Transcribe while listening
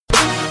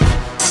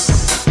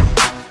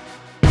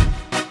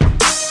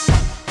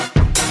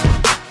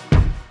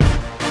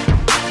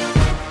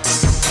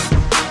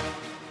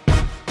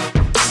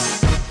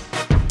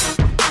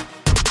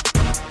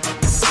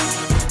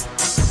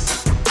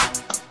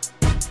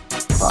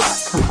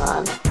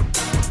on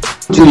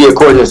to the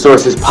According to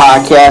Sources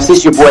podcast.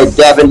 It's your boy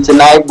Devin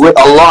tonight,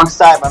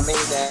 alongside my main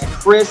man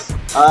Chris.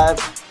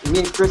 Me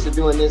and Chris are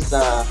doing this.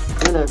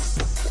 We're gonna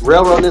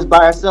railroad this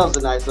by ourselves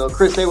tonight. So,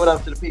 Chris, say what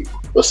up to the people.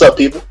 What's up,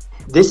 people?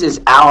 This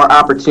is our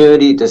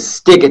opportunity to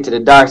stick it to the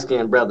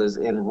dark-skinned brothers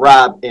and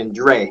Rob and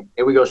Dre,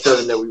 and we gonna show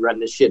them that we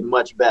run this shit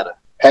much better.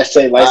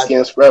 Hashtag light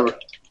skins forever.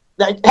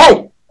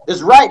 Hey,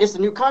 that's right. It's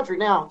a new country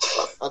now.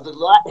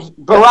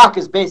 Barack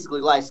is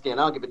basically light-skinned.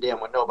 I don't give a damn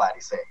what nobody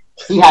say.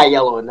 He high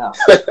yellow enough.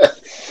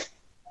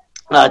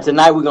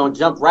 Tonight we're going to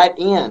jump right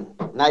in.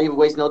 Not even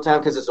waste no time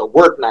because it's a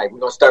work night. We're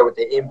going to start with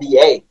the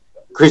NBA.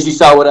 Chris, you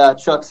saw what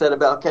Chuck said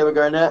about Kevin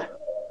Garnett?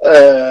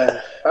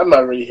 I'm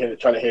not really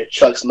trying to hear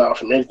Chuck's mouth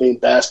from anything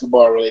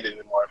basketball related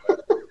anymore. Man.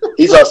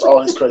 He's lost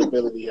all his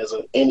credibility as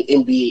an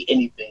NBA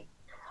anything.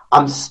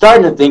 I'm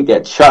starting to think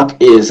that Chuck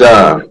is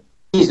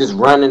he's just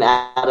running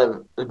out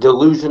of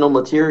delusional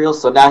material,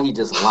 so now he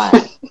just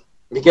lying.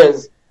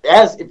 Because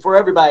for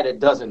everybody that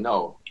doesn't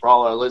know, for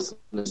all our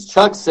listeners,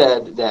 Chuck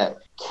said that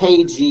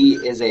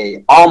KG is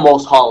a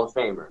almost Hall of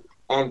Famer.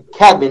 And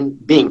Kevin,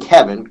 being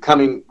Kevin,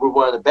 coming with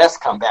one of the best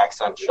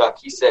comebacks on Chuck,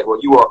 he said, well,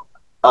 you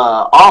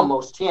are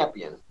almost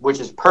champion, which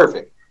is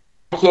perfect.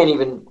 I can't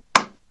even,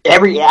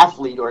 every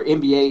athlete or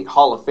NBA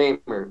Hall of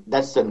Famer,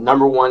 that's the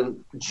number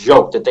one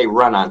joke that they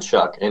run on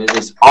Chuck. And it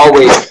is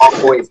always,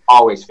 always,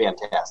 always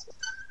fantastic.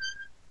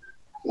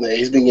 Man,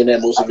 he's been getting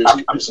that most of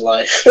his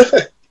life.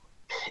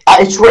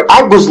 I swear,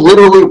 I was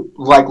literally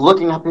like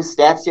looking up his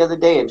stats the other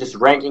day and just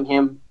ranking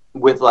him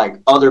with like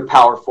other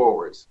power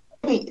forwards.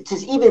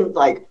 Just even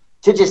like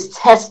to just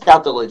test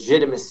out the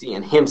legitimacy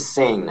in him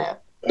saying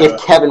that.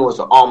 If Kevin was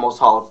an almost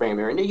Hall of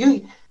Famer, and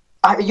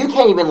you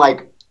can't even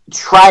like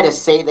try to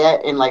say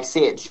that and like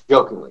say it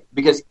jokingly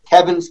because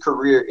Kevin's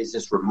career is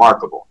just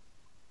remarkable.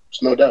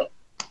 There's no doubt.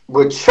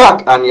 With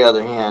Chuck, on the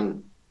other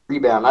hand,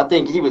 rebound. I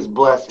think he was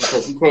blessed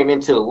because he came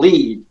into the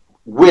league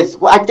with.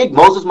 Well, I think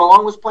Moses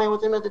Malone was playing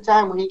with him at the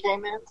time when he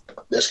came in.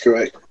 That's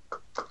correct.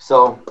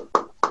 So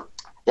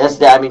that's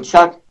that. I mean,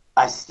 Chuck.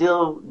 I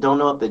still don't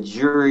know if the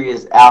jury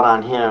is out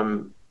on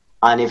him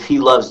on if he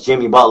loves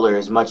Jimmy Butler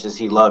as much as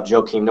he loved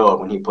Joakim Noah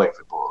when he played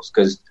for Bulls.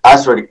 Because I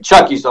swear to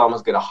Chuck used to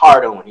almost get a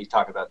hard on when he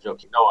talked about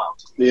Joakim Noah.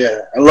 Yeah,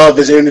 I love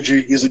his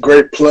energy. He's a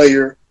great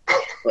player.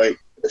 Like,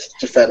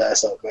 just fat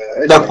ass up,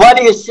 man. The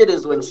funniest shit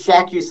is when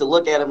Shaq used to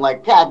look at him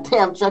like, God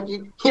damn, Chuck,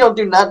 you don't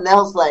do nothing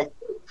else. Like,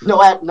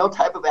 no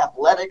type of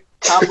athletic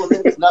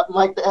compliments, nothing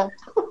like that.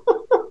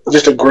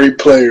 Just a great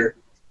player.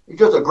 He's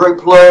just a great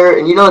player,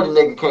 and you know the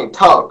nigga can't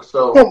talk.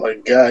 So, oh my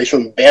God, he's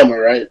from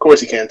Bama, right? Of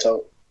course he can't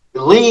talk.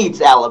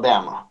 Leeds,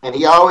 Alabama, and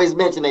he always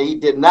mentioned that he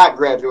did not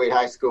graduate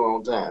high school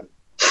on time.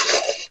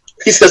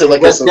 He says it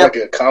like that's like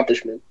an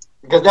accomplishment.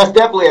 Because that's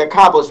definitely an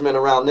accomplishment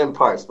around them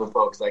parts for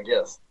folks, I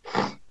guess.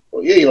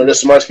 Well, yeah, there's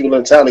smartest people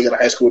in town. They got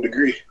a high school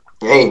degree.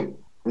 Hey,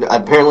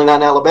 apparently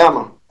not in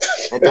Alabama.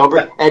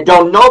 And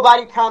don't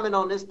nobody comment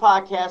on this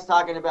podcast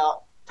talking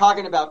about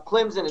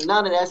Clemson and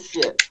none of that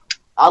shit.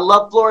 I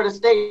love Florida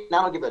State, and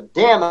I don't give a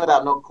damn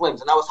about no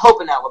Clemson. I was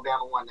hoping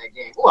Alabama won that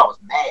game. Oh, I was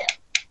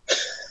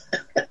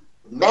mad.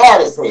 Mad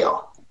as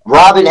hell.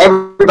 Robin,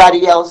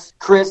 everybody else,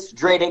 Chris,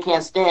 Dre, they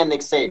can't stand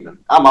Nick Saban.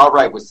 I'm all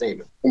right with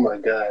Saban. Oh, my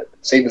God.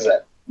 Saban's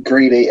that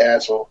grade A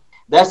asshole.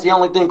 That's the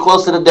only thing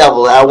close to the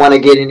devil that I want to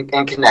get in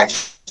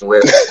connection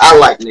with. I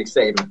like Nick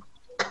Saban.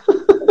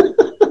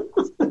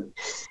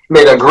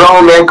 Made a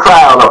grown man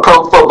cry on a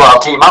pro football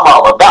team. I'm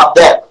all about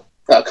that.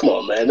 Oh, come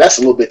on, man. That's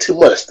a little bit too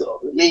much,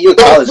 though. You're a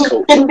college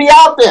coach. He shouldn't be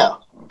out there.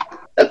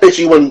 I bet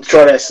you wouldn't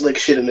try that slick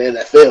shit in the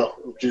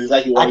NFL, which is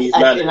exactly why he's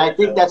not. And I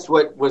think that's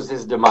what was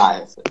his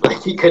demise.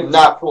 Like, he could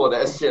not pull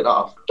that shit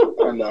off.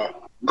 I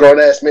know.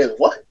 Grown-ass man.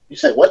 What? You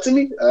said what to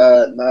me?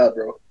 Nah,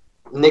 bro.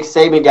 Nick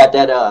Saban got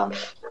that,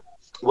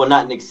 well,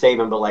 not Nick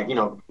Saban, but, like,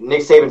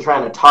 Nick Saban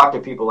trying to talk to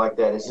people like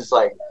that. It's just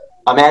like,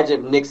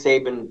 imagine if Nick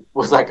Saban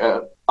was like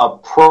a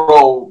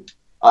pro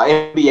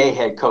NBA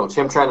head coach.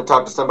 Him trying to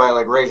talk to somebody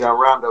like Rajon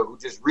Rondo, who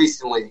just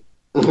recently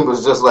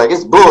was just like,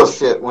 it's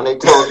bullshit when they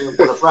told him,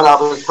 when the front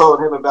office told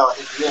him about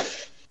his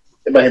minute.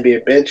 About him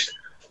being benched?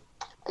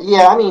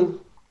 Yeah, I mean,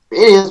 it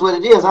is what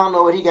it is. I don't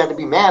know what he got to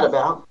be mad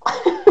about.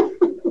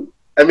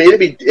 I mean,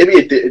 it'd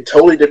be a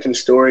totally different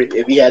story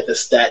if he had the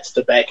stats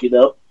to back it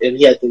up, if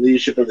he had the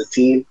leadership of the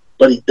team,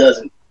 but he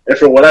doesn't. And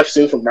from what I've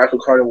seen from Michael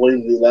Carter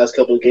Williams in the last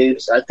couple of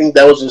games, I think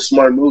that was a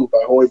smart move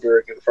by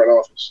Hoiberg in the front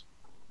office.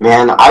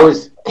 Man, I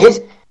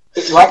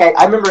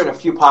remember in a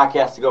few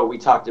podcasts ago we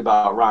talked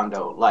about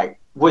Rondo. Like,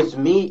 with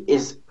me,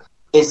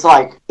 it's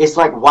like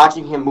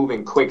watching him move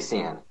in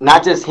quicksand.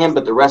 Not just him,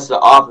 but the rest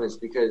of the offense,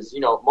 because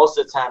most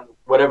of the time,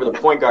 whatever the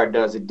point guard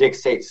does, it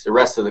dictates the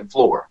rest of the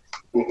floor.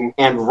 Mm-hmm.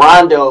 And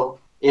Rondo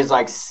is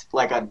like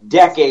a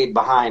decade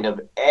behind of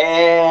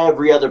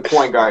every other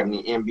point guard in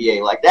the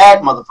NBA. Like,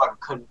 that motherfucker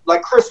couldn't.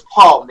 Like, Chris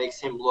Paul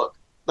makes him look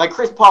like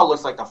Chris Paul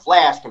looks like the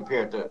Flash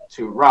compared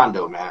to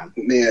Rondo, man.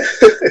 Yeah.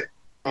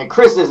 And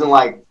Chris isn't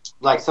like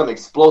some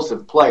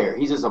explosive player.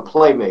 He's just a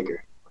playmaker.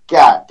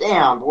 God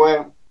damn,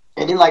 boy.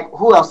 And then, like,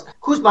 who else?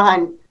 Who's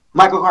behind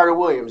Michael Carter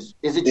Williams?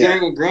 Is it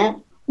Jeremy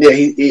Grant? Yeah,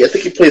 I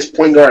think he plays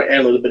point guard and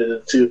a little bit of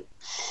it too.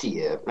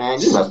 Shit, man,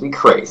 you must be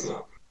crazy.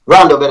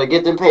 Rondo better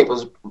get them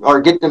papers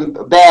or get them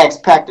bags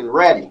packed and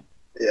ready.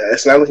 Yeah,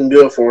 it's not looking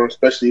good for him,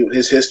 especially with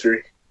his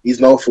history. He's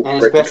known for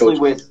and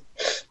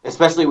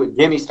especially with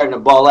Jimmy starting to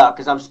ball out,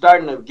 because I'm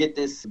starting to get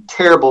this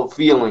terrible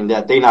feeling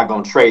that they're not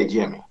going to trade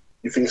Jimmy.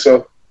 You think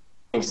so?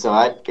 I think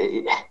so.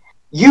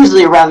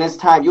 Usually around this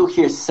time, you'll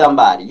hear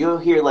somebody. You'll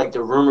hear like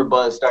the rumor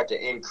buzz start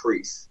to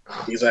increase.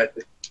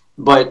 Exactly.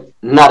 But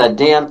not a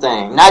damn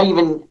thing. Not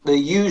even the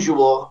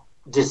usual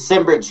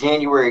December,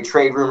 January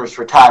trade rumors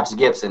for Taj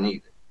Gibson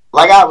either.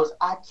 Like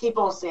I keep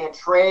on saying,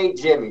 trade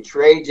Jimmy.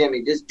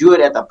 Just do it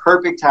at the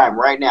perfect time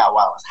right now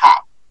while it's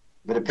hot.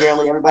 But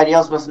apparently everybody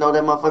else must know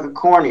that motherfucker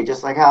corny,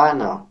 just like how I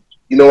know.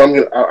 You know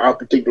what I'll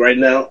predict right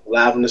now,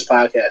 live on this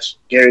podcast.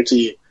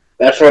 Guarantee you.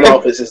 That front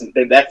office is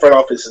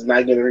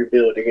not going to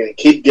rebuild. They're going to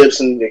keep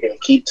Gibson. They're going to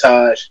keep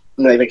Taj.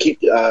 They're going to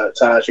keep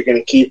Taj. They're going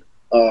to keep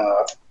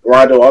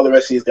Rondo, all the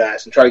rest of these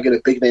guys, and try to get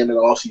a big name in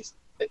the offseason.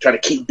 And try to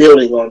keep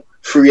building on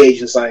free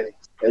agent signings.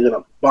 They're going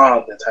to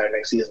bomb the entire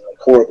next season, like,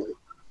 horribly.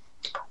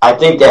 I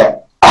think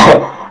that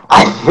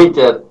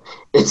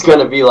it's going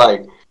to be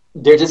like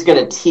they're just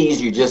going to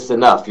tease you just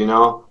enough, you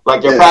know?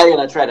 Like they're probably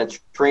going to try to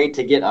trade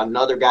to get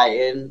another guy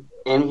in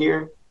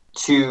here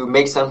to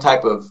make some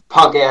type of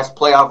punk-ass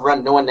playoff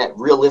run, knowing that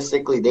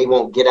realistically they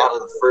won't get out of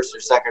the first or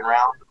second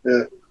round.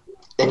 Yeah.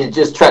 And to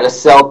just try to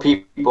sell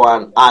people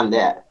on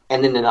that.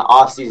 And then in the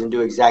offseason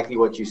do exactly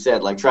what you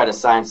said, like try to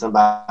sign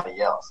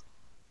somebody else.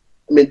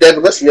 I mean,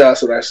 Devin, let's be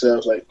honest with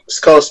ourselves. Like, it's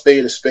called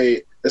spade a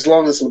spade. As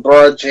long as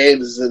LeBron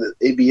James is in the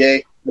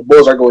ABA, the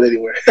Bulls aren't going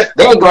anywhere.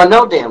 They ain't going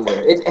no damn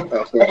where.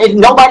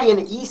 Nobody in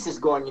the East is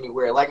going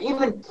anywhere. Like,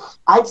 even,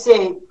 I'd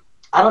say,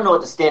 I don't know what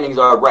the standings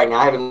are right now.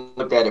 I haven't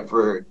looked at it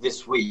for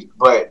this week.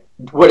 But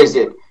what is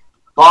it?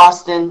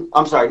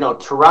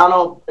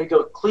 Toronto. They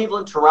go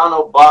Cleveland,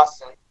 Toronto,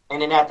 Boston.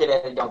 And then after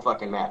that, it don't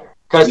fucking matter.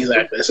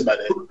 Exactly. That's about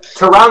it.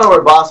 Toronto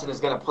or Boston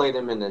is going to play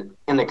them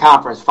in the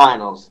conference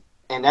finals.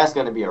 And that's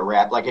going to be a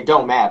wrap. Like, it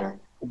don't matter.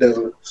 It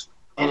doesn't.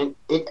 And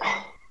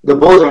the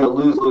Bulls are going to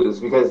lose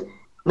because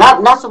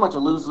not so much a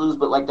lose,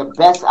 but like the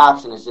best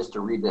option is just to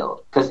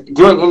rebuild. Because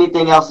doing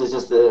anything else is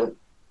just a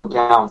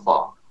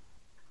downfall.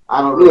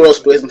 I don't know what else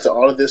plays into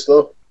all of this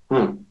though.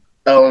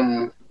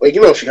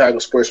 Chicago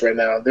sports right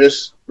now.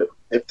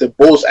 If the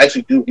Bulls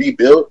actually do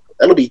rebuild,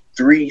 that'll be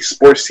 3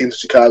 sports teams in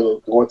Chicago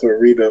going through a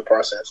rebuild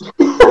process.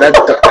 My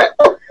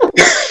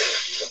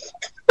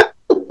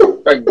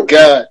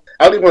God.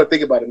 I don't even want to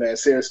think about it, man.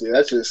 Seriously,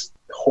 that's just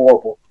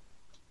horrible.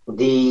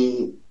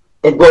 2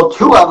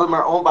 of them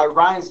are owned by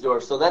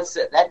Reinsdorf, so that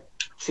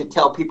should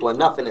tell people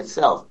enough in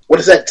itself. What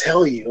does that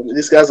tell you? I mean,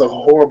 this guy's a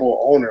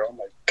horrible owner. Oh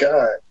my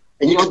God!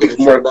 And you can speak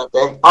more about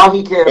that. All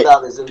he cares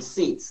about is in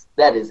seats.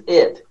 That is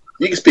it.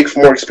 You can speak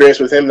for more experience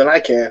with him than I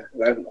can.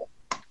 I don't know.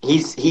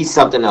 He's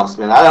something else,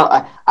 man.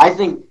 I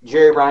think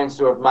Jerry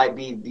Reinsdorf might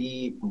be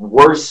the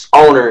worst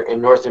owner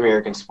in North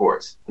American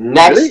sports.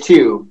 Next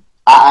to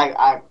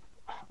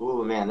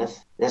oh man,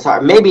 that's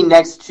hard. Maybe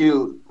next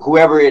to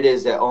whoever it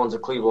is that owns the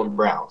Cleveland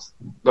Browns,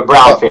 the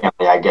Brown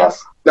family, I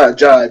guess. No,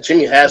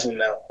 Jimmy Haslam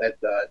now. That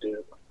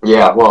dude.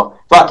 Yeah, well,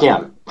 fuck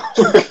him.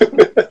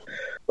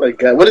 Like,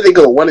 what did they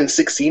go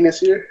 1-16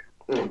 this year?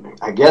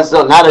 I guess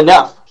so. Not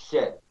enough.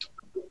 Shit.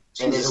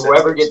 And then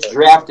whoever gets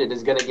drafted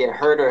is going to get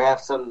hurt or have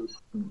some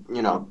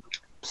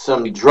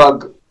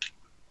drug,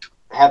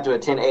 have to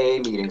attend AA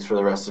meetings for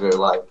the rest of their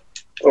life.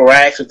 Or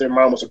ask if their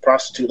mom was a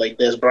prostitute like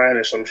Des Bryant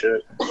or some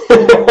shit.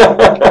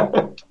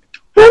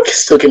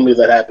 Still can't believe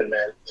that happened,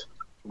 man.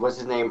 What's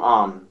his name?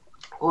 What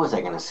was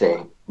I going to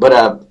say?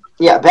 But,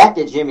 back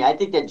to Jimmy. I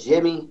think that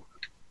Jimmy,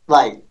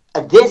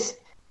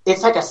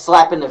 it's like a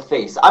slap in the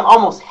face. I'm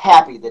almost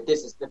happy that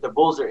the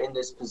Bulls are in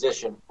this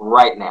position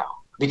right now.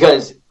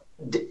 Because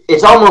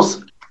it's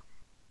almost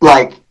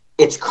like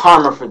it's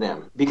karma for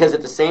them. Because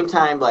at the same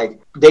time,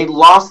 they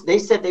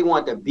said they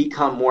wanted to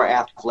become more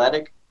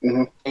athletic.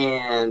 Mm-hmm.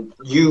 And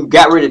you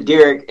got rid of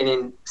Derek and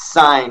then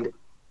signed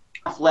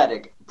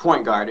athletic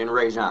point guard in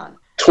Rajon.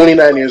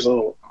 29 years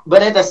old.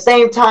 But at the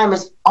same time,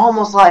 it's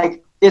almost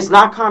like it's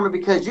not karma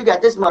because you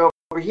got this mother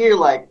over here,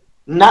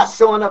 not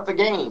showing up for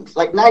games.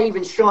 Not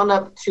even showing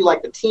up to,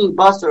 the team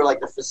bus or,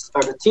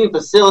 the team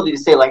facility to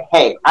say,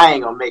 hey, I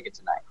ain't going to make it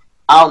tonight.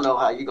 I don't know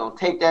how you going to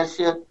take that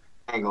shit.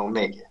 I ain't going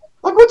to make it.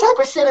 What type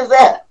of shit is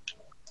that?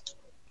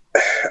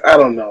 I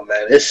don't know,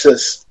 man. It's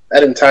just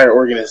that entire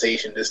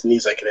organization just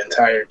needs an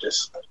entire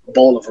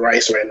bowl of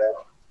rice right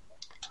now.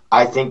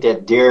 I think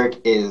that Derek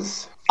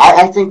is.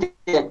 I think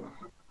that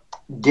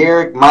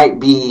Derek might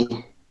be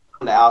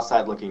on the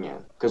outside looking in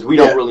because we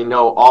don't really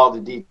know all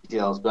the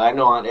details. But I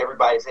know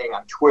everybody's saying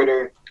on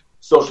Twitter,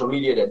 social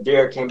media that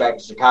Derek came back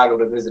to Chicago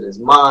to visit his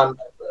mom.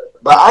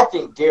 But I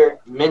think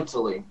Derek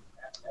mentally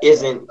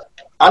isn't.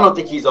 I don't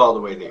think he's all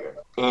the way there.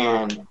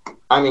 And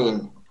I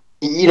mean,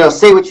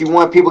 say what you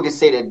want. People can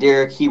say that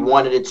Derek, he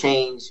wanted to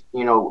change,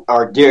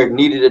 or Derek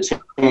needed a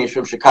change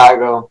from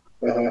Chicago.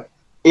 Uh-huh.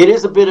 It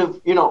is a bit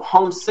of,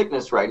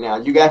 homesickness right now.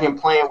 You got him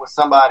playing with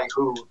somebody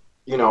who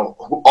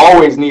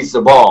always needs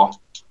the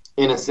ball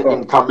in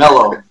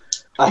Carmelo.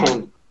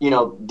 And,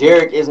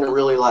 Derek isn't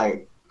really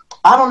like,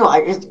 I don't know.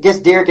 I guess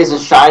Derek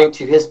isn't shining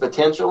to his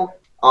potential.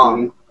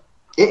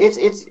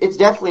 It's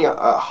definitely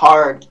a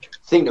hard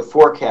thing to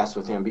forecast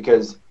with him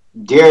because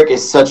Derek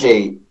is such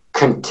a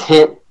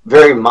content,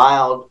 very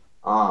mild,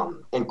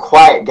 and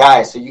quiet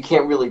guy. So you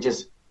can't really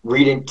just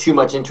read too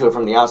much into it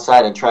from the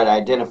outside and try to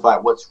identify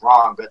what's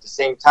wrong. But at the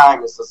same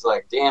time, it's just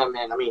like, damn,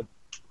 man. I mean,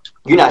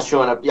 you're not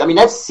showing up. I mean,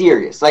 that's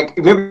serious. Like,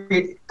 remember,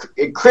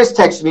 Chris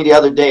texted me the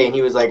other day, and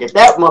he was like, if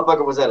that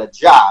motherfucker was at a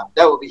job,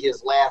 that would be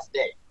his last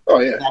day. Oh,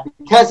 yeah. Now,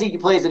 because he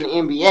plays in the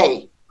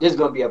NBA, there's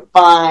going to be a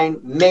fine,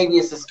 maybe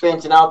a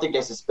suspension. I don't think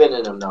they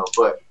suspended him, though.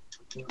 But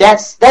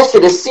that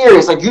shit is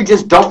serious. Like, you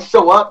just don't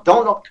show up,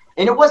 don't know.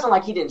 And it wasn't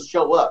like he didn't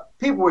show up.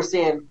 People were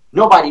saying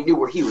nobody knew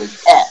where he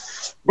was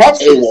at. That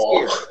shit is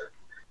scary.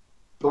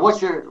 But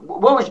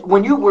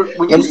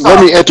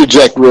let me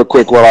interject real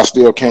quick while I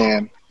still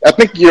can. I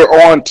think you're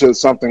on to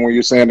something when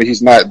you're saying that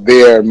he's not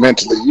there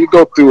mentally. You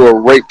go through a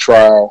rape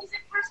trial,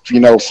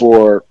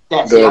 for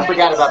I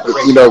forgot about the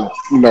rape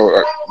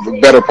the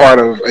better part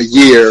of a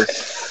year,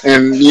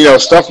 and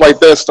stuff like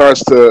that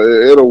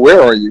it'll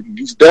wear on you.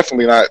 He's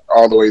definitely not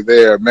all the way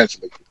there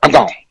mentally. I'm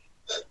gone.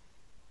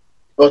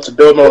 Well, to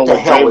build on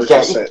what Dre was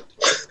just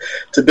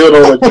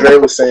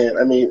saying,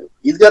 I mean,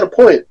 he's got a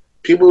point.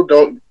 People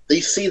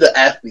they see the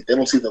athlete, they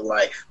don't see the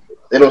life.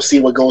 They don't see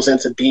what goes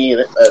into being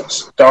a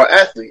star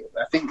athlete.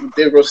 I think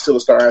Derrick Rose is still a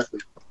star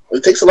athlete.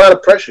 It takes a lot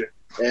of pressure,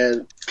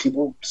 and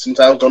people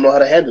sometimes don't know how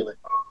to handle it.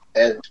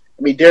 And,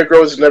 I mean, Derrick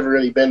Rose has never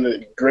really been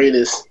the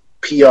greatest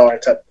PR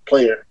type of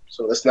player,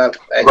 so let's not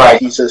act like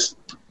he's just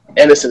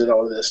innocent in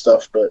all of this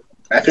stuff. But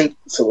I think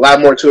it's a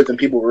lot more to it than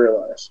people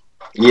realize.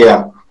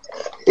 Yeah.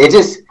 It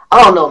just,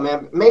 I don't know,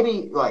 man.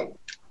 Maybe, like,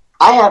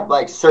 I have,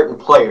 like, certain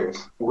players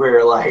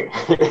where, like,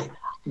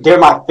 they're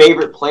my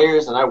favorite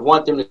players, and I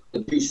want them to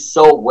do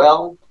so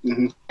well.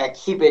 Mm-hmm. I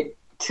keep it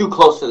too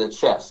close to the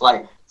chest.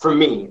 Like, for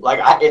me, like,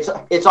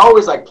 it's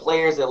always, like,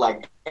 players that,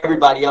 like,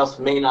 everybody else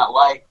may not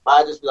like. But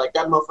I just be like,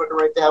 that motherfucker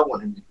right there, I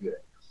want him to do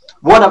it.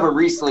 One of them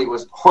recently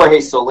was Jorge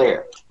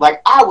Soler.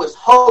 Like, I was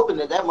hoping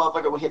that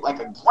motherfucker would hit,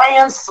 like, a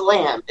grand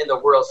slam in the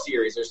World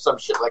Series or some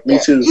shit like that. Me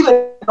too.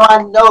 Even though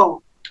I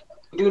know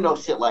he do no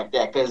shit like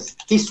that because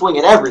he's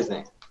swinging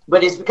everything.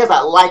 But it's because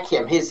I like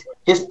him, his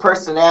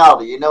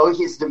personality,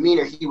 his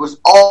demeanor. He was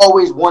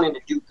always wanting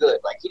to do good.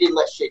 Like, he didn't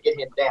let shit get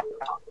him down.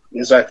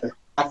 Exactly.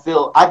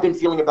 I've been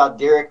feeling about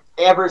Derek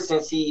ever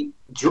since he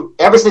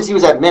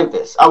was at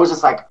Memphis. I was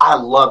just like, I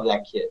love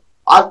that kid.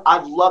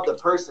 I love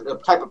the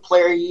type of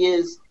player he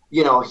is.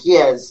 He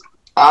has,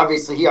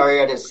 obviously, he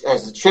already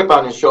has a chip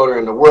on his shoulder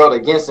in the world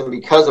against him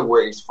because of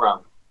where he's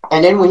from.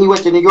 And then when he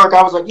went to New York,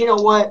 I was like, you know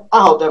what?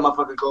 I hope that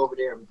motherfucker go over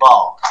there and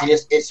ball. And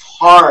it's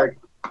hard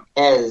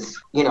as,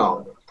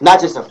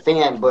 not just a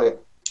fan,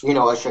 but,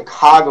 a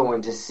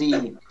Chicagoan to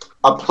see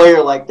a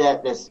player like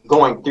that that's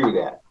going through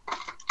that.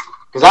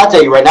 Because I'll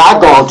tell you right now, I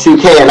go on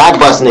 2K and I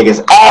bust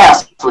niggas'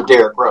 ass with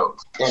Derrick Rose.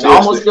 And Seriously. I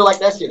almost feel like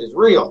that shit is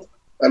real.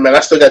 I mean, I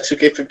still got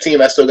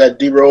 2K15. I still got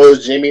D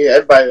Rose, Jimmy,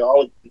 everybody,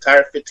 all the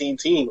entire 15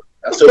 team.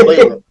 I still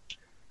play them.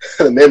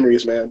 The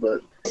memories, man.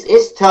 But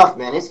it's tough,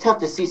 man. It's tough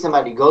to see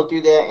somebody go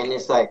through that, and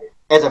it's like,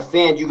 as a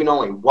fan, you can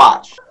only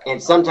watch.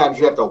 And sometimes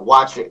you have to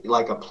watch it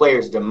like a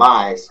player's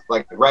demise,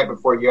 like right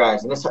before your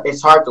eyes. And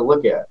it's hard to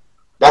look at.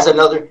 That's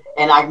another,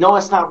 and I know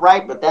it's not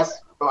right, but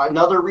that's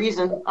another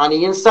reason on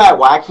the inside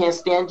why I can't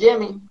stand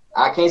Jimmy.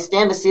 I can't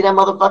stand to see that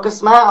motherfucker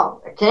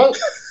smile. I can't.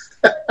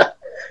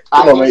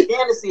 I can't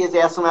stand to see his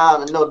ass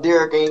smile and know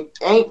Derek ain't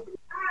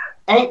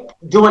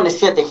doing the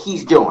shit that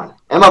he's doing.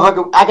 And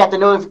motherfucker, I got the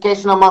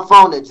notification on my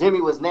phone that Jimmy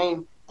was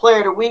named Player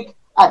of the Week.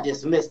 I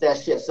dismissed that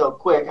shit so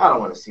quick. I don't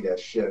want to see that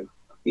shit.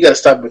 You gotta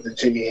stop with the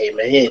Jimmy hate,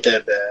 man. He ain't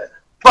that bad.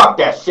 Fuck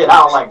that shit. I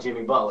don't like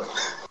Jimmy Butler.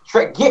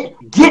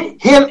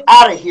 Get him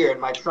out of here in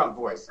my Trump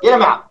voice. Get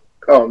him out.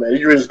 Oh man,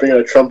 you just bringing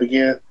up Trump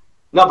again?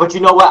 No, but you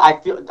know what?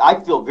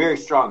 I feel very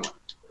strong,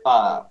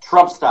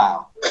 Trump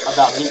style,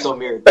 about Nico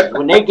Mirotic.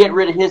 When they get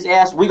rid of his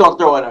ass, we gonna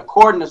throw an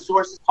according to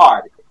sources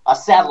party, a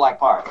satellite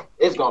party.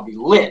 It's gonna be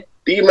lit.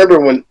 Do you remember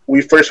when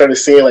we first started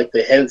seeing like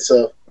the hints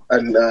of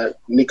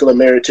Nikola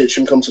Mirotic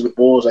him come to the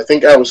Bulls? I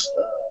think I was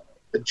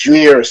a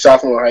junior or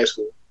sophomore in high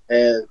school,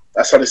 and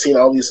I started seeing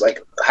all these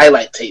like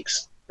highlight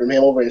tapes from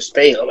him over in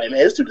Spain. I'm like, man,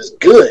 this dude is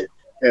good.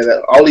 And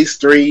all these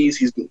threes,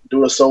 he's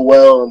doing so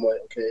well. I'm like,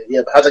 okay,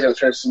 yeah, but how's that going to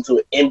turn this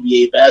into an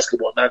NBA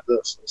basketball, not the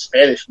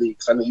Spanish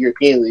leagues, not the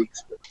European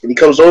leagues? And he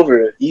comes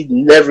over, he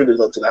never lived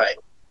up to the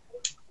hype.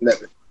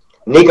 Never.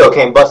 Nico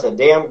came busting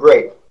damn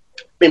great.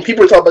 I mean,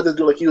 people are talking about this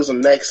dude like he was the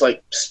next,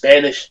 like,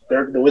 Spanish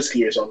Dirk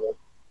Nowitzki or something.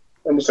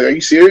 I'm just like, are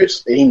you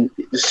serious? And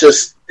it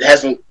just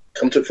hasn't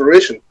come to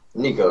fruition.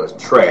 Nico is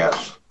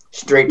trash.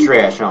 Straight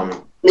trash, homie. I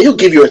mean, he'll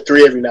give you a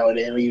three every now and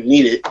then when you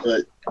need it,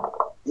 but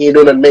he ain't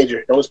doing nothing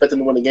major. Don't expect him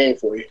to win the game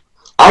for you.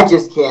 I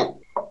just can't.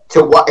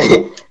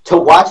 To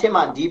watch him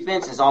on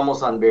defense is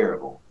almost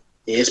unbearable.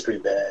 Yeah, it's pretty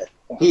bad.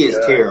 He is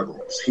terrible.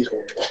 He's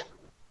horrible.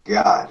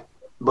 God.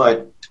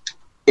 But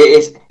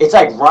it's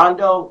like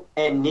Rondo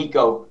and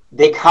Nico,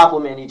 they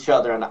complement each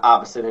other on the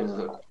opposite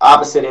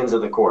ends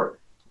of the court.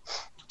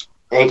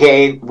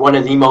 a.k.a. one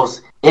of the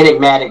most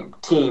enigmatic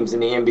teams in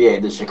the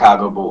NBA, the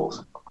Chicago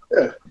Bulls.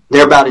 Yeah.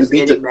 They're about as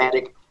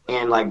enigmatic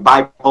and like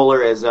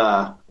bipolar as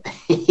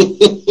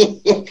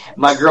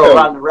my girl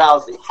Ronda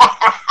Rousey.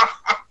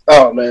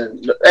 Oh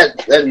man,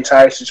 that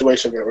entire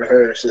situation with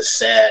her is just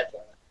sad.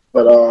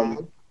 But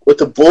with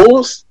the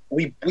Bulls,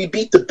 we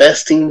beat the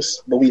best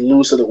teams, but we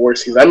lose to the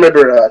worst teams. I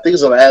remember, I think it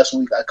was last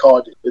week, I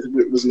called it.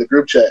 It was in the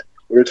group chat.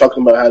 We were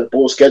talking about how the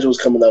Bulls' schedule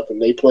is coming up,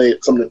 and they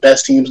played some of the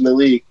best teams in the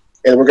league,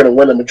 and we're going to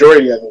win the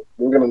majority of them.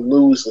 We're going to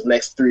lose the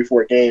next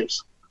 3-4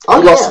 games. We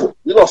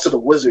lost to the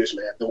Wizards,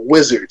 man. The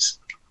Wizards.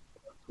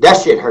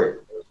 That shit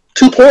hurt.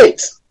 2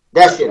 points.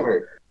 That shit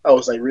hurt. I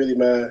was like, really,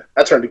 man?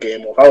 I turned the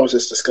game off. I was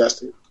just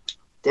disgusted.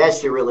 That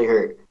shit really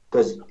hurt.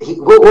 Because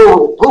who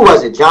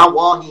was it? John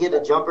Wall? He hit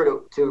a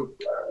jumper to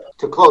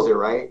close it,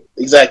 right?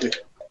 Exactly.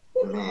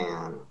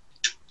 Man.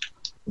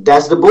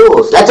 That's the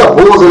Bulls. That's a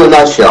Bulls in a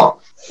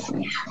nutshell.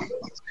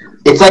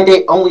 It's like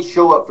they only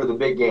show up for the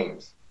big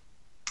games.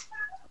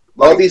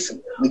 All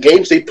the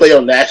games they play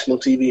on national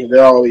TV,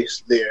 they're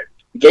always there.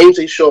 The games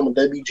they show them on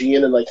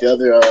WGN and like the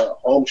other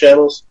home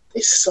channels, they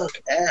suck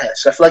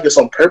ass. I feel like it's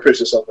on purpose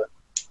or something.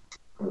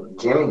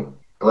 Jimmy.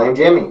 Blame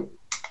Jimmy.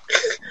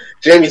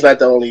 Jimmy's not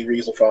the only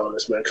reason for all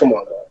this, man. Come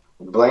on,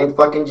 man. Blame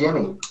fucking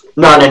Jimmy.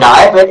 No.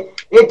 But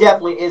it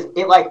definitely is.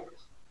 It like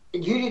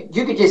you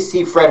could just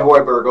see Fred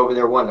Hoiberg over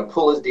there wanting to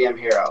pull his damn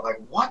hair out.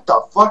 Like, what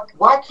the fuck?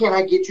 Why can't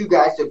I get you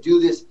guys to do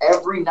this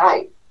every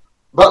night?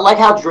 But like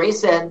how Dre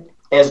said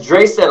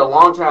a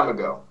long time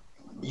ago,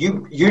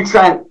 you're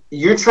trying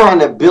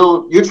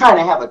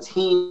to have a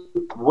team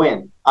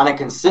win on a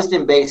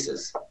consistent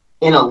basis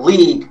in a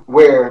league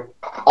where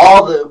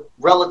all the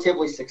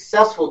relatively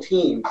successful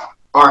teams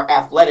are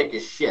athletic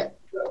as shit.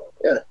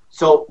 Yeah.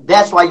 So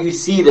that's why you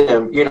see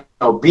them,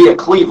 beat a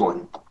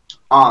Cleveland.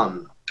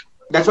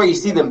 That's why you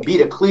see them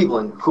beat a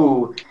Cleveland,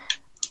 who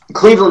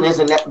Cleveland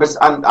isn't,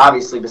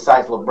 obviously,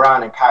 besides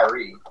LeBron and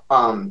Kyrie.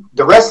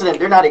 The rest of them,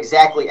 they're not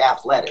exactly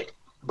athletic.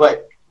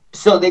 But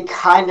so they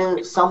kind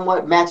of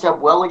somewhat match up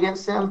well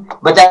against them.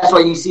 But that's why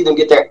you see them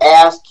get their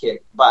ass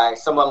kicked by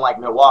someone like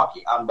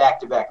Milwaukee on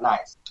back-to-back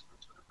niits.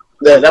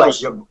 Yeah, that like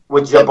was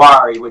with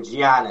Jabari, with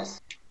Giannis.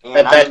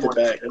 And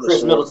back-to-back.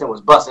 Chris Middleton was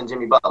busting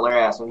Jimmy Butler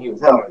ass when he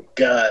was healthy. Oh, my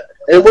God.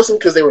 And it wasn't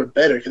because they were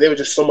better, because they were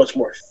just so much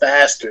more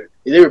faster.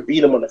 They were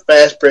beating them on the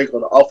fast break,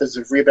 on the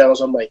offensive rebounds.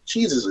 I'm like,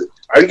 Jesus,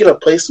 are you going to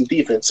play some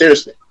defense?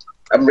 Seriously.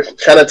 I'm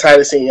kind of tired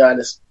of seeing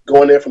Giannis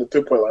going there from the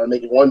three-point line,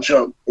 making one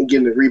jump and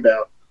getting the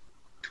rebound.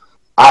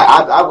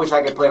 I wish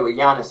I could play with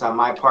Giannis on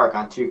my park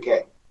on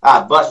 2K.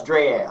 Bust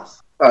Dre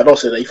ass. Oh, don't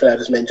say that. You can have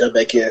this man jump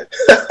back in.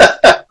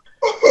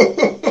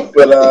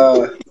 But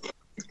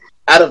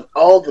out of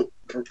all the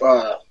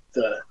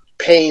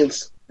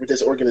pains with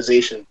this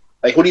organization,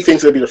 like, who do you think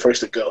is going to be the first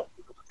to go?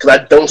 Because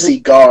I don't see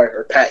Gar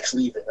or Pax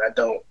leaving. I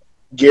don't.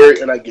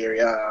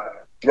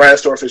 Ryan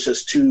Storff is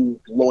just too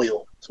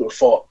loyal to a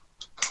fault.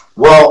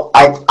 Well,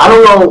 I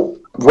don't know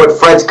what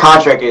Fred's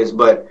contract is,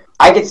 but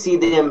I could see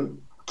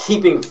them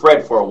keeping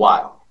Fred for a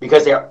while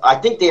because I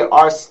think they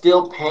are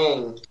still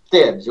paying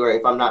Thibs, or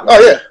if I'm not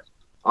mistaken.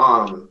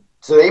 Oh yeah.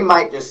 So they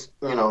might just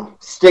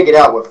stick it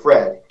out with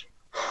Fred.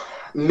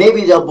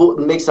 Maybe they'll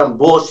make some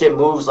bullshit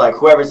moves like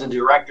whoever's the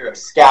director of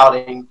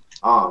scouting,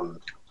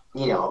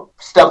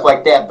 stuff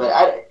like that. But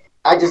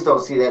I just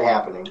don't see that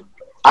happening.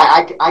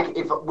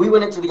 If we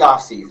went into the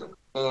offseason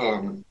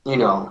and,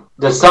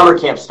 the summer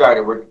camp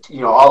started where,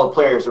 all the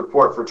players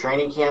report for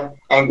training camp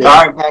and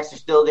Gar and Pax are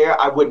still there,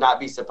 I would not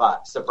be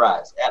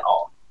surprised at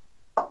all.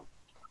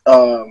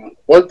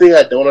 One thing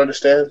I don't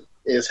understand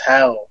is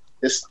how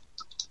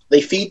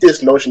they feed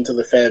this notion to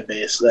the fan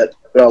base that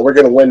we're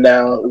going to win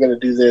now, we're going to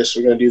do this,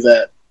 we're going to do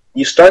that.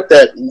 You start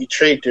that and you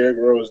trade Derrick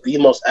Rose, the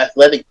most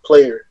athletic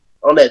player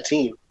on that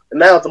team. And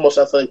now the most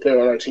athletic player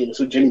on our team is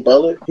Jimmy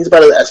Butler. He's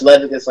about as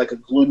athletic as like a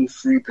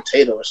gluten-free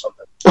potato or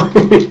something.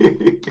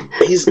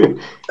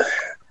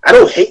 I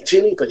don't hate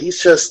Jimmy, but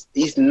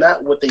he's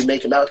not what they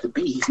make him out to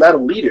be. He's not a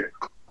leader.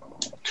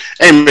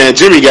 Hey, man,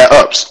 Jimmy got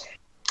ups.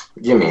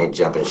 Jimmy ain't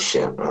jumping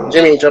shit, man.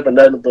 Jimmy ain't jumping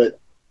nothing but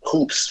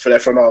hoops for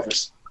that front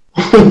office.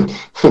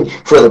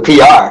 For the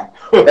PR.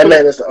 That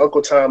man is the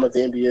Uncle Tom of the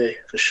NBA,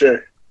 for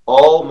sure.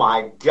 Oh,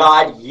 my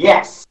God,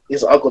 yes.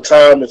 He's Uncle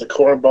Tom. He's a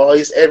cornball.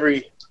 He's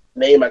every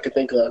name I could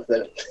think of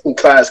that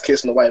Clyde's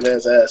kissing the white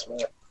man's ass, man.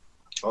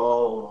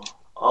 Oh,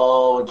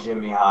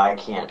 Jimmy, I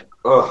can't.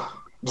 Ugh.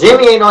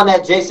 Jimmy ain't on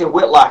that Jason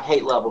Whitlock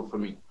hate level for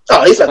me.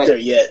 Oh, he's not there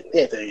yet. He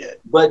ain't there yet.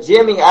 But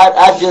Jimmy,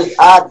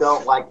 I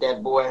don't like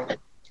that boy.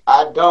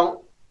 I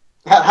don't.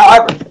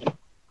 However,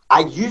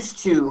 I used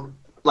to,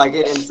 like,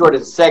 in sort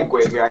of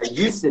segue here, I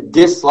used to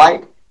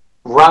dislike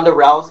Ronda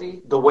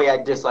Rousey the way I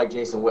dislike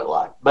Jason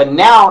Whitlock. But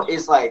now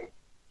it's like,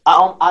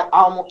 I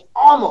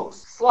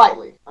almost,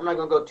 slightly, I'm not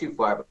going to go too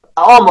far, but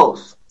I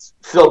almost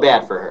feel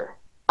bad for her.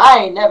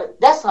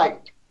 That's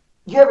like,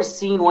 you ever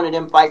seen one of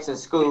them fights in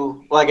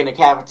school, like in the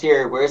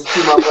cafeteria, where it's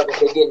two motherfuckers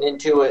that getting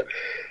into it,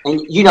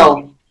 and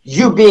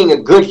you being a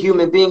good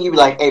human being, you be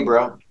like, hey,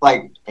 bro,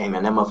 like, hey,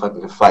 man, that motherfucker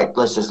can fight.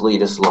 Let's just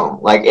leave this alone.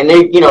 Like, and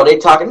they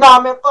talking, nah,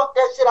 man, fuck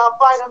that shit, I'll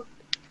fight him.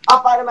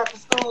 I'll fight him at the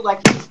school.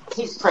 Like,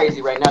 he's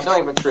crazy right now.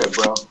 Don't even trip,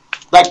 bro.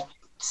 Like,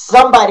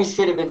 somebody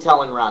should have been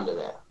telling Ronda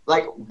that.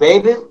 Like,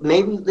 baby,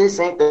 maybe this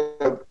ain't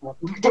the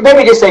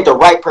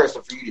right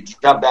person for you to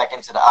jump back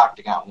into the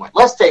octagon with.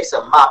 Let's take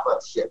some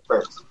mop-up shit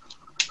first.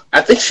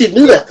 I think she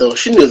knew that, though.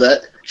 She knew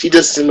that. She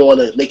just didn't want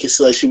to make it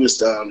seem like she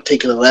was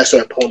taking a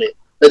lesser opponent.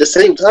 At the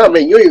same time,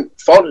 man, you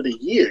ain't fought in a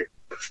year,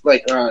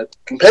 like,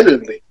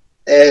 competitively.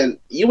 And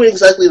you ain't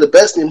exactly the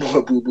best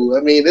anymore, boo-boo.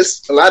 I mean,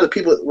 there's a lot of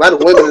people, a lot of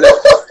women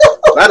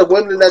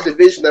in that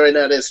division right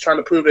now that's trying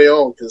to prove their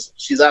own because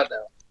she's out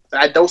now.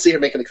 I don't see her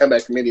making a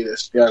comeback from any of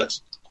this, to be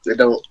honest. I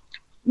don't.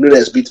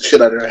 Nunez beat the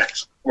shit out of her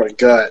ass. Oh, my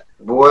God.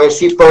 Boy,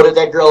 she folded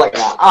that girl like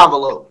an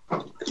envelope.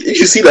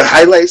 You see the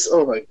highlights?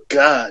 Oh, my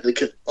God.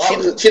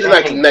 She did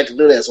not connect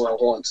Nunez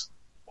once.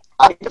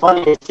 I think the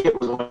funniest shit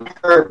was when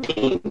her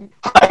team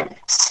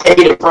stayed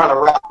in front of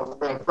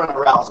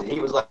Rousey.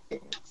 He was like,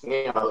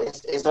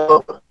 it's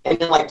over. And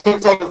then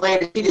 10 seconds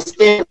later, she just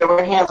stands with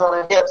her hands on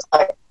her hips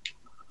like,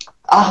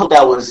 I hope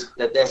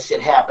that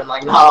shit happened.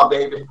 Like, nah,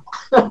 baby.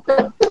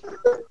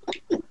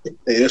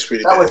 Yeah, that's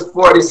pretty That bad. was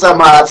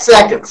 40-some-odd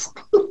seconds.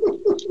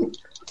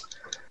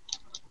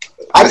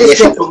 I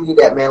just can't believe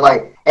that, man.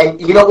 Like,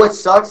 and you know what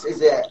sucks is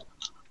that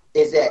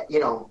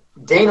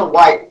Dana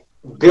White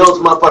builds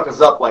motherfuckers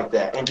up like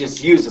that and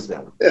just uses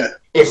them. Yeah.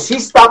 If she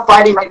stopped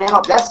fighting right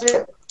now, that's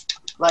it.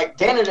 Like,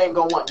 Dana ain't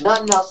gonna want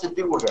nothing else to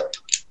do with her.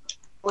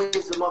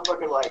 Please, the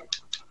motherfucker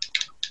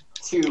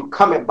to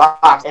come and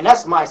box, and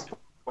that's my sport.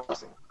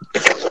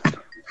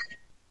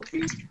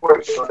 Nobody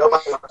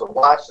wants to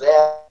watch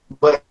that.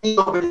 But he's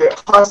over there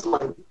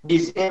hustling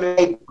these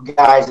MMA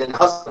guys and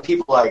hustling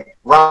people like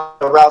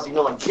Ronda Rousey,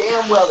 knowing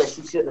damn well that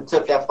she shouldn't have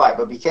took that fight,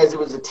 but because it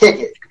was a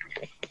ticket,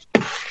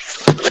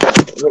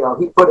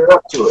 he put her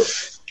up to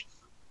it.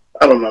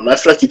 I don't know. I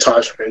feel like he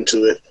talks her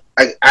into it.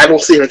 I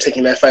don't see her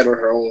taking that fight on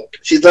her own.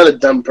 She's not a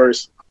dumb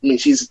person. I mean,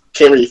 she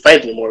can't really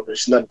fight anymore, but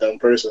she's not a dumb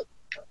person.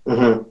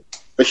 Mm-hmm.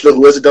 But you know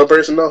who is a dumb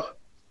person, though?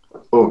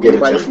 Oh, get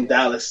Somebody it. from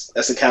Dallas.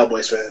 That's a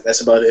Cowboys fan.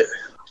 That's about it.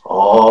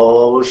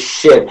 Oh,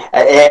 shit.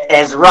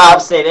 As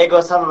Rob said, there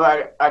goes some of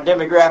our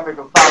demographic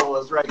of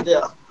followers right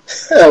there.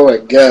 Oh, my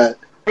God.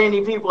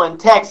 Any people in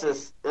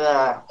Texas, you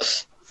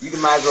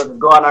might as well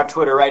go on our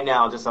Twitter right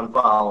now and just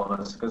unfollow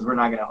us because we're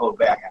not going to hold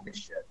back on this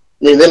shit.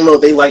 I mean, they don't know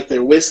if they like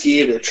their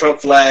whiskey, their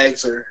Trump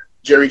flags, or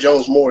Jerry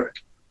Jones more.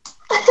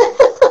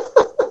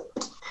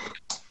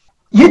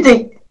 You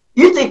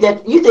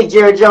think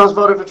Jerry Jones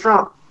voted for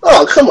Trump?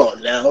 Oh, come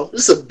on now.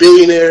 This is a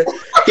billionaire.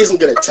 He's going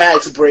to get a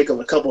tax break of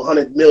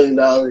 $200 million.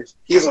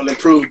 He's going to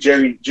improve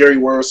Jerry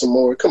World some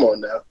more. Come on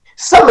now.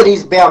 Some of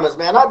these Bama's,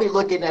 man, I'd be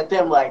looking at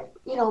them like,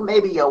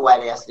 maybe your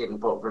white ass didn't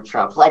vote for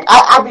Trump. Like,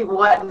 I'd be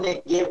wanting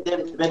to give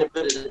them the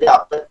benefit of the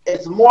doubt. But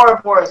it's more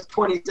and more as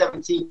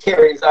 2017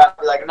 carries on. I'd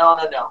be like, no.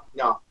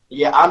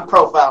 Yeah, I'm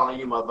profiling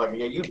you, motherfucker.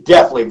 Yeah, you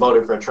definitely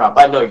voted for Trump.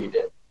 I know you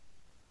did.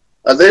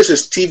 There's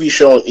this TV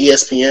show on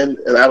ESPN,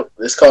 and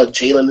it's called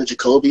Jalen and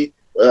Jacoby.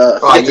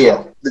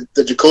 Yeah.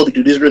 The Jacoby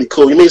dude is really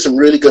cool. He made some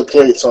really good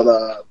points on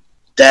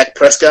Dak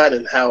Prescott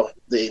and how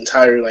the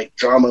entire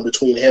drama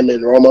between him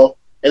and Romo.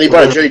 And he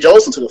brought Jerry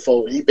Jones into the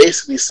fold. He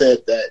basically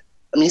said that,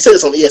 he said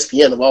this on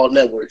ESPN of all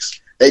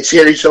networks, that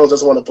Jerry Jones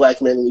doesn't want a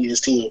black man to lead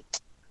his team.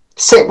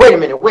 Wait a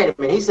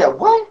minute. He said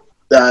what?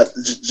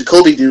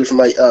 Jacoby dude from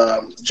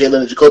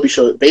Jalen and Jacoby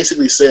show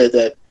basically said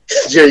that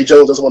Jerry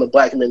Jones doesn't want a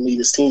black man to lead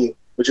his team,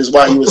 which is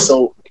why he was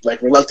so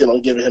reluctant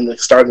on giving him the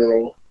starting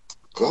role.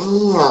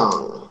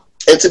 Damn.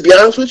 And to be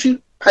honest with you,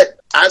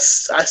 I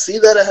see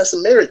that it has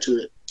some merit to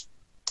it.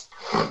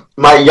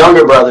 My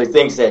younger brother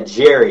thinks that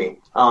Jerry,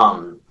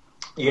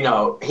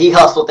 he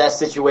hustled that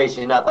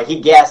situation up. Like, he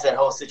gassed that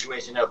whole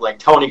situation up. Like,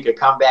 Tony could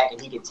come back and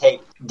he could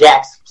take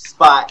Dak's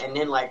spot. And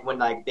then,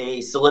 when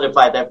they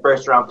solidified that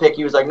first round pick,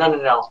 he was like,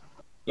 no.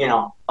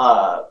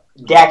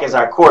 Dak is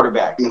our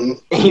quarterback. Mm-hmm.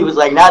 And he was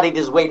like, now they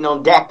just waiting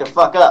on Dak to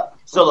fuck up.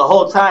 So the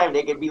whole time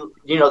they could be,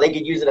 they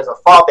could use it as a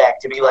fallback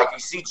to be like, you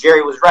see,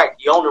 Jerry was right.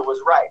 The owner was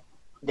right.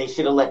 They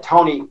should have let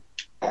Tony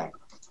back.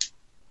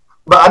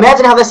 But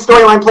imagine how this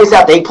storyline plays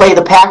out. They play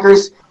the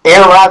Packers.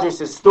 Aaron Rodgers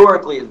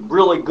historically is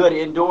really good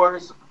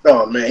indoors.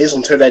 Oh, man, he's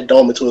going to turn that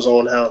dome into his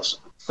own house.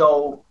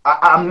 So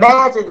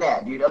imagine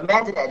that, dude.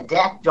 Imagine that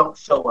Dak don't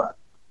show up.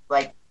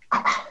 Like,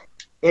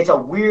 it's a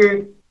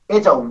weird,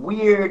 try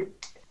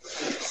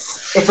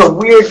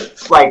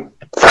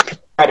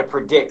to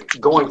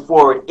predict going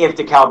forward if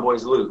the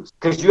Cowboys lose.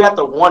 Because you have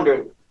to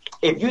wonder,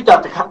 if you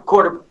thought the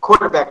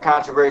quarterback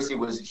controversy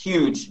was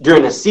huge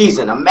during the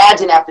season,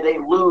 imagine after they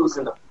lose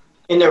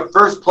in their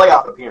first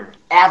playoff appearance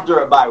after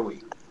a bye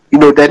week. You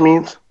know what that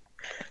means?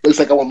 Looks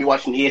like I won't be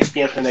watching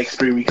ESPN for the next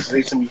 3 weeks. I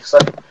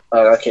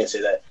can't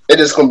say that. It's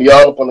just going to be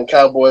all up on the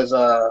Cowboys'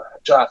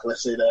 jock,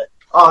 let's say that.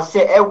 Oh,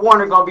 shit. Ed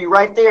Warner going to be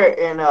right there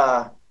in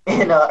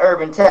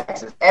Irving,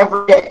 Texas,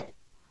 every day.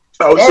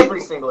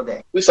 Every single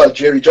day. We saw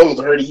Jerry Jones.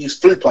 I heard he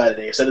used 3-ply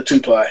today instead of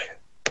 2-ply.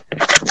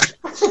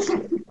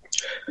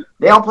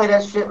 They don't play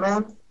that shit,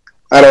 man.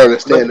 I don't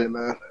understand it,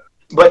 man.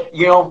 But,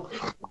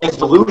 as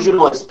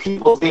delusional as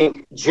people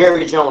think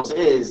Jerry Jones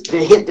is,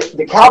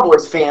 the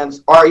Cowboys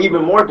fans are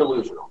even more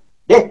delusional.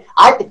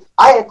 I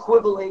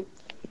equivalent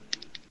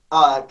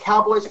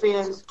Cowboys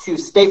fans to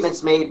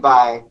statements made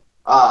by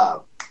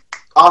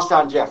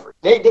Alshon Jeffrey.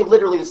 They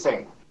literally the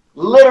same.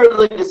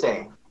 Literally the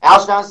same.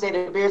 Alshon said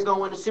the Bears going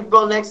to win the Super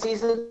Bowl next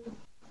season.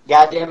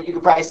 God damn it, you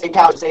could probably say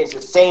Cowboys say it's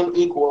the same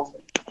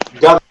equal.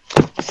 But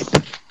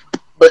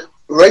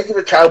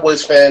regular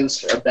Cowboys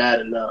fans are bad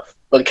enough.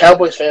 But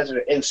Cowboys fans that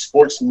are in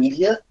sports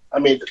media, I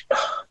mean,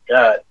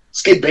 God,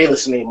 Skip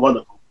Bayless named one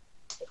of them.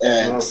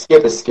 And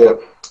Skip is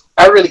Skip.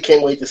 I really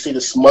can't wait to see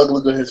the smug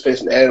look on his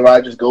face when Aaron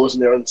Rodgers goes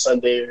in there on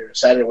Sunday or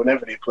Saturday,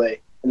 whenever they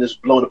play, and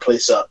just blow the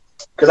place up.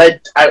 Because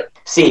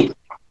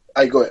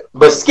I go ahead.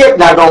 But Skip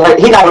not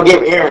gonna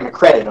give Aaron the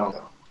credit on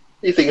it.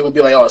 You think it would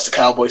be like, oh, it's the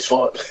Cowboys'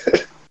 fault?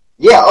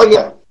 Yeah, oh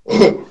yeah.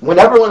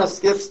 Whenever one of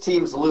Skip's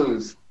teams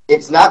lose,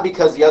 it's not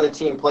because the other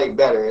team played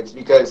better. It's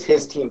because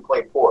his team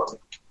played poorly.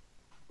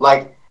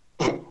 Like,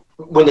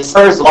 when the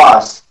Spurs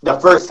lost the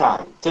first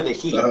time to the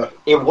Heat,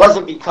 it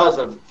wasn't because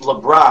of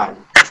LeBron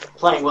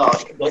playing well.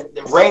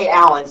 Ray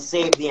Allen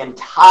saved the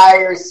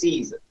entire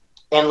season,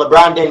 and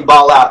LeBron didn't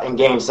ball out in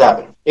Game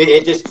 7.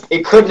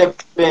 It couldn't have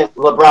been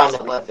LeBron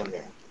that left him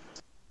there.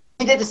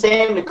 He did the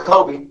same to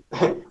Kobe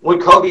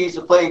when Kobe used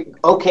to play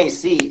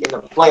OKC in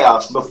the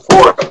playoffs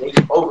before they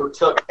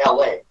overtook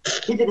LA.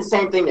 He did the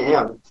same thing to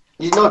him.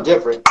 He's no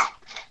different.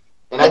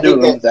 And I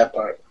do think love that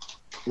part.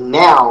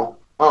 Now,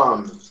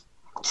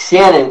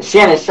 Shannon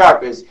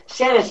Sharpe is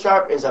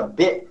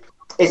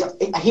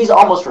he's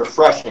almost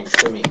refreshing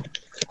to me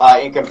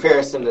in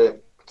comparison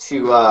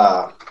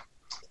to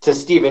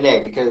Stephen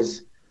A,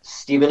 because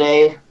Stephen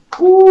A,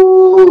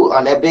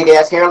 on that big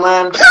ass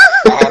hairline,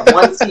 I have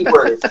one C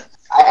word.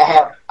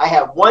 I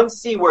have one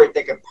C word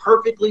that could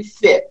perfectly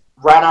fit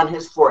right on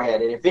his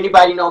forehead. And if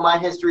anybody know my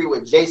history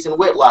with Jason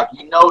Whitlock,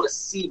 you know the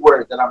C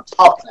word that I'm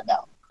talking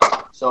about.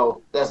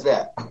 So that's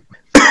that.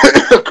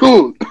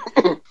 Cool.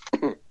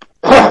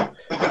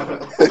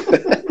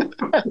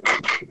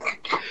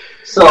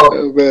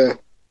 So,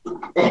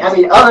 I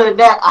mean, other than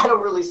that, I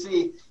don't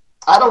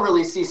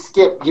really see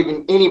Skip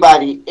giving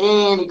anybody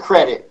any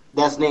credit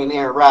that's named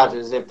Aaron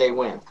Rodgers if they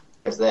win.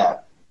 It's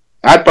that.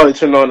 I'd probably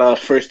turn on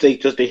First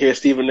Take just to hear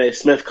Stephen A.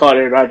 Smith call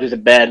Aaron Rodgers a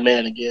bad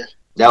man again.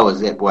 That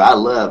was it, boy. I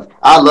love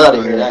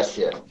to hear that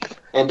shit.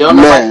 And don't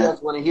nobody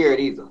else want to hear it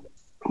either.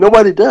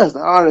 Nobody does. I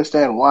don't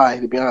understand why,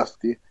 to be honest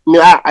with you. I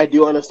mean, I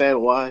do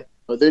understand why,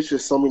 but there's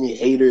just so many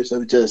haters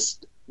of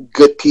just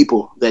good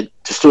people that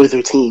destroy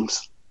their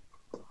teams.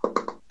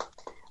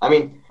 I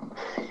mean,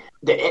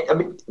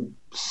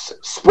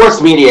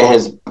 sports media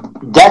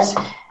that's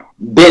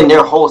been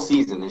their whole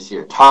season this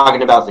year,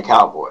 talking about the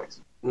Cowboys.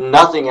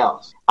 Nothing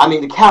else. I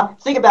mean,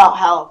 think about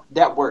how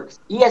that works.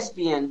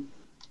 ESPN,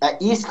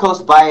 East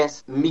Coast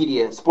bias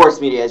media,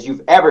 sports media, as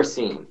you've ever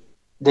seen.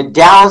 The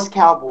Dallas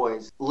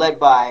Cowboys, led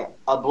by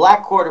a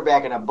black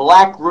quarterback and a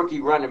black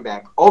rookie running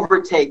back,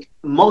 overtake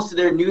most of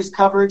their news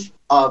coverage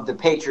of the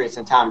Patriots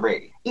and Tom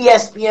Brady.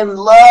 ESPN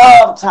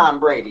loved Tom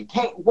Brady.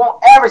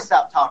 Won't ever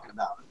stop talking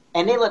about him.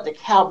 And they let the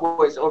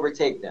Cowboys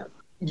overtake them.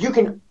 You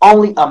can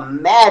only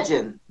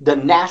imagine the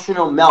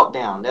national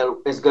meltdown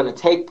that is going to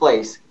take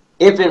place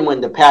if and when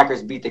the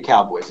Packers beat the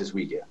Cowboys this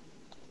weekend.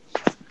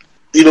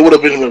 You know, would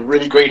have been a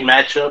really great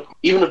matchup.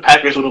 Even the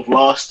Packers would have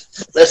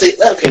lost. Let's say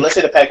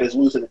the Packers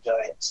lose to the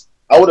Giants.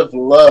 I would have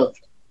loved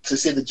to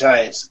see the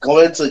Giants go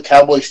into the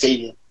Cowboys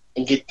Stadium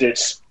and get their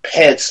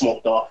pants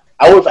smoked off.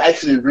 I would have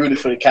actually rooted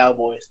for the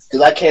Cowboys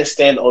because I can't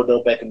stand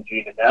Odell Beckham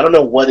Jr. I don't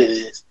know what it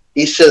is.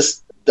 He's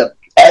just the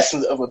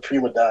essence of a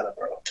prima donna,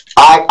 bro.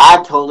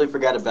 I totally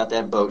forgot about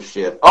that boat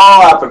shit.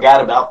 Oh, I forgot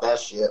about that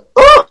shit.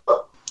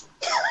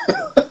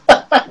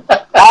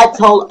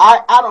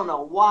 I don't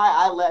know why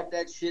I let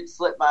that shit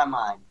slip my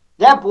mind.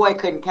 That boy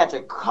couldn't catch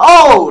a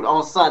cold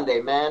on Sunday,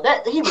 man.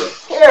 He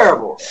was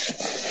terrible.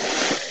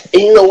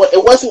 And you know what?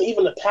 It wasn't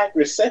even the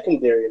Packers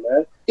secondary,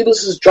 man. He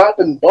was just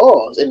dropping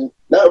balls and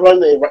not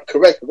running the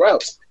correct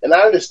routes. And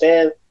I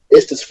understand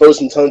it's this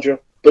frozen tundra,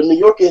 but New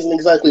York isn't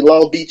exactly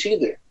Long Beach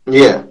either.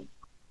 Yeah.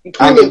 You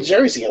put him in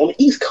Jersey on the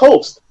East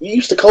Coast. You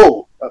used to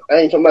cold.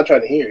 I'm not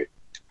trying to hear it.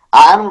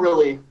 I don't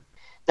really.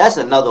 That's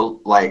another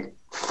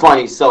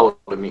funny soul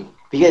to me,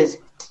 because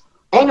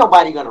ain't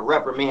nobody gonna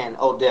reprimand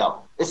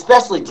Odell,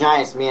 especially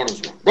Giants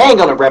management. They ain't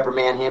gonna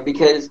reprimand him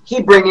because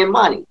he bring in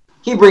money.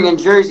 He bring in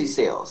jersey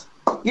sales.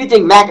 You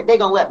think they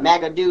gonna let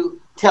McAdoo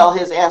tell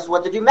his ass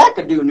what to do?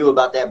 McAdoo knew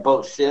about that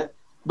bullshit.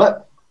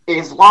 But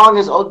as long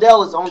as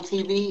Odell is on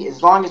TV,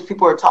 as long as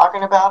people are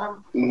talking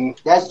about him,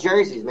 that's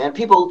jerseys, man.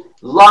 People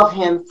love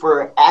him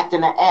for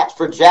acting an ass,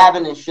 for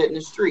jabbing and shit in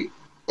the street.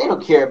 They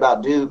don't care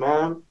about dude,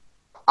 man.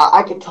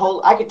 I could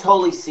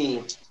totally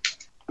see,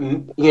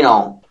 them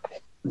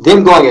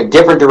going a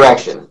different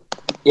direction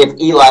if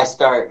Eli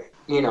start,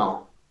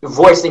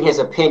 voicing his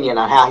opinion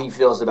on how he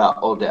feels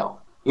about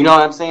Odell. You know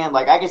what I'm saying?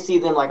 I can see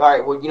them all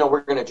right, well,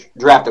 we're going to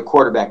draft a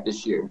quarterback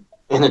this year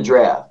in the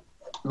draft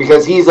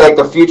because he's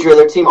the future of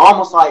their team.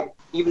 Almost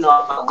even though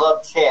I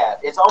love Chad,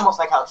 it's almost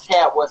like how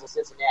Chad was in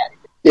Cincinnati.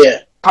 Yeah.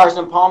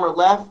 Carson Palmer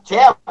left,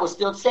 Chad was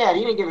still Chad.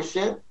 He didn't give a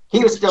shit. He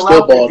was still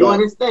Still out there balled doing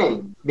out. his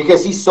thing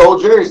because he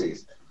sold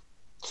jerseys.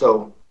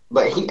 So,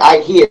 but he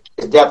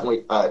is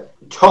definitely a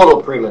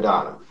total prima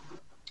donna,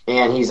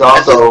 and he's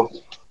also,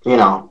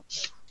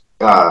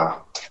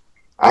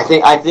 I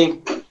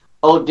think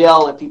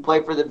Odell, if he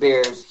played for the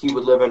Bears, he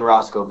would live in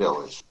Roscoe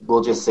Village.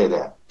 We'll just say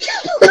that.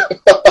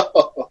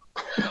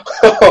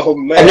 Oh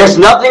man! And there's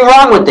nothing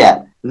wrong with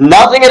that.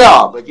 Nothing at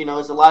all. But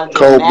it's a lot of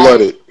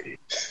Cold-blooded.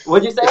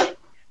 What'd you say?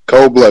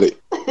 Cold-blooded.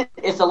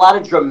 It's a lot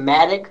of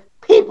dramatic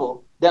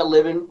people that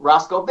live in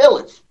Roscoe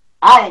Village.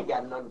 I ain't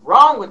got nothing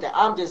wrong with that.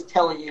 I'm just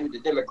telling you the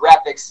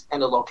demographics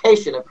and the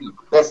location of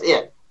people. That's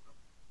it.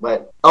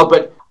 But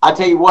I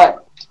tell you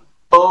what.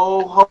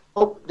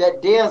 Hope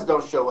that Dez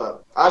don't show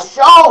up. I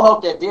sure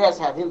hope that Dez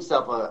have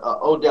himself a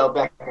Odell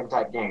Beckham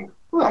type game.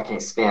 Ooh, I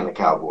can't stand the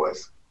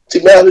Cowboys.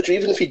 See, man,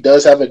 even if he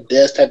does have a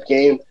Dez type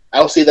game, I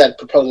don't see that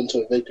propelling to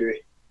a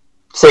victory.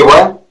 Say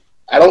what?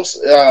 I don't.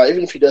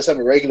 Even if he does have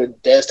a regular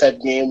Dez type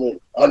game with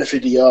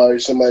 150 yards or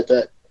something like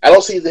that, I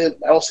don't see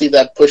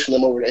that pushing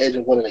them over the edge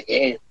of winning a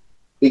game,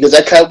 because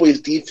that Cowboys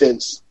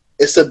defense,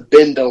 it's a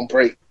bend don't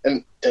break,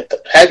 and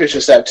the Packers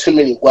just have too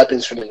many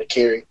weapons for them to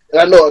carry. And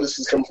I know this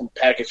is coming from a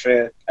Packers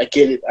fan. I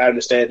get it. I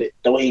understand it.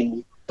 Don't hate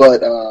me,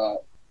 but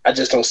I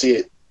just don't see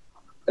it.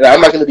 And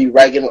I'm not going to be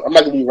ragging on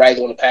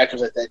the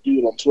Packers like that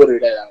dude on Twitter,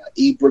 that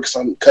E. Brooks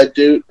on cut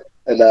dude,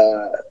 and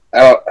I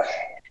don't.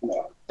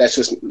 No, that's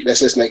just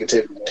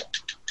negativity, man.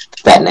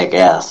 Fat neck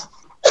ass.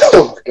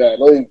 Oh God!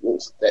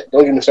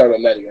 Don't get me started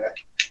on that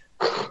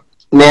guy.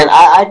 Man,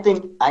 I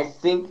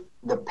think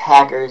the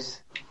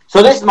Packers.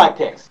 So this is my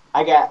picks.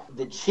 I got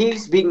the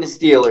Chiefs beating the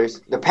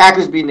Steelers, the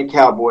Packers beating the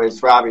Cowboys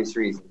for obvious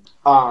reasons.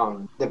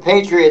 The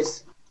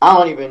Patriots, I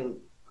don't even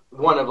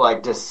want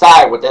to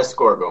decide what that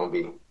score going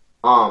to be.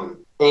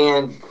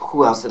 And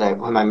who else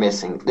am I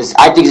missing?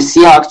 I think the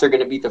Seahawks are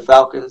going to beat the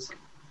Falcons,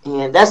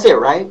 and that's it,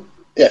 right?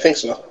 Yeah, I think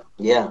so.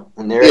 Yeah,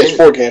 and there it is. It's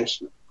 4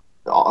 games.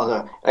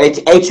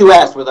 It's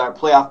HUS with our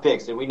playoff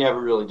picks, and we never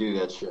really do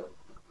that shit.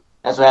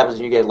 That's what happens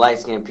when you get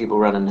light-skinned people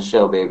running the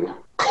show, baby.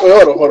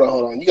 Hold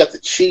on. You got the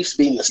Chiefs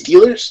beating the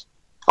Steelers?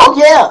 Oh,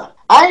 yeah.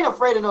 I ain't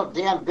afraid of no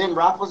damn Ben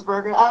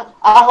Roethlisberger.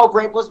 I hope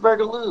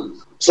Roethlisberger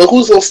lose. So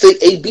who's going to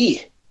stick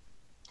AB?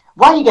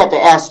 Why you got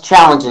to ask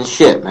challenging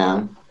shit,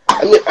 man?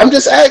 I mean, I'm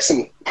just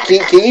asking.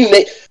 Can you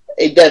name...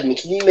 Hey, Devin,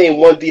 can you name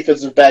one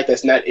defensive back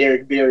that's not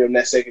Eric Berry in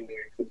that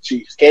secondary for the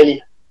Chiefs? Can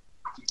you?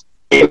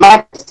 It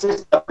might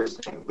consist of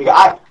everything.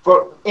 Because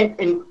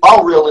in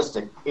all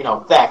realistic,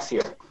 facts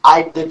here,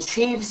 the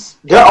Chiefs,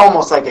 they're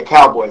almost like the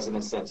Cowboys in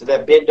a sense. So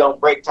that bend don't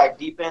break type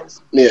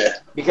defense. Yeah.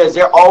 Because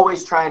they're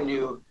always trying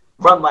to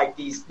run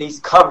these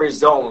cover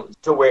zones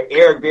to where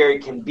Eric Berry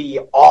can be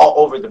all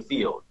over the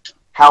field.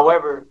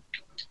 However,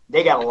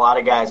 they got a lot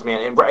of guys,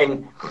 man.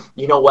 And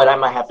you know what? I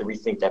might have to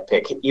rethink that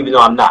pick, even though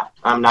I'm not.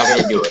 I'm not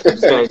going to do it. I'm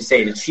just going to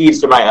say the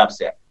Chiefs are my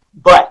upset.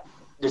 But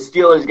the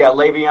Steelers got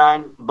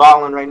Le'Veon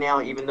balling right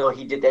now, even though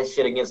he did that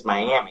shit against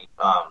Miami.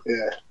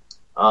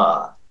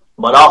 But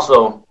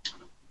also,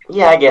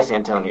 yeah, I guess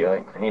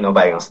Antonio, ain't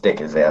nobody going to stick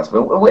his ass.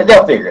 But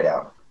they'll figure it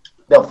out.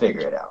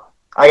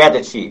 I got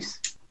the Chiefs.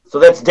 So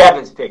that's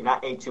Devin's pick,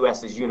 not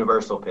A2S's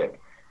universal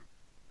pick.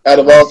 Out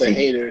of all the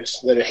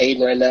haters that are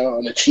hating right now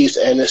on the Chiefs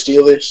and the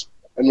Steelers,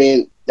 I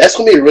mean, that's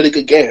going to be a really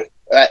good game.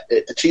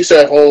 If the Chiefs are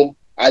at home,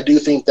 I do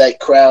think that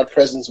crowd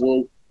presence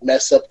will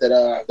mess up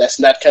that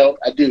snap count.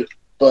 I do.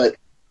 But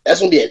that's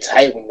going to be a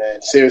tight one,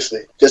 man.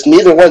 Seriously. Just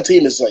neither one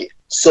team is,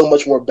 so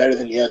much more better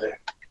than the other.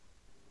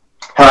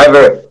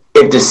 However,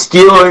 if the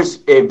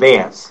Steelers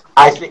advance,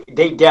 I think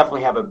they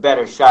definitely have a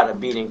better shot of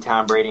beating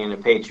Tom Brady and the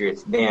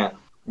Patriots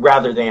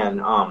rather than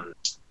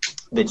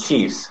the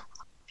Chiefs.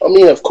 I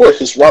mean, of course,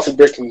 because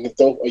Roethlisberger can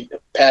throw a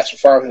pass for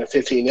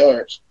 515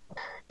 yards.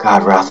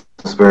 God,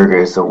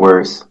 Roethlisberger is the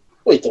worst.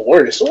 Wait, the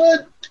worst?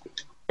 What?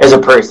 As a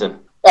person.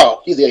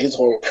 Oh, he's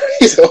horrible.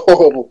 He's a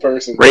horrible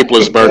person.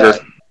 Rapelessberger.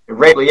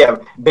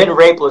 Ben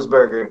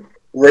Rapelessberger.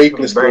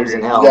 Burns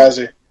in hell. You guys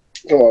are,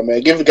 come on,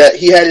 man. Give the guy.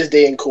 He had his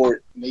day in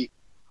court.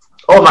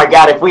 Oh my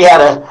God! If we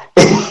had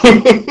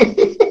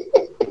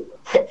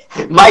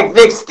Mike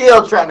Vick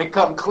still trying to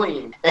come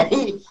clean, and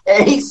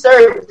he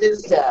served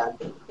this time.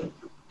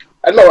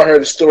 I know I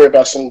heard a story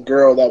about some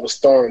girl that was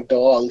throwing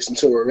dogs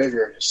into a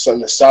river in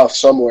the south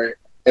somewhere,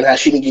 and how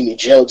she didn't get any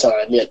jail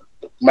time. Yet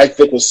Mike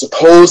Vick was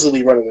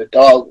supposedly running a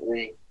dog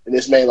ring, and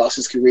this man lost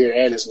his career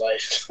and his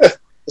life.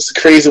 It's a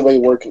crazy way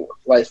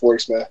life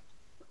works, man.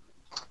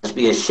 Must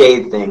be a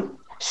shade thing.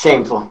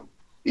 Shameful.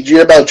 Did you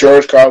hear about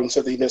George Carlin,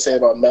 something he didn't say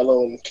about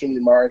Melo and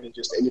Kenyon Martin and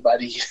just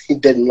anybody he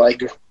didn't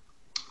like?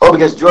 Oh,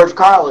 because George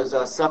Karl is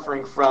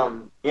suffering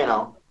from,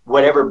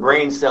 whatever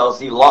brain cells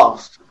he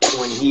lost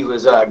when he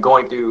was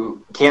going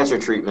through cancer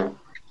treatment.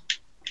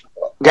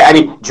 I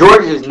mean,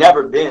 George has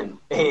never been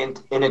an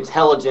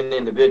intelligent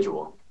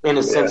individual in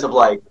the sense of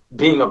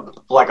being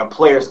a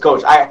player's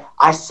coach. I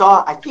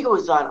think it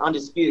was on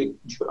Undisputed.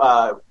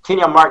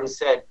 Kenyon Martin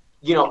said,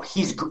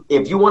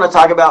 if you want to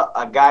talk about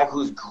a guy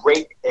who's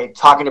great at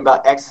talking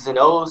about X's and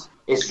O's,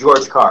 it's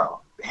George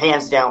Karl,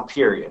 hands down,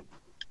 period.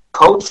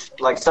 coach,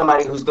 like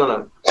somebody who's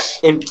gonna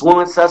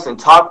influence us and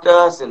talk to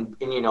us and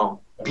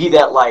be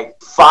that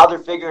like father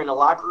figure in the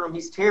locker room,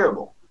 he's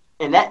terrible.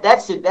 And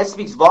that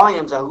speaks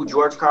volumes on who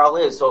George Karl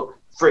is. So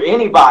for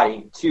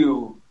anybody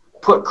to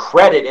put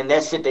credit in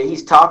that shit that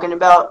he's talking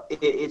about,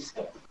 it's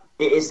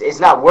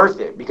not worth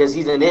it because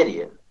he's an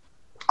idiot.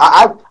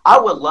 I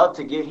would love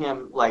to get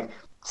him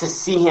to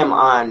see him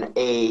on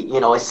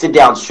a sit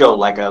down show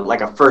like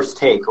a First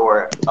Take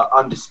or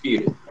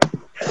Undisputed.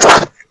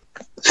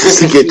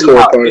 Just to get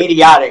how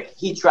idiotic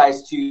he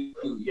tries to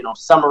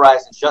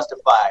summarize and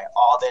justify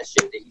all that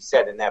shit that he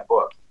said in that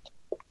book.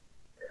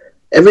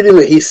 Everything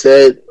that he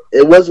said,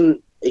 it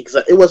wasn't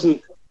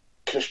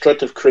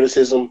constructive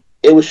criticism.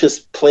 It was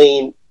just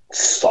plain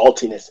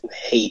saltiness and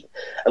hate.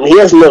 I mean, he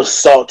has enough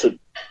salt to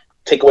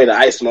take away the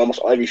ice from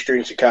almost every street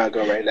in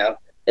Chicago right now.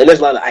 And there's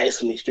a lot of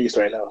ice in these streets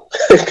right now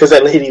because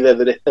that lady the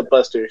other day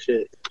busted her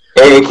shit.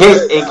 And in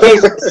case,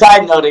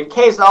 side note, in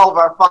case all of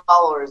our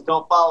followers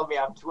don't follow me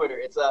on Twitter,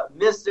 it's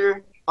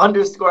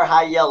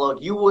Mr_High-Yellow.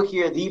 You will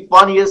hear the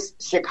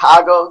funniest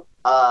Chicago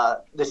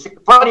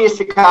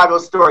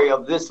story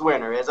of this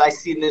winter as I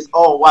seen this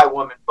old white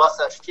woman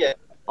bust up shit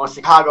on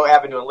Chicago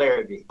Avenue in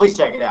Larrabee. Please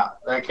check it out.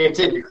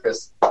 Continue,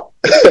 Chris.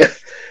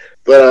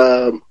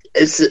 But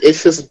it's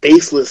just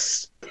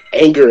baseless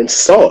anger and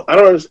salt.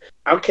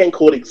 I can't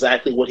quote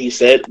exactly what he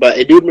said, but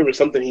I do remember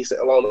something he said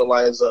along the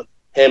lines of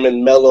him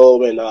and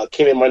Melo and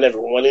Kimmy might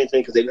never won anything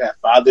because they didn't have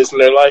fathers in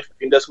their life. I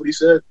think that's what he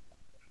said.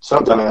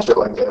 Something like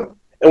that.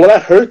 And when I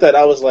heard that,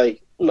 I was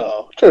like,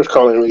 no, George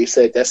Karl didn't really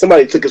say that.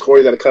 Somebody took his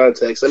words out of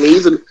context. I mean,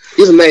 he's a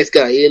nice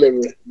guy. He ain't never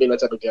been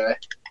that type of guy.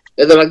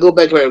 And then I go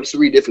back and I just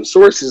read different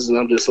sources, and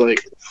I'm just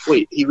like,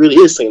 wait, he really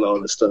is saying all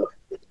this stuff.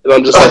 And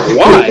I'm just like,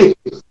 why?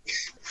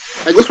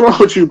 Like, what's wrong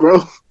with you,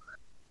 bro?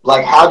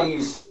 Like, how do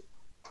you...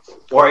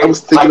 Or I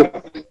was thinking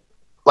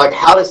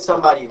how does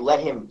somebody let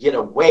him get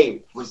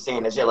away with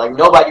saying that shit? Like,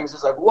 nobody was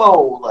just like,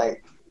 whoa,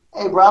 like,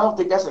 hey, bro, I don't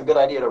think that's a good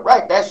idea to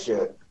write that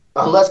shit.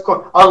 Unless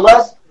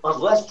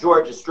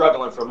George is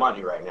struggling for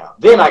money right now.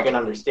 Then I can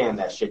understand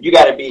that shit. You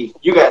gotta say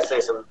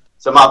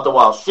some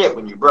off-the-wall shit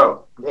when you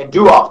broke. And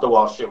do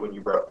off-the-wall shit when you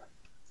broke.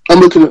 I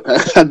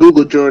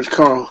Googled George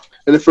Karl,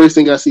 and the first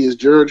thing I see is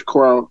George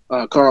Karl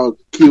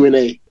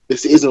Q&A.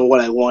 This isn't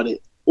what I wanted.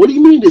 What do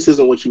you mean this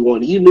isn't what you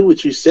wanted? You knew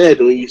what you said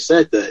when you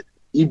said that.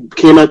 You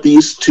came at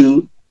these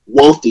two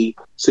wealthy,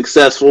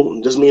 successful,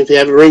 doesn't mean if they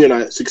have a ring or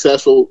not,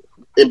 successful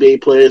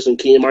NBA players and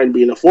Kenyon Martin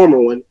being a former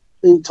one,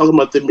 and talking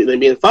about them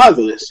being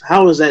fatherless.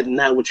 How is that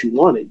not what you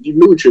wanted? You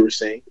knew what you were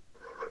saying.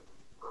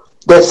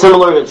 That's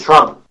similar to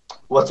Trump.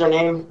 What's her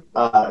name?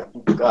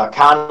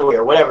 Conway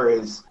or whatever it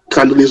is.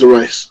 Condoleezza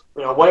Rice.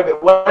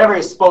 Whatever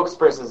his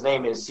spokesperson's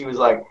name is, she was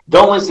like,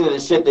 don't listen to the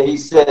shit that he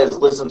says,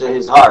 listen to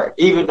his heart.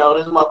 Even though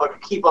this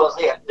motherfucker keep on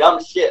saying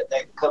dumb shit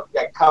that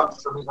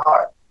comes from his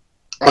heart.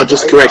 Oh,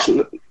 just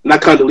correction. Not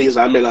Condoleezza,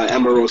 I meant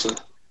Omarosa.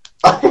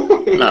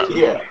 No.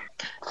 Yeah.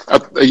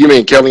 You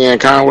mean Kellyanne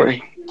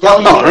Conway?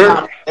 Kellyanne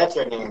Conway, that's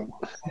her name.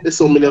 There's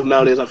so many of them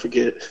nowadays, I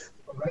forget.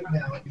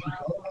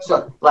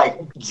 So,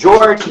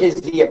 George is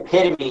the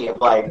epitome of,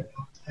 trying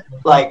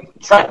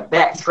to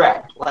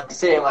backtrack.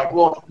 Saying,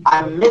 well,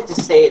 I meant to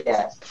say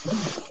that.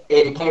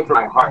 It came from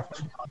my heart.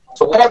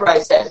 So whatever I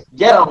said,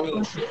 get on me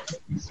and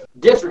shit.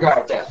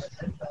 Disregard that.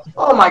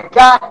 Oh, my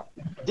God.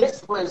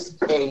 This was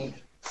a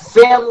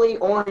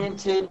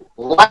family-oriented,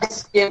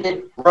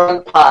 light-skinned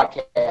run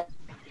podcast.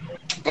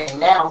 And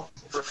now,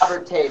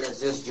 Robert Tate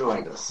has just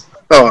joined us.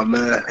 Oh,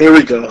 man. Here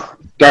we go.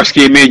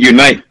 Dark-skinned men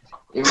unite.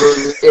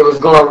 It was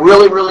going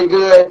really, really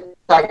good.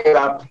 Talking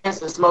about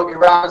Prince and Smokey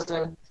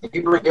Robinson.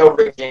 You bring your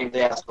Rick James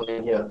ass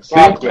in here.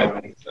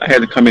 I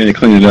had to come in and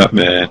clean it up,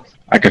 man.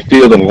 I could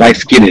feel the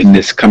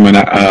light-skinnedness coming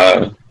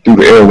out through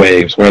the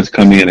airwaves where I just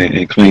come in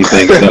and clean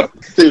things up.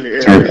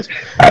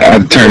 I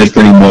turn this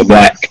thing more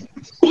black.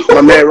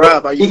 My man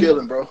Rob, how you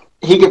feeling, bro?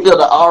 He can feel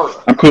the aura.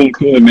 I'm cool,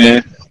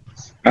 man.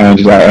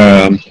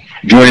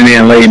 Joining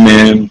in late,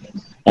 man.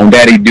 On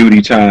daddy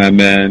duty time,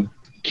 man.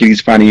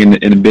 Kitty's finally in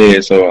the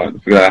bed, so I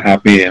figured I'd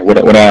hop in. What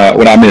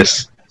I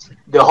miss?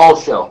 The whole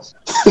show.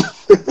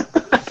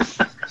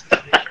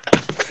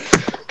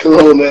 Come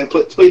on, man.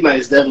 Play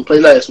nice, Devin.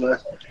 Play nice, man.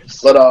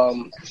 But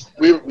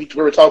we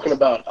were talking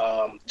about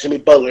Jimmy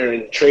Butler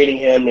and trading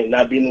him and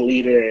not being the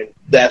leader and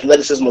the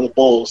athleticism of the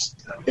Bulls.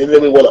 And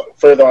then we went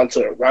further on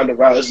to Ronda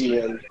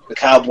Rousey and the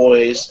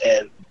Cowboys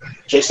and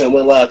Jason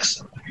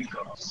Whitlock's.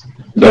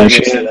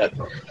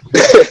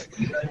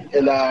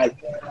 And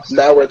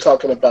now we're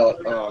talking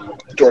about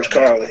George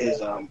Karl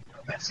and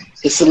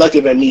his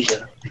selective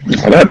amnesia.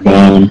 Oh, that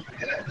bomb!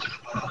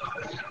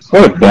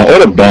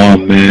 What a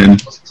bomb, man!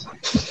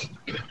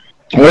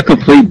 What a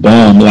complete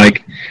bomb!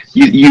 Like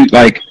you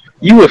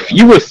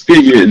would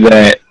figure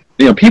that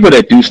people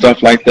that do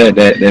stuff like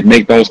that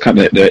make those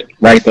that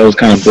write those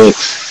kind of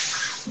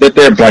books that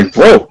they're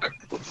broke.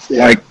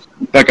 Yeah.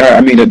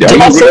 I mean, are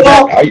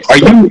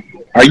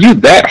you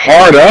that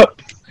hard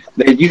up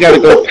that you got to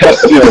go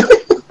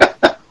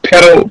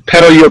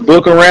pedal your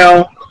book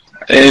around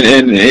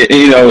and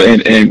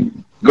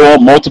go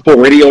on multiple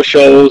radio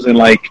shows and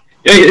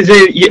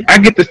I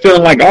get the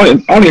feeling like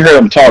I only heard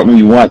him talk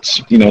maybe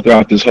once,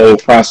 throughout this whole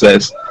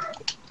process.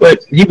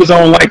 But he was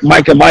on like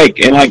Mike and Mike,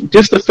 and like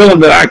just the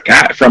feeling that I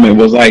got from it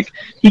was like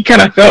he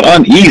kind of felt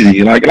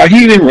uneasy, like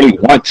he didn't really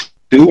want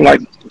to, like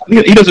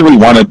he doesn't really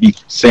want to be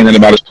saying that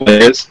about his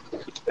players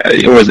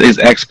or his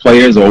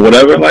ex-players or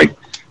whatever. Like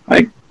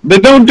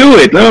then don't do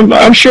it.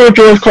 I'm sure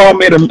George Karl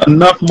made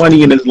enough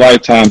money in his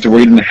lifetime to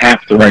where he didn't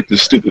have to write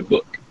this stupid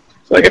book.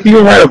 It's like if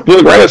you write a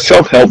book, write a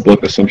self-help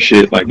book or some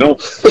shit. Like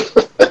don't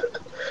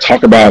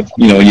talk about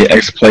your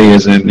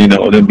ex-players and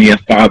them being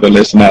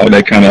fatherless and all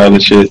that kind of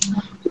other shit.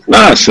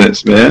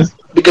 Nonsense, man.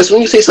 Because when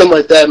you say something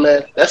like that,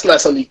 man, that's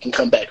not something you can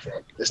come back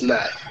from. It's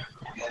not.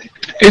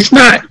 It's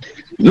not.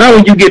 Not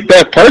when you get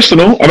that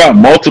personal about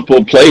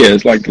multiple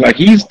players. Like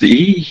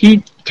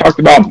he talked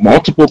about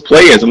multiple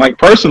players and like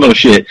personal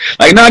shit.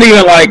 Like not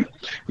even like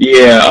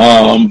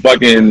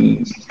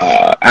fucking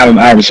Allen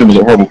Iverson was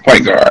a horrible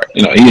point guard.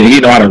 He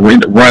know how to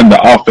run the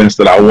offense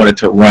that I wanted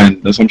to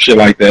run or some shit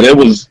like that. It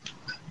was.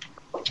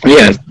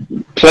 Yeah,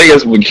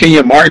 players with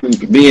Kenyon Martin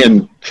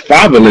being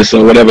fatherless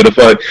or whatever the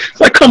fuck.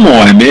 It's like, come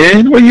on,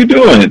 man, what are you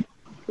doing?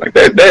 Like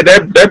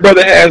that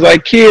brother has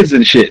like kids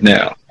and shit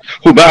now.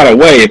 Who, by the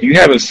way, if you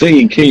haven't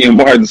seen Kenyon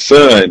Martin's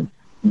son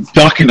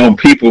dunking on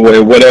people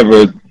at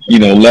whatever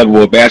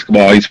level of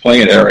basketball he's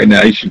playing at right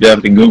now, you should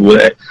definitely Google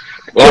that.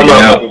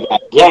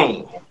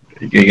 Game.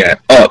 He got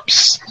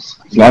ups.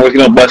 As long as he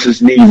don't bust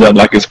his knees up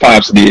like his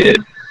pops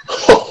did.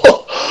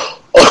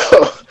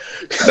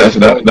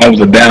 That was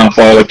a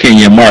downfall of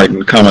Kenyon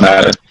Martin coming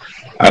out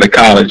of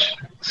college.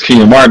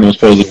 Kenyon Martin was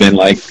supposed to have been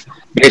like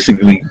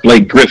basically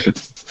Blake Griffin,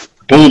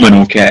 booming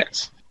on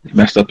cats. He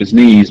messed up his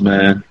knees,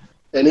 man.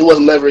 And he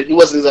wasn't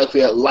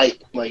exactly a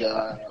light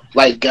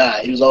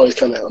guy. He was always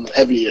kind of on the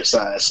heavier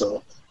side.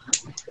 So,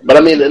 but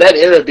I mean, in that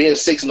era, being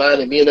 6'9"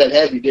 and being that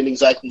heavy didn't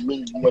exactly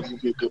mean you wasn't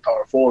gonna be a good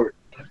power forward.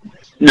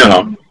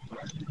 No.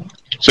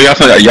 So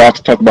y'all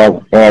talk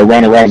about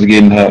Ronda Rousey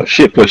getting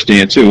shit pushed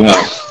in too,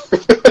 huh?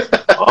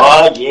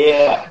 Oh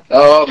yeah.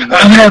 Oh,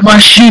 I had my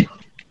shit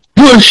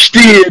pushed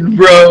in,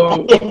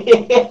 bro.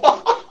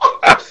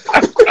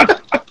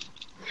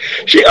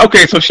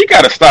 So she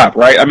got to stop,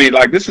 right? I mean,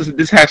 like this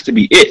has to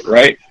be it,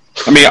 right?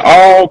 I mean,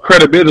 all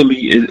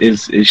credibility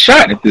is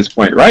shot at this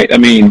point, right? I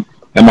mean,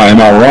 am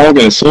I wrong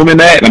in assuming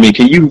that? I mean,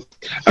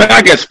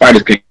 I guess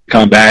fighters can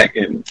come back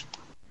and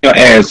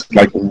as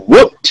like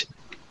whooped,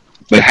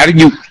 but how do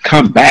you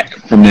come back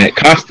from that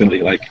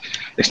constantly? Like,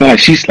 it's not like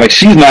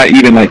she's not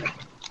even like.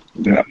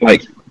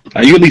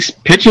 Are you at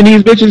least pitching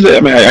these bitches? I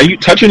mean, are you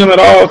touching them at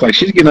all? It's like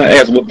she's getting her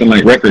ass whooped in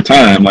like record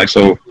time. Like,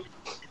 so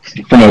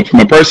from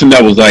a person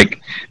that was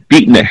like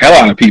beating the hell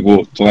out of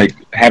people to like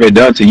have it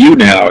done to you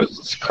now,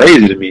 it's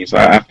crazy to me. So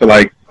I feel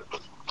like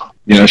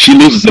if she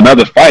loses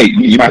another fight,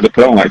 you might have to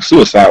put on like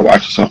suicide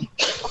watch or something.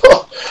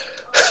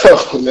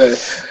 Oh man,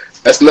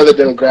 that's another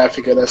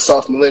demographic of that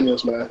soft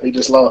millennials, man. He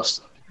just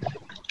lost.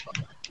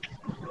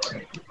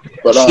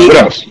 But what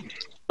else?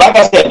 Like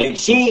I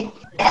said,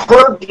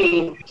 Herb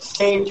Dean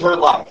saved her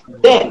life.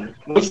 Then,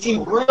 when she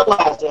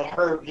realized that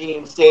Herb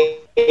Dean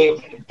saved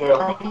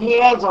her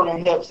hands on her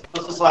hips, it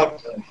was just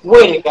like,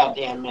 wait a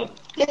goddamn minute.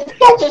 Did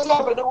that just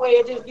happen the way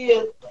it just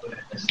did?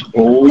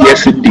 Oh,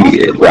 yes it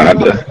did,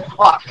 Rhonda.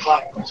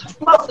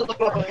 You must have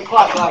looked up at the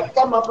clock like,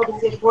 that motherfucker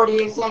said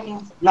 48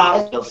 seconds? Nah,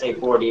 it still say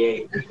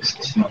 48.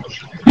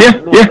 Yeah,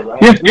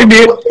 it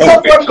did.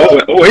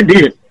 It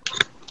did.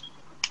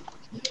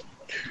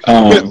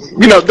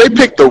 They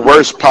picked the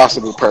worst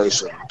possible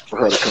person for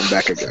her to come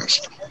back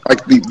against.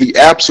 Like the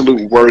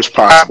absolute worst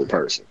possible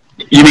person.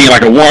 You mean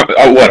like a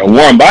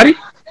warm body?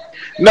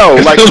 No,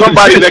 like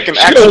somebody that can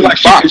actually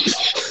box.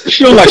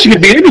 She don't like she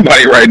could beat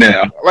anybody right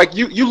now. Like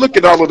you look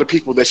at all of the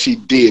people that she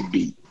did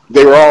beat.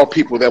 They were all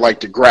people that like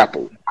to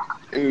grapple.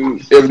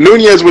 And if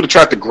Nunes would have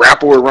tried to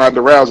grapple with Ronda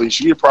Rousey,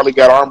 she would probably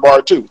got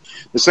armbarred too.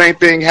 The same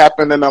thing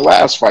happened in the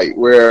last fight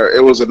where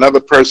it was another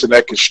person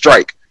that could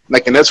strike.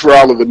 Like, and that's where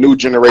all of the new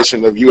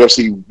generation of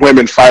UFC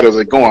women fighters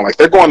are going. Like,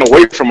 they're going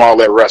away from all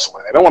that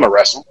wrestling. They don't want to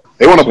wrestle.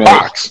 They want to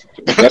box.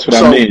 That's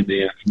what I mean,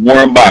 Dan.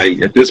 Warm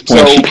body. At this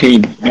point, she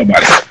can't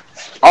nobody.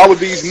 All of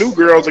these new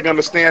girls are going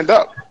to stand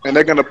up, and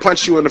they're going to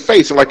punch you in the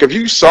face. And, like, if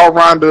you saw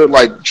Ronda,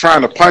 like,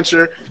 trying to punch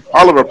her,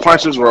 all of her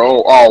punches were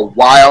all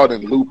wild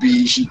and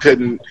loopy. She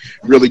couldn't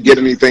really get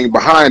anything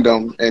behind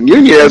them. And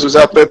Nunes was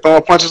out there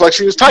throwing punches like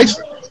she was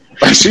Tyson.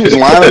 Like, she was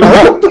lining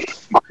her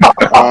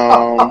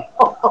up.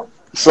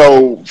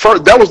 So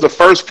that was the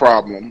first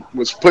problem,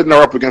 was putting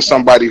her up against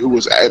somebody who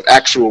was an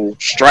actual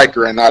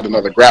striker and not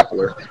another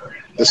grappler.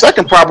 The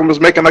second problem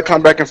is making her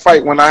come back and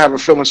fight when I have a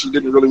feeling she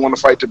didn't really want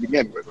to fight to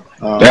begin with.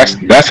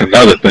 That's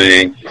another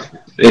thing.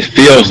 It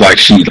feels like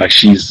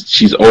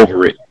she's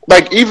over it.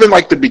 Like even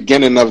like the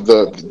beginning of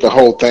the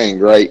whole thing,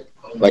 right?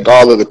 Like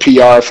all of the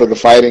PR for the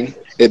fighting,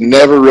 it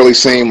never really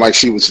seemed like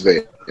she was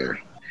there.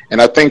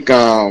 And I think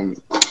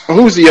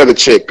who's the other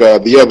chick?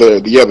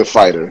 The other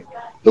fighter.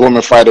 The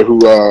woman fighter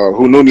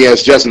who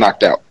Nunes just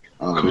knocked out.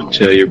 Couldn't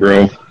tell you,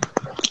 bro.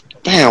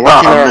 Damn,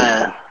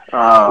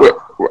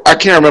 I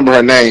can't remember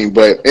her name,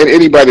 but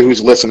anybody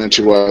who's listening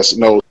to us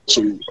knows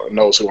who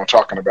knows who I'm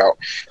talking about.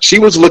 She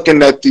was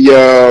looking at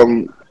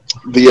the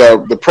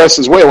press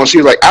as well, and she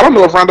was like, I don't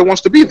know if Ronda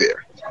wants to be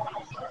there.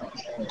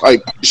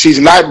 Like, she's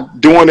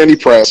not doing any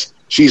press.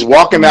 She's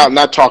walking out,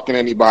 not talking to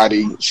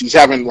anybody. She's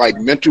having like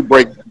mental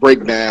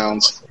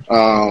breakdowns.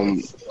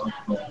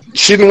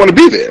 She didn't want to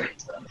be there,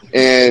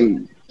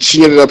 and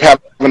she ended up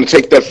having to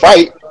take that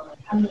fight,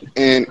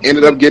 and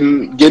ended up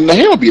getting the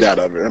hell beat out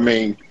of her. I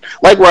mean,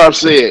 like Rob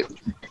said,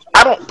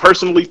 I don't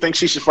personally think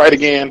she should fight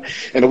again,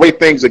 and the way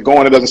things are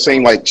going, it doesn't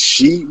seem like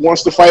she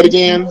wants to fight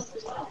again.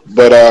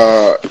 But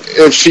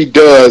if she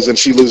does and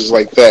she loses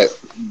like that,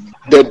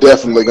 they're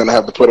definitely going to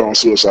have to put her on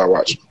suicide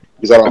watch,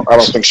 because I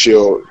don't think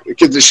she'll.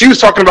 Because she was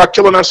talking about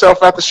killing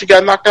herself after she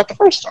got knocked out the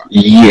first time.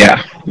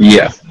 Yeah.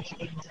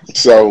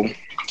 So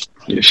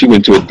yeah, she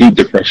went into a deep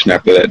depression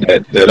after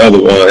that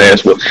other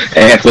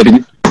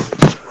athlete.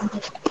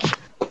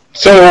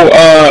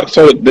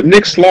 So the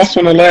Knicks lost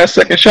on the last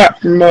second shot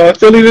from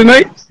Philly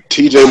tonight.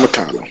 T.J.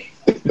 McConnell.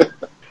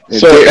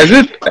 So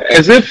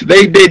as if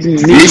they didn't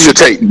need Misha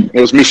Tate.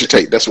 It was Misha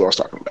Tate. That's what I was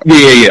talking about.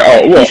 Yeah.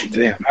 Oh well,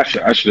 damn. I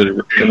should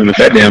have given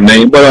that damn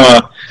name.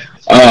 But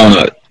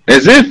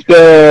as if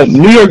the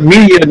New York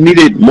media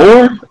needed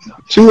more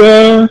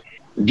to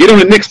get on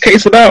the Knicks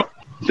case about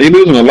they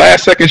losing the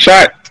last second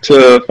shot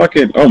to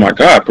fucking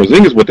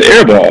Porzingis with the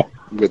air ball.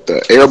 With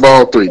the air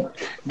ball 3.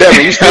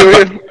 Devin, you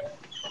still here?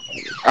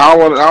 I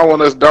don't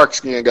want us dark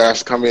skinned guys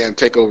to come in and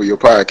take over your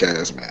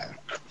podcast, man.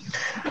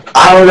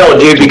 I don't know,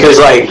 dude, because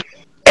like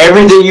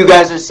everything you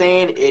guys are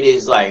saying, it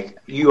is like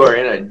you are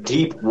in a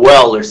deep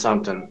well or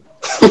something.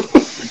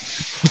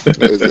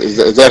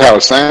 Is that how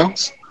it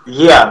sounds?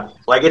 Yeah,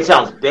 like it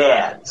sounds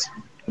bad.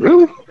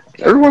 Really?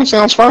 Everyone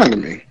sounds fine to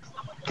me.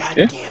 God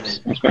damn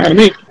it. That's fine to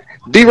me.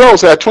 D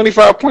Rose had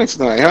 25 points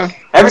tonight, huh?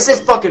 Ever since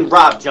fucking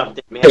Rob jumped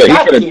in, man. Yeah, he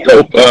God had a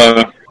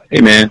dope.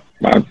 Hey man,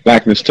 my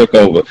blackness took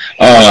over.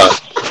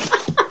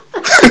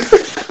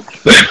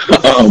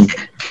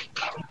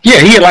 Yeah,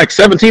 he had like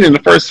 17 in the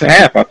first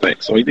half, I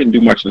think. So he didn't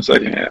do much in the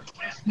second half.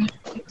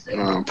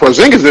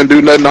 Porzingis didn't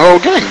do nothing the whole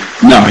game.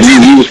 No,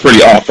 he was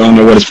pretty off. I don't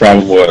know what his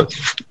problem was.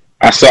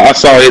 I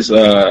saw his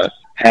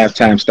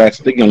halftime stats.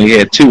 I think he only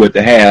had 2 at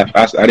the half.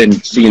 I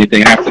didn't see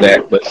anything after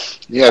that, but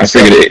I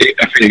figured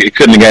it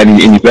couldn't have gotten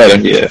any better.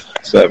 Yeah.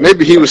 So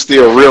maybe he was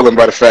still reeling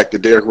by the fact that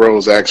Derrick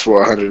Rose asked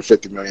for a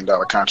 $150 million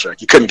contract.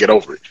 He couldn't get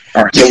over it.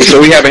 All right.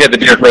 So we haven't had the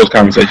Derrick Rose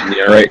conversation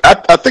yet, right?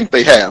 I think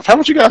they have.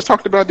 Haven't you guys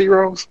talked about D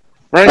Rose?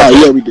 Right? Oh,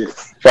 yeah, we did.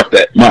 Fuck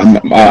that. I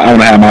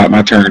want to have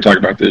my turn to talk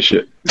about this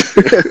shit.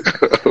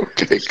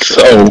 Okay.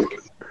 So,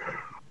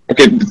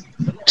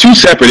 2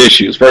 separate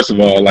issues. First of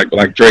all, like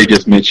Dre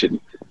just mentioned,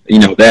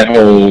 that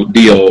whole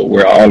deal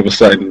where all of a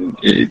sudden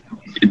it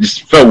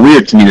just felt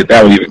weird to me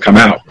that would even come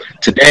out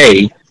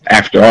today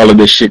after all of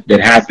this shit that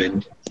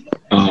happened.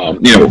 I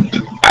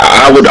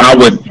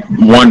would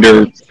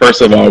wonder,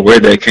 first of all,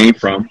 where that came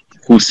from,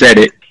 who said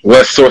it,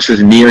 what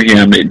sources near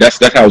him. That's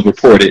how it was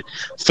reported.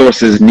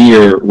 Sources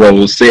near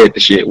Rose said the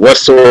shit. What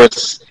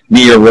source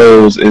near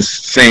Rose is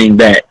saying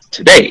that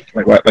today?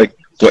 What,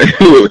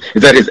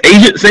 is that his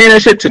agent saying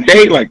that shit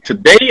today? Like,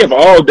 today of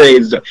all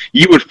days,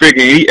 you would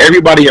figure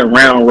everybody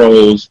around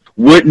Rose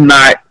would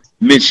not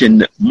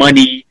mention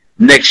money,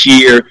 next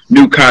year,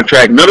 new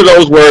contract. None of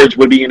those words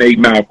would be in their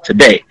mouth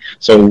today.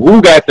 So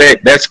who got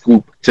that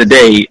scoop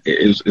today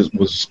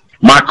was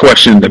my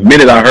question the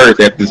minute I heard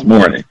that this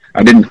morning.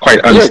 I didn't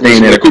quite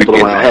understand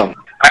that.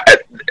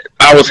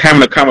 I was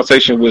having a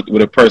conversation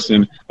with a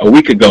person a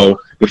week ago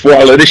before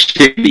all of this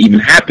shit even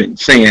happened,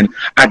 saying,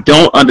 I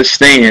don't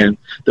understand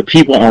the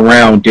people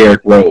around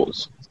Derrick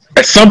Rose.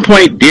 At some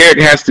point, Derrick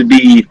has to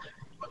be,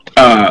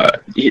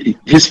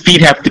 his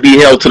feet have to be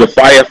held to the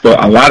fire for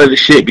a lot of the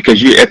shit,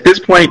 because at this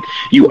point,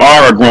 you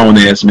are a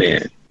grown-ass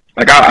man.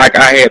 Like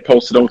I had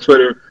posted on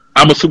Twitter,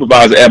 I'm a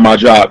supervisor at my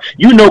job.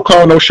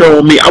 Call no show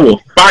on me, I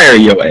will fire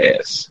your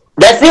ass.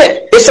 That's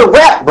it. It's a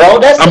wrap, bro.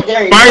 I'm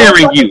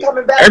firing you.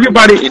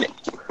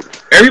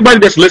 Everybody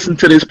that's listened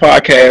to this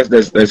podcast,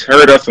 that's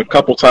heard us a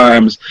couple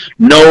times,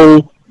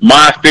 know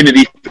my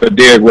affinity for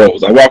Derrick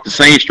Rose. I walked the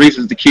same streets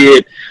as the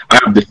kid.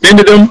 I've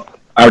defended him.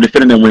 I've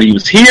defended him when he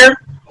was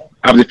here.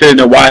 I've defended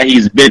him why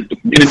he's been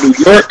in New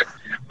York.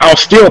 I'll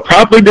still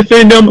probably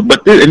defend him,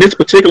 but in this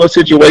particular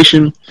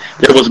situation,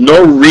 there was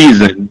no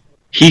reason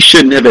he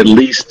shouldn't have at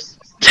least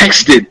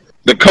texted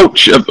the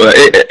coach of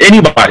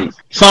anybody,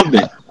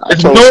 something. I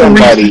told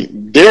somebody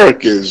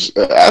Derrick is.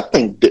 I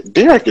think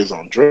Derrick is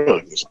on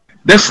drugs.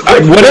 That's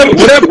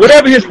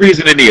whatever his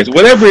reasoning is,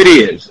 whatever it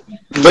is.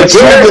 But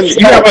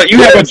you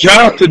have a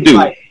job to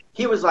do.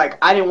 He was like,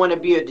 I didn't want to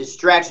be a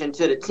distraction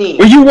to the team.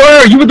 Well,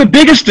 you were the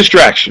biggest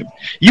distraction.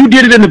 You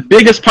did it in the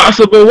biggest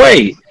possible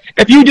way.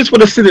 If you just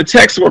would have sent a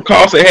text or a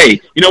call, say, hey,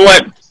 you know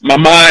what, my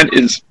mind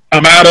is,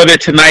 I'm out of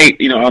it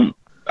tonight.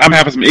 I'm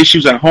having some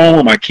issues at home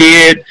with my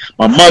kid,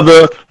 my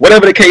mother,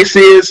 whatever the case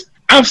is.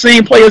 I've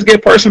seen players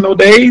get personal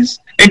days,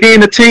 and then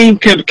the team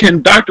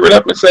can doctor it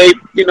up and say,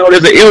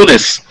 there's an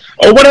illness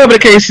or whatever the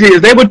case is.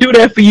 They would do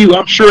that for you.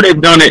 I'm sure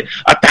they've done it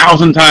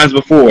 1,000 times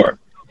before.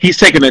 He's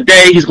taking a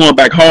day. He's going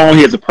back home.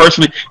 He has a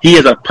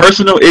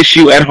personal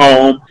issue at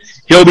home.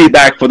 He'll be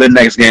back for the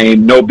next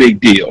game. No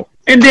big deal.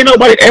 And then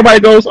everybody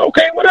goes,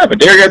 okay, whatever.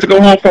 Derek has to go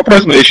home for a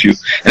personal issue,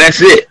 and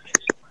that's it.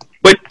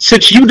 But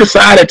since you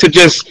decided to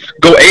just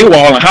go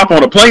AWOL and hop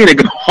on a plane and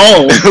go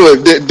home,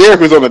 look, Derek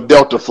was on a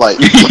Delta flight.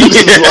 He's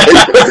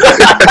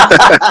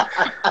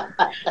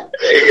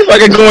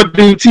like going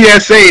through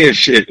TSA and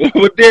shit.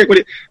 With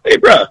Derek, hey,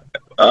 bro,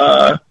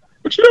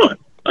 what you doing?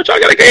 Don't y'all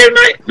got a game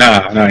tonight?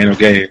 Nah, ain't no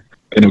game.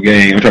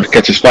 I'm trying to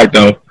catch his flight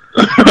though.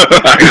 All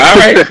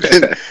right.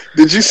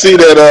 Did you see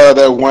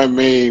that one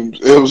meme?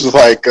 It was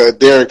like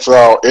Derek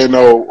saw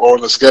NO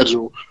on the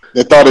schedule.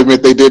 They thought it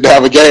meant they didn't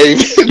have a game.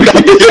 It's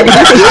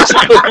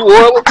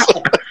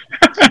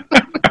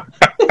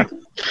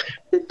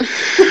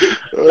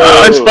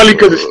funny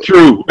because it's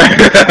true.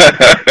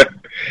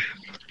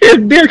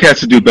 Derek has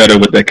to do better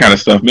with that kind of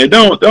stuff, man.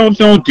 Don't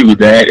do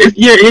that.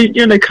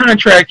 You're in a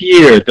contract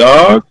year,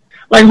 dog.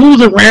 Like,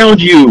 who's around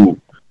you?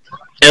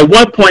 At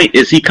what point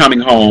is he coming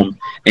home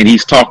and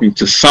he's talking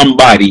to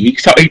somebody? He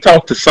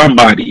talked to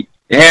somebody.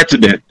 It had to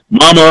be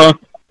mama,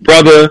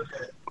 brother,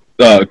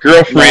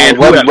 girlfriend.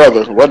 No,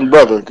 wasn't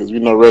brother, because we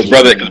know Reggie.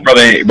 Brother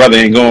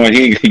ain't going.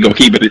 He gonna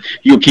keep it.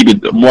 He'll keep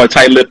it more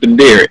tight-lipped than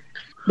Derek.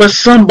 But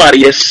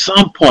somebody at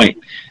some point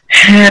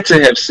had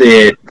to have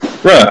said,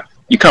 "Bruh,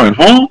 you coming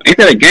home? Ain't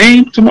that a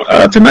game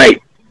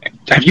tonight?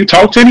 Have you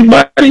talked to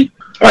anybody?"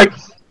 Like,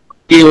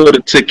 be able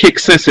to kick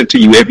sense into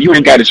you if you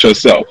ain't got it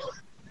yourself.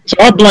 So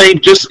I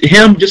blame just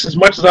him just as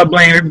much as I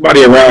blame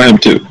everybody around him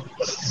too.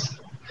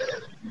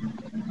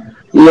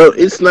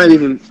 It's not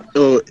even.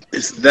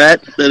 It's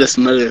that is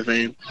another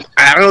thing.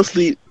 I've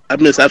said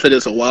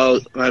this a while.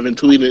 I've been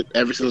tweeting it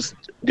ever since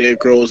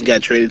Derrick Rose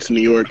got traded to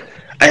New York.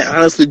 I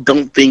honestly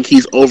don't think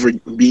he's over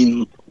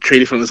being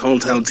traded from his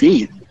hometown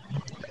team.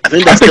 I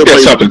think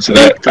there's something to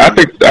that. I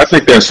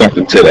think there's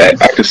something to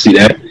that. I can see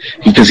that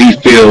because he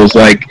feels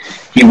like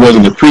he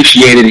wasn't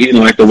appreciated. He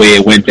didn't like the way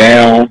it went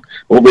down.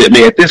 Well, I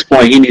mean, at this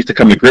point, he needs to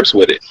come to grips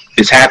with it.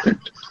 It's happened.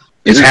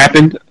 It's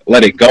happened.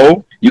 Let it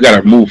go. You got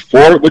to move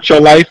forward with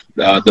your life.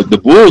 The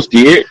Bulls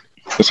did.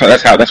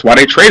 That's why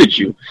they traded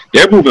you.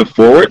 They're moving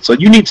forward, so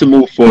you need to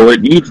move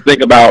forward. You need to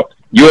think about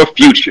your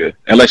future,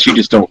 unless you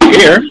just don't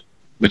care.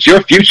 But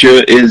your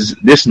future is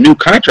this new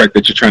contract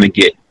that you're trying to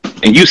get,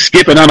 and you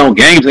skipping out on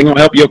games ain't gonna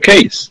help your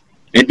case.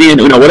 And then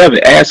whatever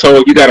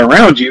asshole you got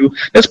around you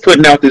that's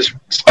putting out this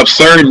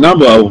absurd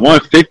number of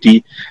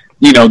 150.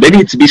 They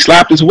need to be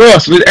slapped as well.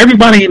 So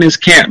everybody in this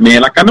camp,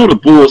 man. Like, I know the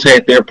Bulls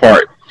had their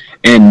part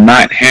in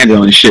not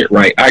handling shit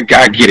right. I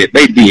get it.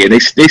 They did. They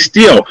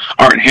still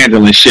aren't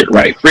handling shit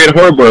right. Fred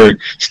Hoiberg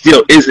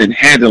still isn't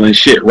handling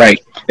shit right.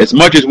 As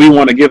much as we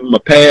want to give him a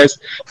pass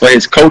for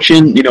his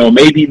coaching,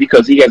 maybe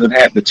because he hasn't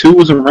had the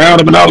tools around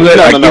him and all of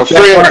that. No.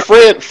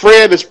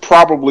 Fred is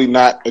probably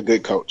not a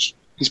good coach.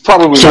 He's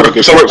probably not a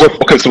good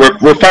coach. So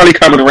we're finally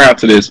coming around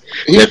to this.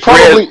 He's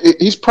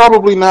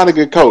probably not a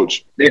good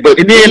coach. But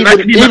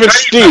even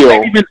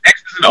still, even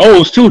X's and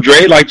O's too,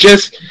 Dre. Like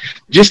just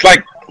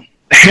like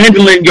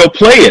handling your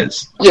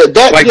players. Yeah,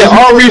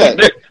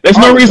 there's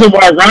no reason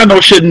why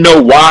Rondo shouldn't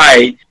know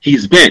why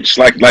he's benched.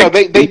 No,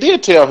 they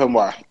did tell him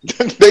why.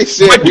 They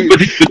said. Did you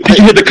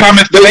hear the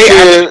comments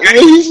today?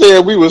 He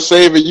said we were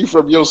saving you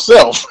from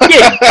yourself.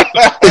 Yeah.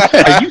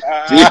 Are you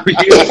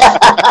serious?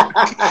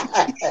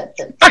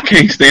 I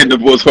can't stand the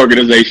Bulls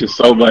organization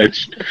so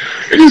much.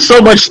 There's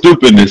so much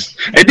stupidness.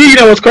 And then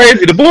what's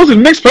crazy? The Bulls and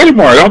the Knicks play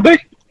tomorrow, don't they?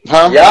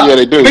 Huh? Yeah,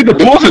 they do. I think the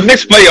Bulls and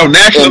Knicks play on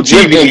national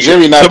TV. And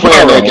Jimmy not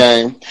playing that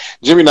game.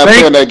 Playing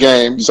that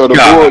game. So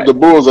the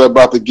Bulls are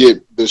about to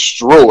get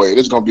destroyed.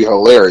 It's going to be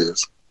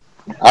hilarious.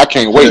 I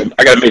can't wait.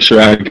 I got to make sure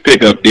I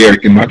pick up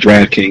Derek and my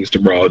DraftKings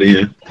tomorrow.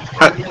 Then,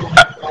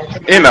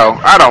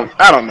 I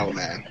don't know,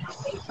 man.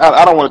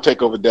 I don't want to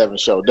take over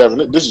Devin's show.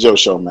 Devin, this is your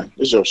show, man.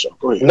 This is your show.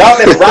 Go ahead. No,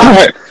 man,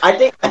 Rob, I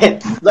think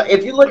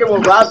if you look at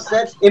what Rob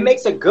said, it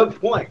makes a good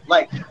point.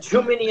 Like,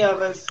 too many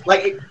of us,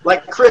 like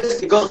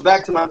Chris, it goes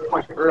back to my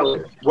point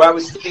earlier, where I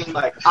was saying,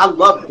 like, I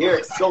love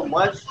Derek so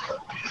much,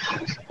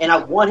 and I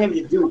want him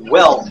to do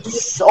well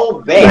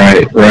so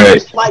bad. Right.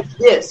 It's like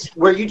this,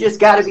 where you just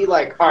got to be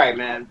like, all right,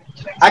 man,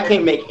 I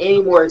can't make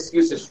any more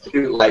excuses for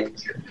you. Like,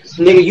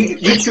 nigga,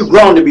 you too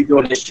grown to be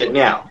doing this shit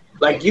now.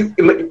 Like, you're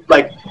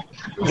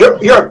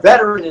a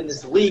veteran in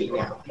this league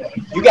now.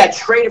 You got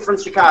traded from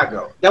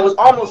Chicago. That was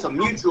almost a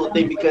mutual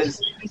thing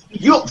because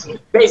you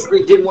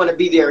basically didn't want to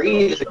be there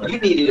either. You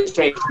needed to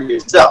change for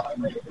yourself.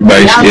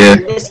 Right, yeah.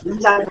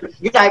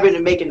 You're not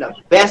even making the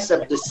best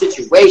of the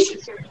situation.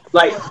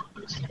 Like, who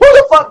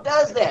the fuck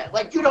does that?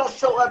 Like, you don't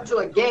show up to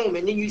a game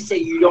and then you say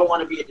you don't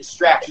want to be a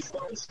distraction.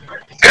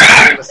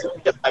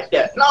 Like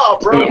that. No,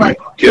 bro. Like,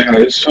 yeah,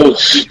 it's so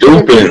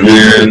stupid,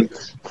 man.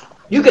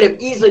 You could have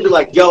easily been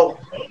like, yo,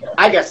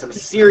 I got some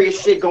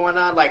serious shit going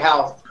on, like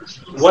how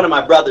one of my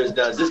brothers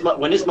does.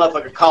 When this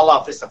motherfucker call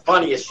off, it's the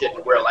funniest shit in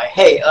the world. Like,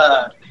 hey,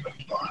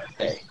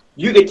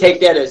 You could take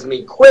that as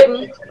me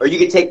quitting, or you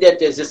could take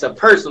that as just a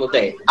personal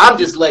thing. I'm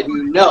just letting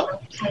you know.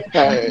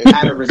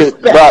 Out of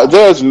respect.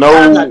 There's I'm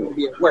not gonna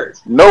be at work.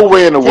 no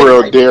way in the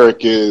world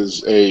Derek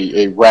is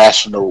a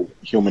rational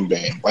human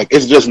being. Like,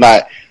 it's just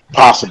not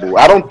possible.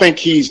 I don't think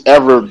he's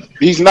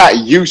not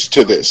used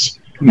to this.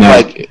 No.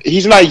 Like,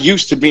 he's not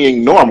used to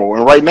being normal.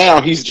 And right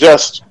now, he's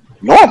just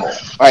normal.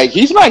 Like,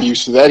 he's not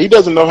used to that. He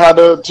doesn't know how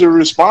to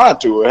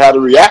respond to it, how to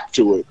react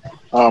to it.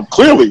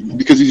 Clearly,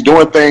 because he's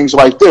doing things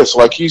like this.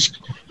 Like,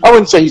 I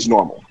wouldn't say he's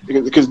normal,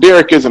 because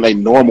Derek isn't a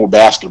normal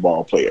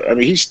basketball player. I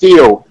mean, he's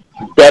still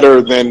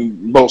better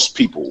than most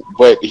people,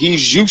 but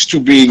he's used to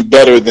being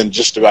better than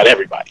just about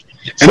everybody.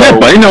 And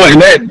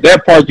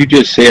that part you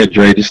just said,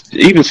 Dre, just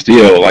even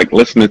still, like,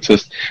 listening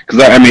to,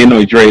 because I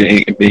know Dre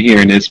ain't been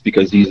hearing this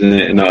because he's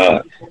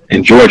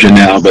in Georgia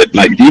now, but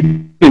like,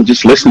 even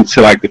just listen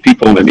to like the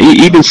people, and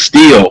even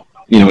still,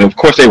 of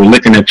course they were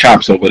licking their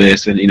chops over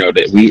this, and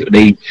that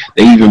they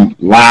even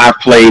live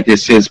played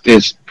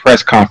his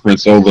press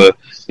conference over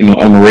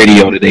on the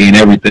radio today and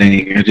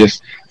everything, and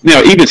just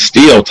even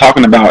still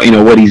talking about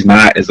what he's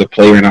not as a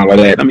player and all of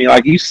that. I mean,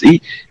 like, you see.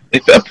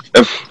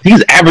 If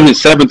he's averaging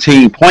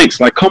 17 points,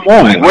 like, come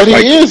on. What he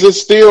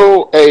is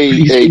still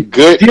a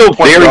good still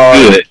point very guard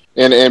good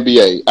in the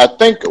NBA. I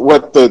think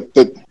what the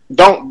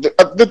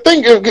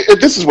thing,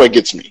 this is what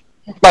gets me.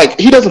 Like,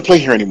 he doesn't play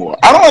here anymore.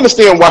 I don't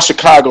understand why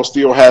Chicago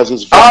still has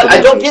his.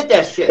 I don't get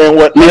that shit. And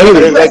what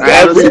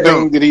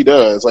everything that he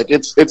does, like,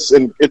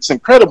 it's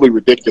incredibly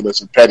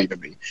ridiculous and petty to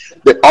me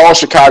that all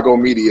Chicago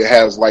media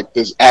has like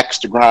this axe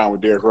to grind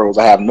with Derrick Rose.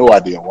 I have no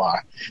idea why.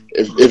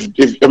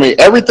 If I mean,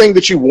 everything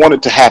that you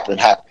wanted to happen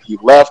happened. He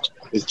left.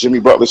 It's Jimmy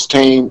Butler's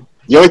team.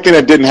 The only thing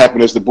that didn't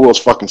happen is the Bulls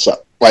fucking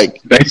suck. Like,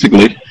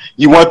 basically,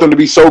 you want them to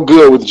be so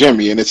good with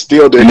Jimmy, and it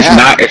still didn't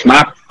happen. It's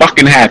not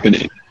fucking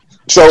happening.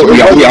 So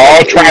we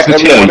all tried to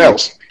tell you.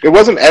 Else. It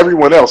wasn't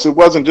everyone else. It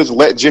wasn't just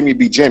let Jimmy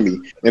be Jimmy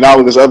and all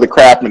of this other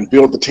crap and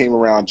build the team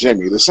around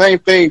Jimmy. The same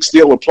thing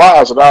still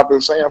applies that I've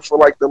been saying for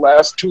like the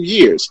last 2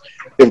 years.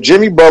 If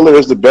Jimmy Butler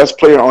is the best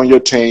player on your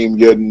team,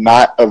 you're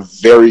not a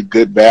very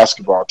good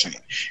basketball team.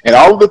 And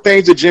all of the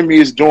things that Jimmy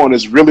is doing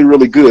is really,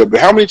 really good.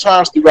 But how many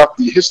times throughout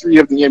the history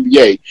of the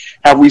NBA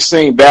have we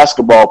seen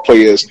basketball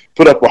players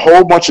put up a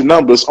whole bunch of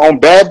numbers on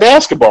bad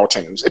basketball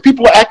teams? And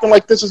people are acting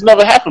like this has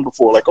never happened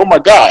before. Like, oh my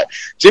God,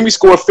 Jimmy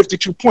scored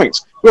 52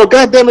 points. Well,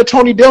 goddamn it,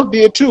 Tony Delk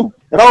did too.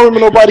 And I don't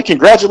remember nobody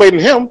congratulating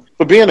him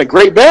for being a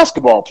great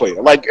basketball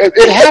player. Like,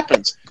 it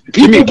happens.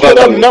 People put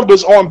up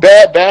numbers on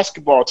bad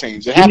basketball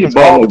teams. It happens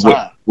all the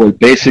time. Would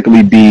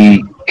basically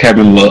be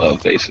Kevin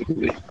Love,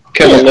 basically.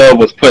 Kevin Love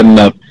was putting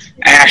up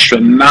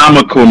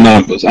astronomical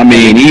numbers. I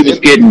mean, he was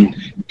getting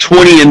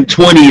 20 and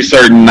 20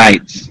 certain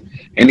nights.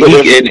 But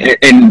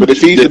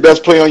if he's the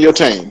best player on your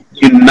team,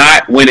 you're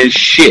not winning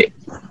shit.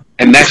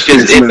 And that's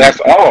just it. That's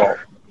all.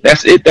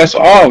 That's it. That's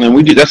all.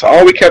 And that's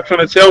all we kept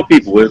trying to tell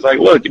people. It's like,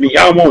 look, I mean,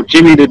 y'all want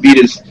Jimmy to be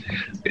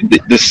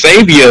the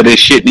savior of this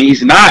shit, and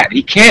he's not.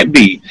 He can't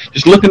be.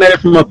 Just looking at it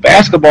from a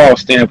basketball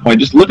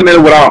standpoint, just looking at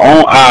it with our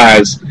own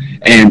eyes,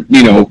 and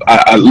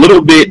a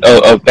little bit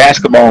of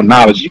basketball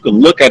knowledge, you can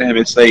look at him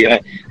and say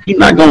he's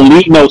not going to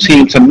lead no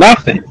team to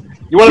nothing.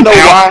 You want to know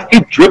why?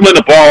 He's dribbling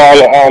the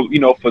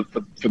ball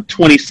for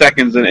 20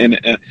 seconds and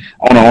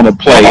on a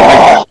play.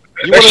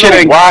 You want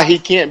to know why he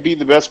can't be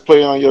the best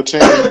player on your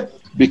team?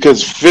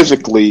 Because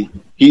physically,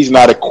 he's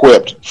not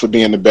equipped for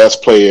being the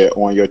best player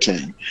on your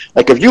team.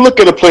 Like, if you look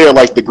at a player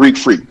like the Greek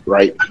Freak,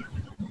 right?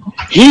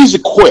 He's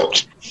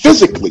equipped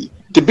physically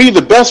to be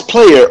the best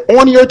player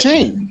on your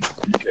team.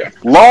 Yeah.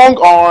 Long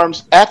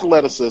arms,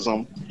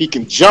 athleticism, he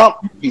can jump,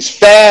 he's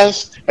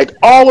fast. Like,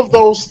 all of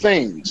those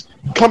things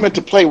come into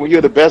play when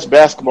you're the best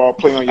basketball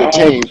player on your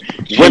team.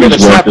 Winning a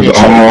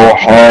championship. All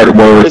hard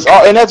work.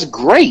 And that's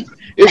great.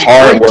 It's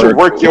great to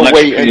work your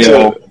way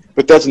into it.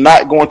 But that's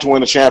not going to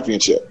win a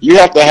championship. You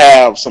have to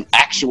have some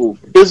actual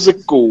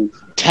physical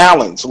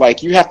talents.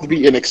 Like, you have to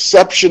be an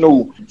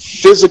exceptional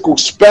physical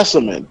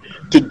specimen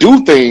to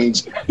do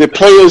things that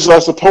players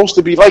are supposed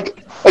to be. Like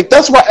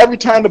that's why every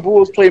time the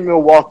Bulls play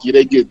Milwaukee,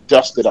 they get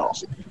dusted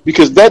off.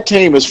 Because that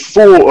team is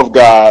full of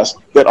guys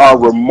that are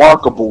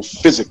remarkable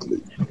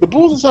physically. The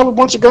Bulls just have a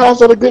bunch of guys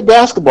that are good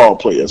basketball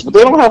players, but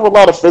they don't have a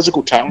lot of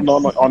physical talent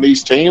on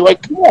these teams.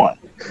 Like, come on.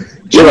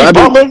 Jimmy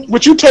Butler,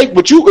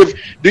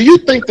 do you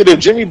think that if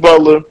Jimmy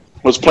Butler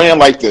was playing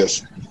like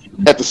this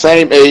at the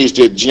same age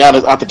that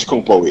Giannis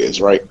Antetokounmpo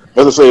is, right?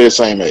 Let's say they're the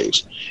same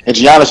age, and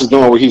Giannis is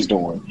doing what he's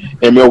doing,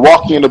 and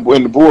Milwaukee and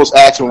the Bulls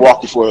ask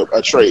Milwaukee for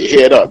a trade,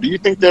 head up. Do you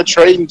think they're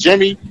trading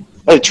trading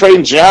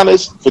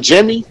Giannis for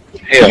Jimmy?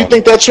 Do you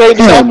think that trade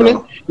is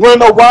happening? You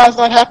want to know why it's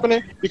not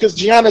happening? Because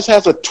Giannis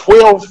has a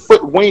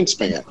 12-foot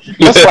wingspan.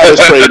 That's why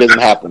this trade isn't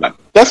happening.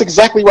 That's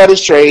exactly why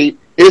this trade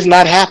is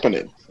not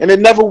happening. And it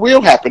never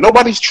will happen.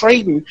 Nobody's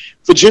trading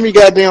for Jimmy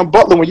goddamn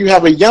Butler when you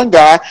have a young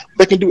guy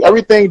that can do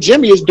everything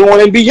Jimmy is doing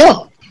and be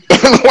young.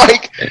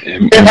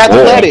 and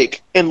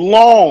athletic and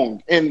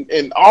long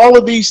and all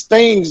of these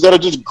things that are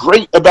just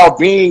great about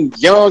being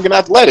young and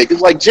athletic.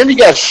 It's like Jimmy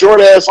got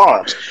short-ass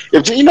arms.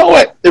 If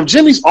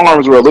Jimmy's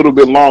arms were a little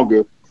bit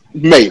longer,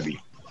 maybe.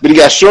 But he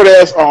got short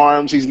ass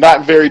arms. He's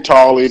not very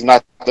tall. He's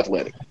not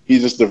athletic.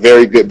 He's just a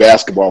very good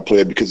basketball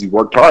player because he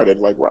worked hard at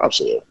it, like Rob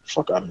said.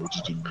 Fuck out of here with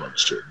Jimmy Butler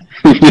shit.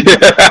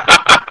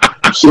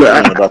 I'm so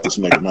angry about this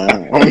nigga,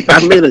 man.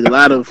 I've made a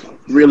lot of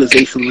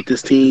realizations with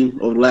this team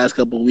over the last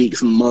couple of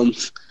weeks and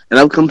months, and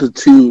I've come to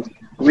two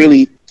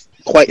really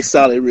quite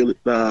solid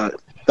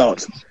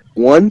thoughts.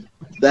 One,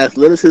 the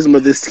athleticism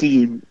of this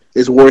team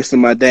is worse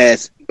than my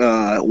dad's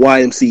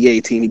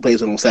YMCA team he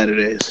plays on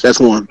Saturdays. That's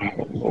one.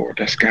 Oh, Lord,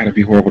 that's got to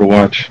be horrible to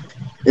watch.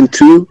 And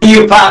two,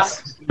 You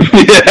pops.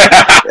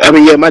 I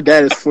mean, yeah, my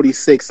dad is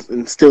 46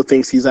 and still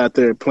thinks he's out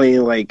there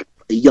playing like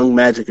a young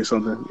Magic or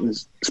something.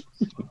 He's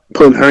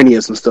pulling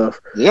hernias and stuff.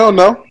 You don't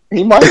know.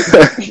 He might.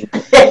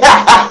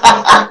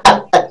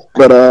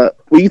 But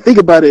when you think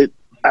about it,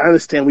 I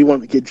understand we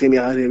want to get Jimmy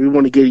out here. We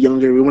want to get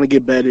younger. We want to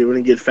get better. We want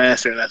to get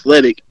faster and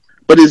athletic.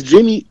 But is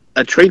Jimmy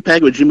a trade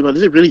pack with Jimmy Butler?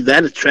 Is it really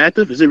that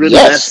attractive? Is it really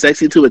that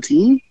sexy to a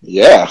team?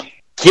 Yeah.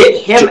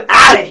 Get him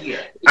out of here.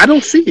 I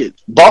don't see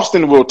it.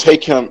 Boston will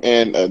take him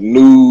in a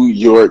New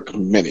York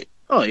minute.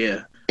 Oh,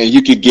 yeah. And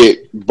you could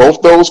get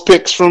both those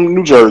picks from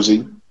New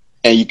Jersey,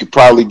 and you could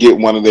probably get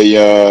one of the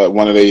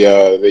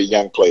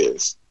young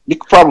players. You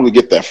could probably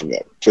get that from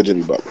them for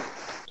Jimmy Butler.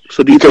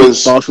 So do you think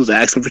Boston's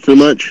asking for too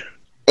much?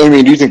 I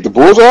mean, do you think the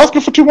Bulls are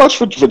asking for too much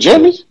for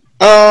Jimmy?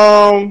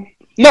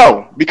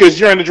 No, because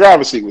you're in the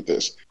driver's seat with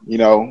this. You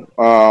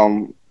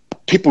know,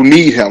 people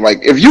need him. Like,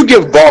 if you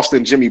give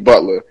Boston Jimmy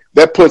Butler,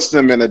 that puts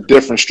them in a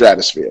different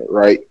stratosphere,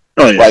 right?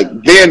 Oh, yeah. Like,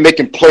 then they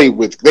could play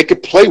with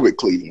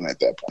Cleveland at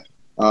that point.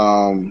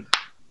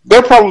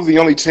 They're probably the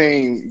only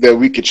team that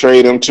we could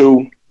trade him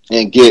to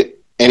and get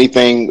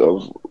anything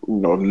of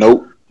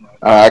note.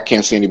 I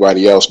can't see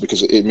anybody else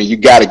because you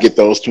got to get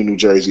those two New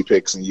Jersey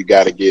picks, and you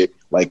got to get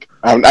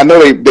I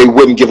know they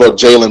wouldn't give up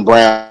Jaylen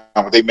Brown,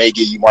 but they may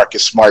give you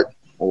Marcus Smart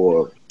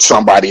or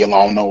somebody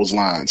along those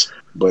lines.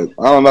 But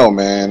I don't know,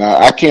 man.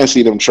 I can't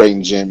see them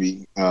trading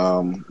Jimmy.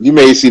 You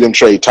may see them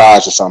trade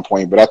Taj at some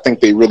point, but I think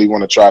they really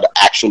want to try to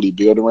actually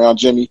build around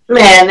Jimmy.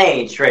 Man, they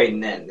ain't trading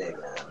that nigga.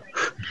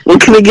 What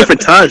can they get for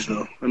Taj,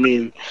 though? I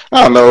mean,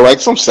 I don't know, like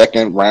some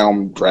second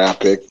round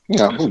draft pick.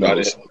 Who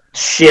knows?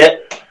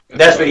 Shit.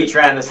 That's what he's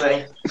trying to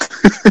say.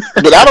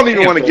 But I don't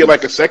even want to get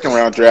like a second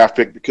round draft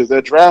pick because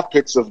their draft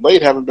picks of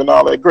late haven't been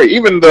all that great.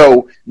 Even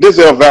though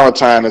Denzel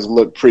Valentine has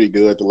looked pretty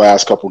good the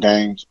last couple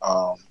games.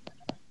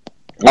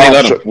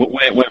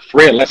 When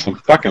Fred lets him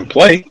fucking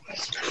play.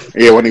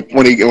 Yeah, when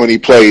he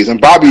plays, and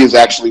Bobby has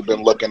actually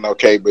been looking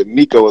okay, but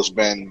Nico has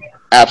been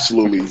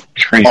absolutely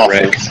train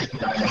wreck.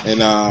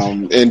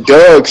 And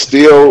Doug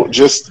still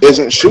just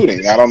isn't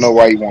shooting. I don't know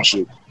why he won't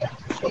shoot.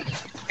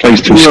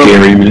 Plays too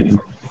scary, man.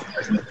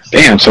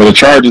 Damn, so the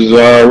Chargers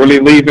are really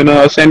leaving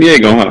San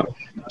Diego, huh?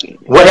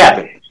 What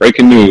happened?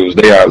 Breaking news.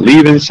 They are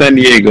leaving San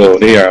Diego.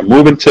 They are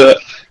moving to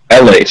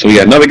L.A. So we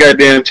got another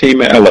goddamn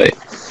team in L.A.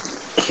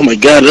 Oh, my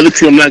God. Another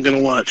team I'm not going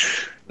to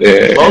watch.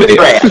 They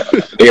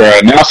are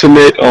announcing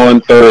it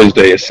on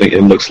Thursday,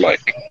 it looks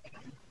like.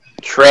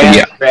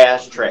 Trash.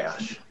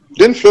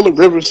 Didn't Phillip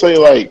Rivers say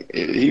like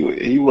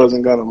he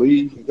wasn't gonna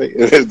leave?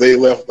 They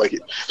left like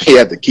he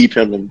had to keep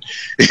him and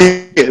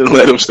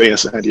let him stay in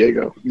San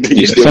Diego.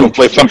 He's still gonna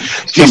play for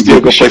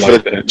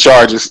the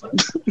Chargers.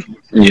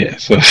 Yeah,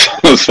 so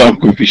some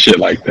goofy shit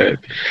like that.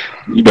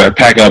 You better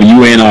pack up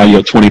you and all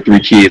your 23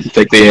 kids and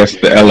take their ass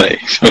to LA.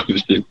 So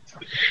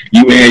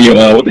you and your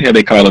what the hell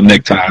they call them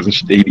neckties and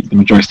shit,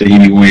 them joints that he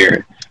be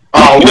wearing.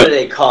 Oh, what are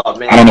they called,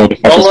 man? I don't know what the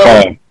fuck it's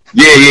called.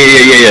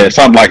 Yeah,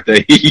 something like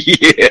that.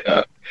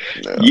 Yeah.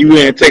 No. You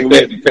ain't take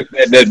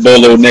that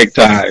bolo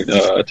necktie.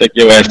 Take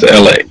your ass to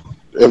LA.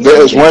 If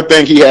there's one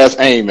thing he has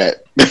aim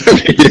at,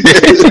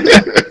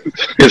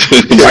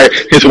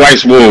 his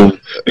wife's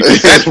womb.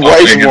 His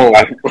wife's womb.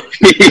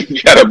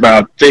 He got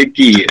about 10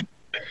 kids.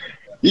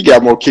 He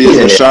got more kids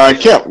than Sean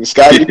Kemp and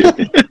Scottie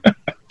Pippen.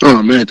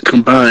 Oh man,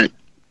 combined.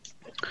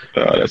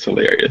 Oh, that's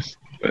hilarious.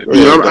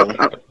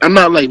 I'm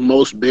not like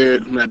most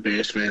not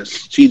Bears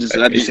fans. Jesus,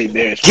 I just say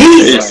Bears.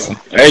 Jesus,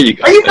 there you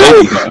go.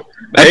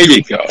 There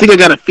you go. I think I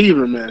got a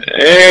fever, man.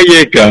 There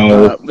you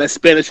go. That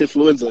Spanish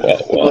influenza.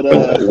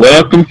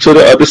 Welcome to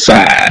the other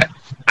side.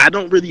 I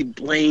don't really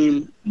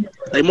blame,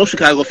 like most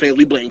Chicago fans,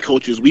 we blame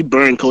coaches. We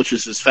burn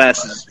coaches as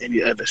fast as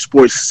any other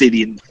sports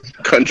city and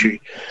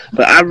country.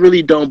 But I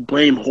really don't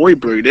blame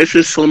Hoiberg. There's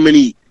just so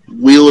many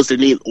wheels that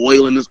need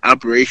oil in this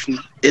operation.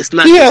 It's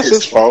not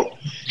his fault.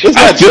 It's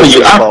not just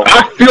his fault.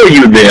 I feel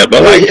you there,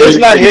 but it's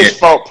not his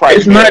fault.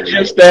 It's not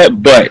just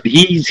that, but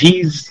he's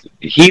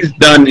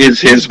done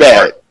his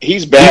part.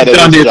 He's bad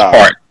at his job.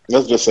 Part.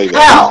 Let's just say that.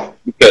 How?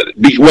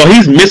 Well,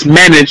 he's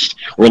mismanaged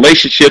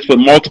relationships with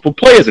multiple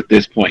players at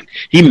this point.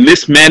 He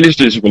mismanaged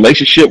his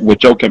relationship with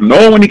Joakim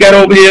Noah when he got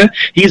over here.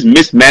 He's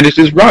mismanaged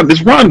this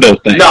Rondo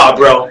thing. No,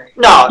 bro.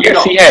 No.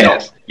 Yes, he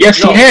has. Yes,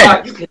 he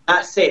has. You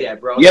cannot say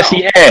that, bro. Yes,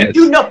 he has.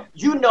 You know,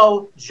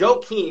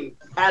 Joakim,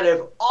 out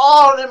of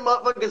all them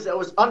motherfuckers that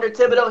was under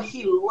Thibodeau,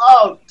 he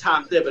loved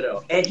Tom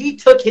Thibodeau. And he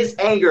took his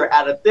anger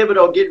out of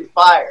Thibodeau getting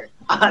fired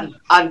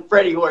on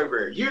Freddie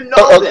Hoiberg. You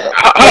know that.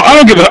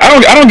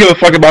 I don't give a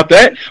fuck about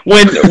that.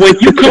 When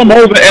you come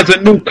over as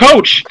a new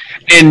coach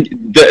and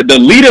the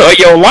leader of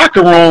your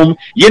locker room,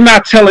 you're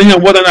not telling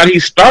him whether or not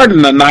he's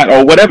starting or not,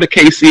 or whatever the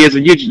case is,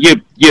 and you're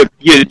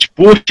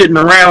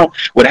bullshitting around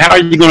with how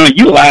you're going to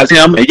utilize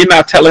him, and you're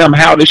not telling him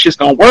how this shit's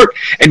going to work.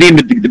 And then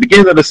the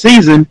beginning of the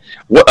season,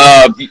 you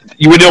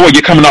know what,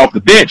 you're coming off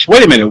the bench.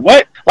 Wait a minute,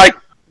 what? Like,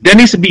 there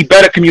needs to be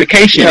better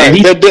communication. Yeah,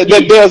 and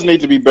there does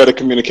need to be better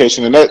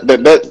communication, and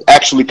that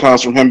actually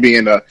comes from him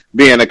being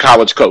a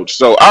college coach.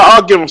 So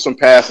I'll give him some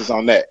passes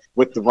on that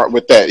with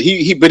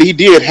that. But he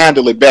did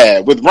handle it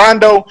bad. With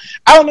Rondo,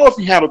 I don't know if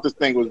he handled this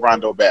thing with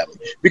Rondo badly,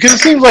 because it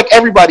seems like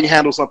everybody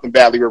handles something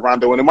badly with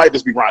Rondo, and it might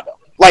just be Rondo.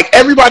 Like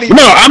everybody.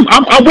 No,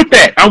 I'm with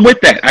that.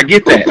 I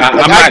get that. I'm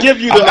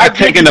not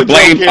taking the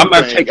blame. I'm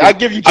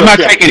not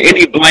taking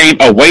any blame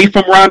away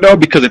from Rondo,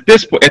 because at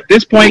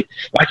this point,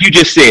 like you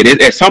just said,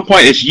 at some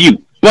point it's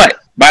you. But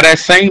by that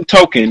same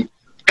token,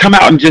 come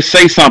out and just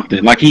say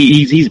something. Like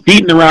he's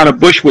beating around the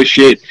bush with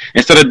shit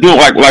instead of doing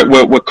like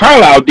what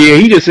Carlisle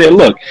did. He just said,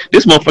 "Look,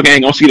 this motherfucker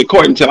ain't gonna see the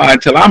court until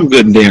I'm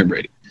good and damn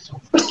ready."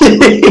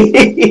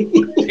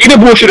 He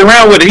didn't bullshit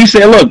around with it. He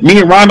said, "Look, me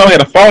and Rondo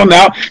had a falling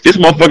out. This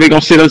motherfucker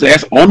gonna sit his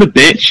ass on the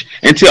bench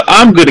until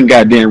I'm good and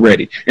goddamn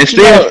ready."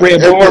 Instead,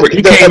 Fred Warwick,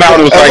 he came out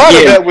and was like, "A lot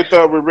of that with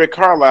Rick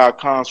Carlisle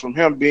comes from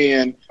him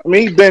being. I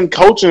mean, he's been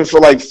coaching for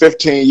like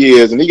 15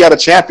 years, and he got a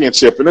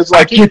championship, and it's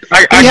like he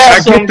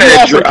has some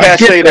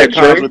cachet that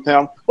comes with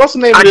him. What's the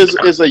name of this?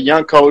 Is a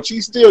young coach.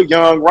 He's still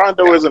young.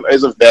 Rondo is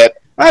a vet.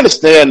 I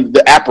understand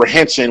the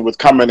apprehension with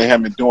coming to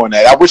him and doing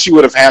that. I wish he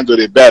would have handled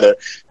it better.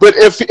 But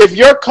if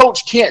your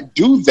coach can't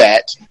do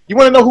that, you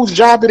want to know whose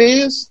job it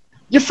is?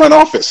 Your front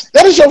office.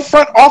 That is your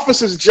front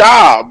office's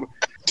job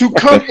to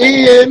come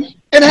in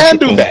and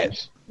handle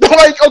that.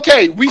 Like,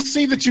 okay, we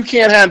see that you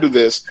can't handle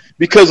this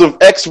because of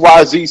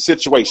XYZ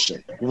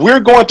situation. We're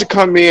going to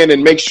come in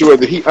and make sure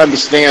that he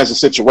understands the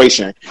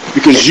situation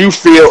because you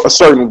feel a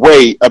certain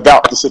way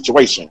about the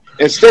situation.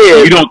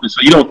 Instead, you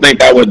don't think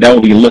that would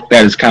be looked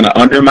at as kind of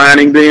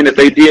undermining then if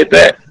they did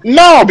that?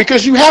 No,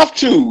 because you have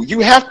to. You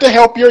have to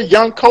help your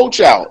young coach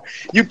out.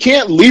 You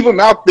can't leave him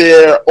out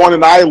there on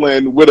an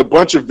island with a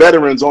bunch of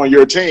veterans on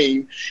your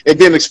team and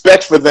then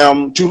expect for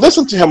them to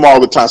listen to him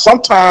all the time.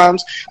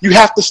 Sometimes you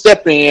have to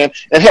step in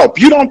and help.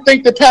 You don't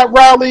think that Pat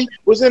Riley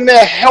was in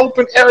there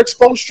helping Eric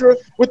Spoelstra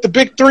with the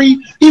big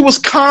three? He was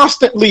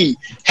constantly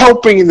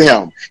helping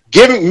them,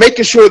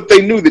 making sure that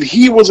they knew that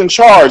he was in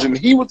charge and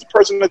he was the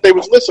person that they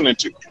was listening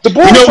to. The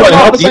Bulls, you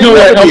know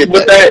what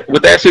helped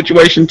with that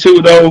situation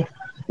too, though?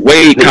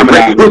 Wade coming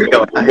out.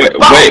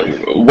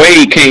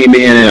 Wade came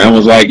in and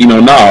was like,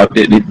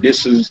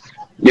 this is,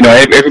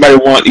 everybody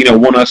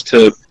want us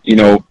to,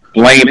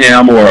 blame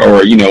him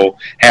or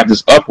have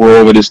this uproar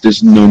over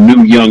this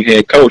new young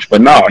head coach.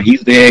 But no,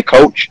 he's the head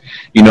coach.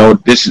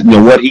 This is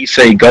what he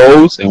say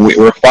goes, and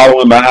we're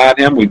following behind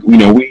him. We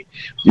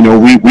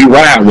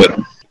ride with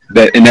him.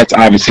 And that's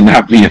obviously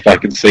not me if I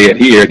can say it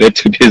here. They're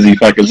too busy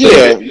if I can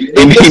say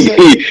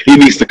it. He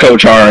needs to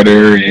coach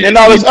harder and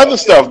all this other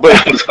stuff. But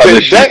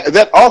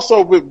that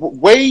also,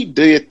 Wade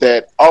did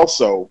that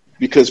also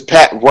because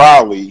Pat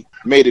Riley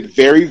made it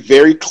very,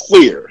 very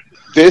clear.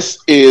 This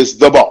is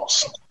the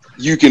boss.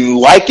 You can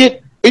like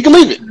it, you can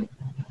leave it.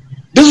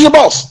 This is your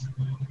boss.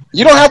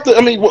 You don't have to.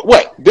 I mean,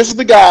 what? This is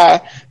the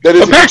guy that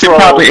is. Patrick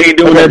probably ain't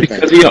doing that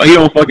because he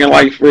don't fucking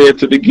like Fred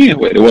to begin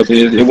with. It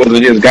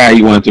wasn't his guy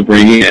he wanted to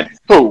bring in.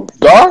 Who?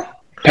 Gar?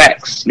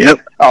 Pax. Yep.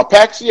 Oh,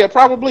 Pax. Yeah,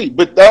 probably.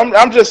 But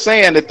I'm just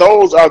saying that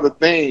those are the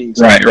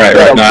things right.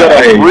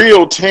 that a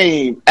real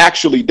team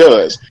actually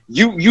does.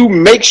 You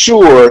make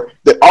sure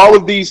that all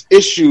of these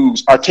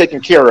issues are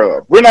taken care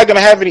of. We're not going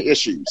to have any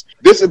issues.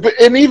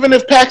 And even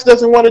if Pax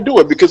doesn't want to do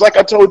it, because like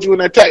I told you in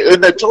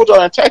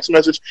that text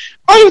message,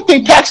 I don't even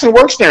think Paxson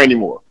works there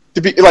anymore.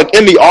 To be like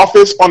in the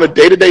office on a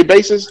day-to-day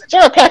basis,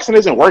 Jared Paxson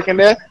isn't working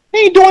there.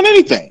 He ain't doing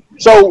anything.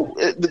 So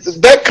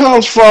that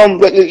comes from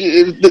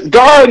the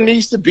guard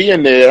needs to be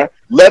in there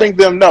letting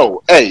them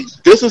know, hey,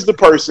 this is the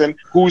person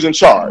who's in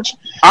charge.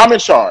 I'm in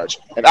charge,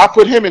 and I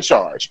put him in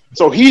charge.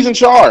 So he's in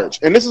charge,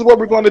 and this is what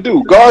we're going to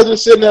do. Guard's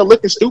just sitting there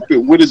looking stupid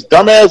with his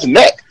dumbass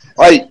neck.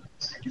 Like,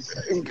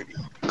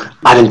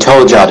 I done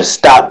told y'all to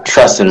stop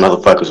trusting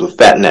motherfuckers with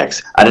fat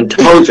necks. I done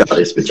told y'all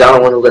this, but y'all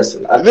don't want to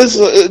listen.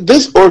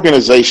 This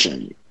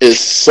organization is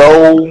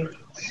so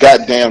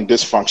goddamn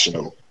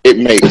dysfunctional. It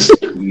makes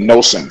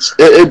no sense.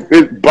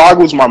 It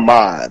boggles my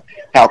mind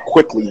how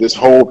quickly this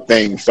whole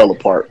thing fell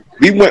apart.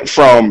 We went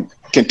from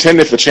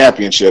contending for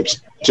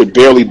championships to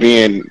barely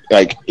being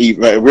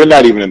we're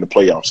not even in the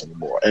playoffs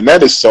anymore, and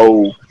that is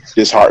so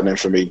disheartening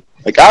for me.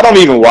 Like, I don't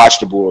even watch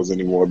the Bulls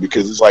anymore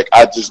because it's like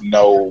I just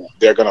know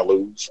they're gonna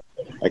lose.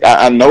 Like,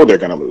 I know they're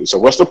gonna lose. So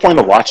what's the point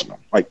of watching them?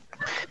 Like,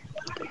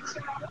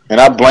 and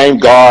I blame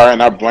Gar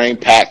and I blame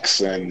Pax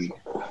and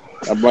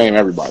I blame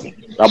everybody.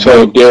 I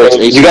blame Derek.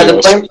 You got to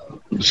blame.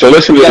 So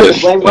listen to this.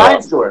 Blame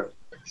Reinsdorf.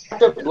 You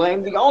have to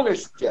blame the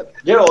ownership.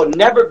 There will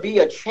never be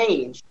a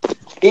change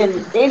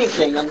in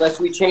anything unless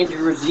we change the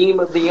regime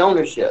of the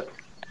ownership.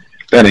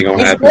 That ain't gonna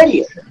He's happen. an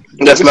idiot.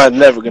 That's not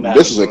never gonna happen.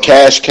 This is a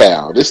cash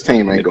cow. This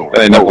team ain't going.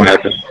 That ain't never gonna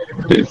happen.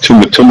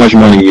 Too much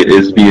money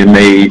is being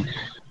made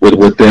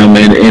with them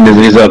and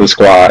his other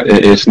squad.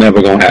 It's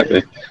never gonna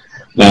happen.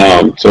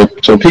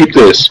 So peep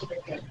this.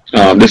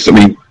 This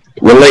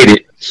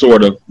related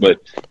sort of, but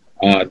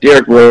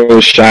Derrick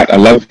Rose shot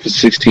 11 for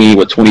 16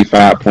 with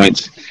 25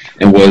 points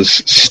and was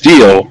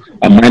still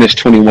a minus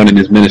 21 in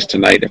his minutes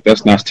tonight. If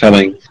that's not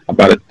telling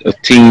about a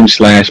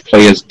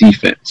team/player's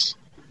defense,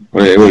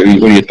 what are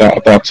your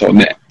thoughts on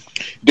that?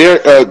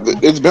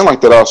 It's been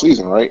like that all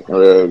season, right?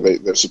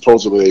 They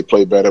supposedly they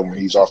play better when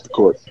he's off the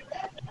court.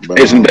 But,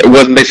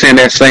 wasn't they saying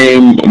that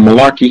same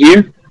malarkey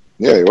here?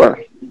 Yeah, they were.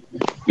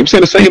 I'm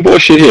saying the same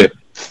bullshit here.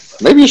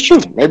 Maybe it's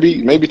true.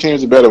 Maybe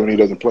teams are better when he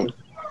doesn't play.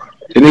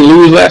 Didn't he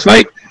lose last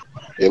night?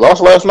 They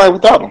lost last night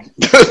without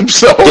him.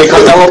 So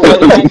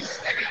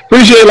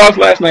pretty sure they lost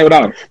last night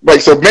without him.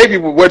 Like, so maybe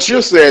what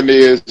you're saying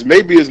is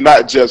maybe it's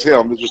not just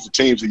him; it's just the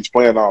teams he's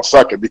playing on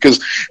sucking because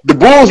the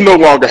Bulls no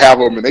longer have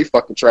him and they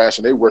fucking trash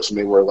and they worse than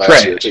they were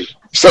last year too.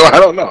 So I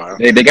don't know.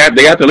 They got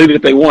the leader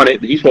that they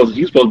wanted. He's supposed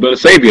to be the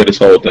savior of this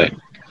whole thing.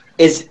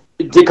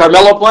 Did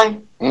Carmelo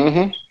play?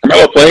 Mm-hmm.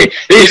 Carmelo played.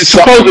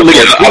 Supposedly,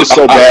 he was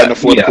so bad in the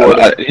fourth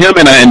quarter. Him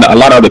and a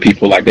lot of other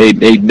people, like they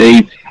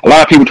a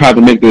lot of people tried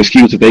to make the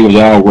excuse that they was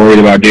all worried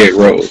about Derrick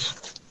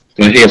Rose.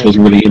 So his head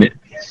wasn't really in it.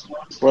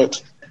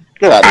 But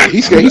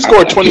he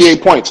scored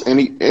 28 points and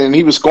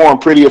he was scoring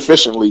pretty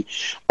efficiently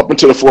up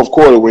until the fourth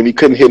quarter when he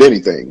couldn't hit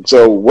anything.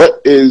 So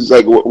what is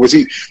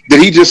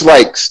did he just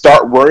like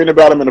start worrying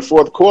about him in the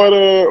fourth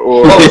quarter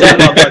or what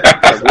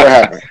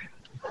happened?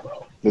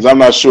 Because I'm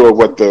not sure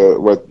what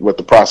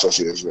the process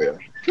is there.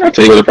 I'll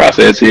tell you what the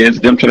process is.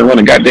 Them trying to run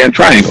a goddamn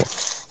triangle.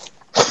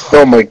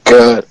 Oh my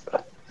god.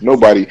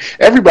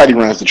 Everybody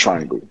runs the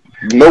triangle.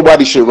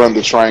 Nobody should run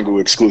the triangle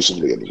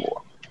exclusively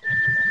anymore.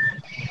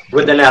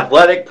 With an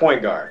athletic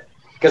point guard.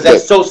 Because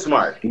that's so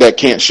smart. That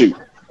can't shoot.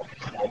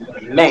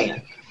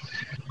 Man.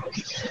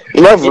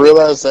 You know, I've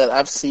realized that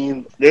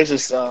there's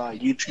this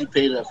YouTube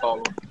page I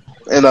follow.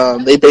 And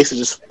they basically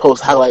just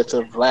post highlights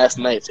of last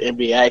night's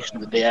NBA action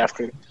the day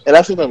after. And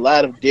I've seen a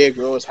lot of Derrick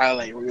Rose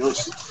highlight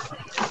reels.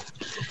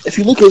 If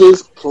you look at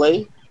his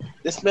play,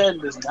 this man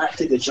does not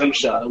take a jump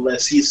shot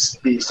unless he's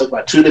being stuck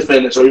by two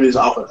defenders or he's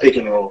off a pick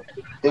and roll.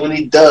 And when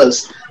he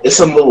does, it's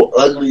some little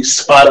ugly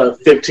spot-up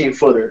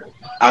 15-footer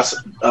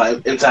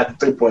inside the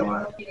three-point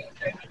line.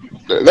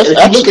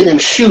 If you look at him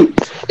shoot,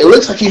 it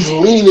looks like he's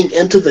leaning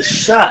into the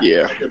shot.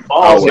 Yeah, the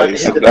ball's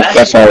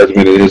that's always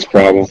been his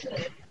problem.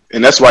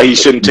 And that's why he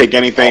shouldn't take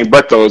anything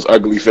but those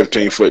ugly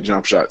 15-foot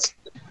jump shots.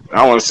 I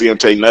don't want to see him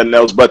take nothing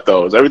else but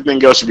those.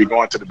 Everything else should be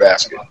going to the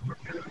basket.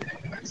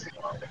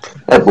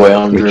 That boy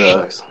on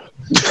drugs.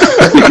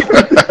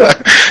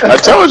 I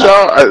told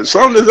y'all,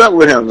 something is up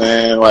with him,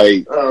 man.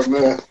 Oh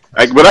man.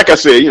 But like I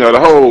said, the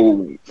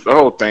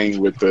whole thing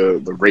with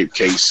the rape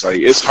case,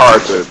 it's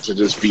hard to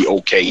just be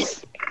okay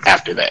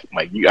after that.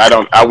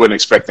 I wouldn't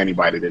expect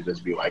anybody to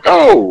just be like,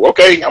 oh,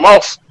 okay, I'm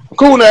off. I'm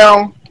cool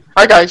now.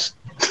 Hi guys.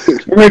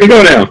 I'm ready to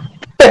go now.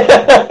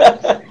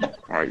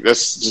 All right,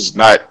 that's just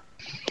not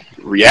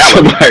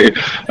reality.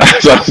 I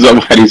saw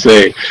somebody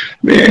say,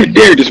 man,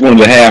 Derrick just wanted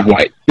to have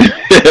white.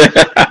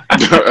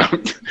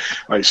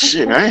 Like,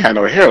 shit, I ain't had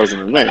no heroes in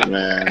a minute,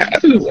 man. I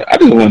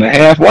just want to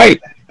have white.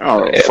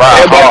 Oh,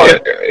 fry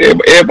hard.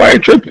 Everybody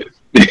tripping.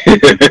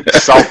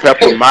 Salt,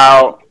 pepper,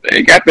 mild. They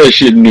ain't got that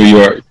shit in New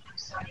York.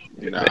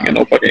 They ain't got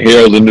no fucking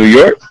heroes in New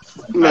York.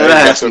 Man,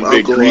 that's some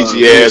big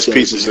greasy ass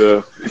pieces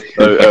of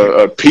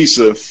a piece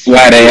of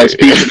flat ass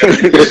piece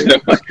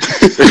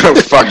of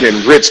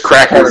fucking Ritz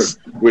crackers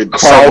with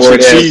sauce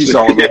and cheese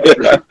on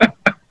them.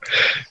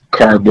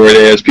 Cardboard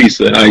ass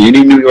pizza. You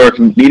need New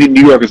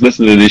Yorkers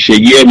listening to this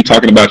shit. Yeah, we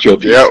talking about your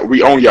pizza. Yeah,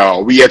 we own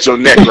y'all. We at your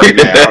neck right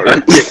now.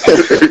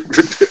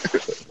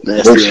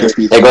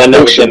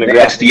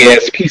 Nasty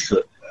ass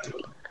pizza.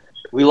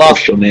 We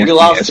lost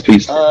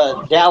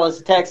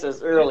Dallas,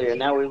 Texas earlier.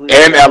 Now we lose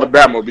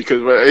Alabama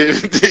because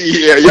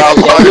y'all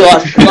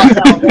lost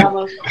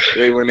Alabama.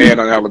 They went in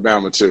on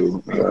Alabama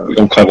too. We're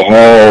gonna cover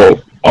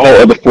all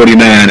other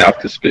 49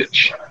 out this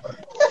bitch.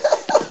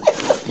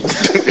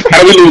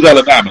 How do we lose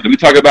Alabama? Did we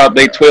talk about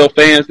they 12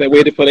 fans that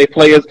waited for their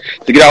players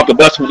to get off the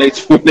bus when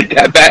they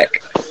got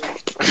back?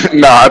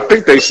 No, I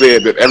think they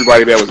said that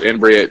everybody that was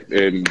inbred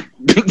and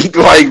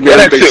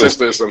their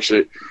sister or some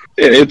shit.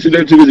 Yeah,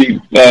 they're too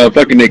busy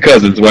fucking their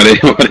cousins.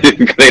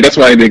 That's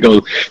why they go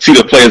see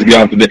the players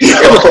get off the day.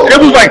 It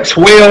was like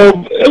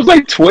 12. It was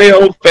like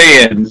 12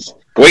 fans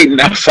waiting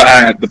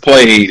outside the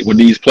play when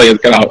these players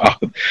got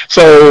off.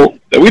 So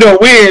we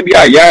don't win.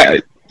 Yeah,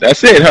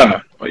 that's it, huh?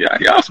 Well,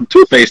 y'all some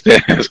two-faced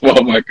ass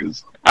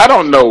motherfuckers. I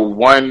don't know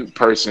one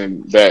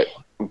person that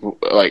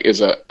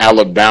is an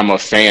Alabama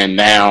fan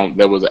now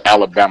that was an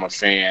Alabama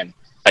fan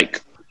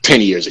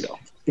 10 years ago.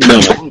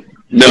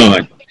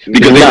 None.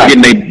 Because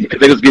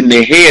they was getting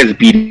their heads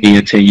beat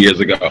in 10 years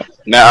ago.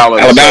 Now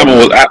Alabama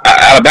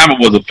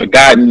was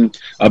forgotten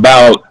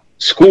about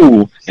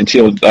school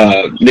until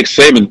Nick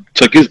Saban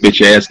took his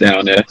bitch ass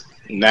down there.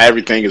 Now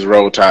everything is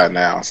Roll Tide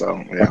now, so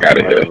yeah. Fuck out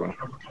of here.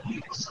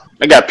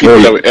 They got people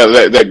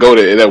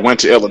that went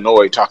to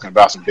Illinois talking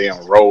about some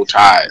damn Roll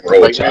Tide.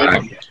 Roll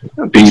Tide.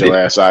 Beat your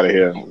ass out of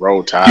here.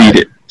 Roll Tide.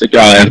 Beat it. Take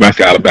y'all ass back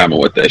to Alabama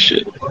with that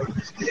shit.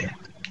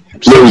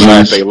 I'm so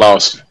glad they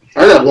lost.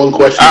 I got one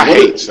question. I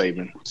hate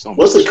Saban. So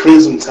what's the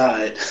Crimson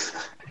Tide?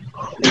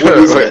 What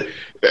is that?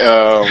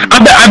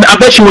 I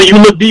bet you when you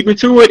look deep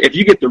into it, if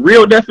you get the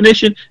real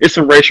definition, it's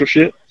some racial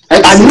shit. I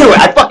knew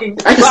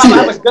it.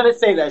 I was gonna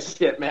say that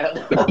shit, man.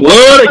 The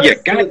blood of your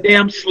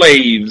goddamn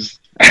slaves.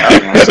 I was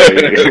gonna say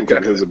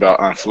it was about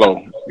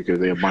Unflow because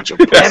they're a bunch of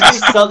every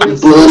Southern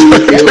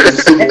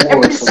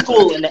every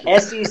school in the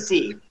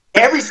SEC.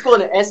 Every school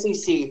in the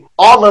SEC,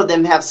 all of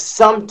them have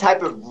some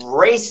type of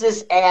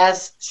racist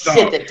ass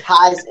shit that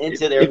ties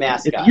into their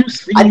mascot.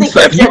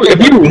 If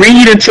you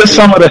read into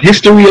some of the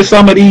history of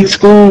some of these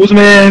schools,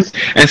 man,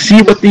 and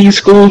see what these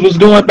schools was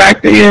doing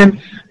back then,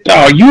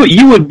 dog,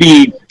 you would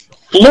be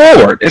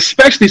floored.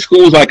 Especially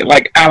schools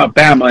like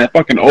Alabama and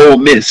fucking Ole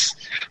Miss.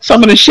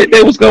 Some of the shit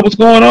that was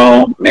going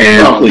on,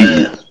 man.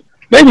 Please,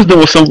 they was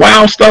doing some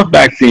wild stuff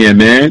back then,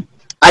 man.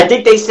 I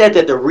think they said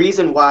that the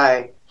reason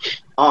why,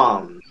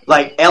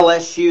 like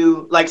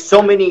LSU, like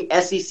so many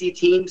SEC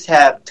teams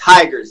have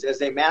tigers as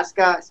their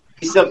mascots,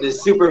 something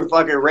super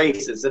fucking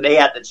racist, and they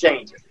had to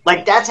change it.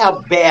 Like that's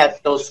how bad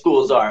those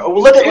schools are. Or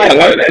look at I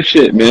like that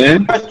shit,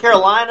 man. North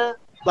Carolina,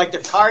 like the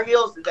Tar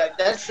Heels,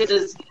 that shit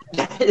is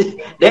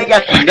they ain't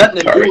got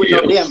nothing to do with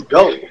no damn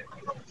goat.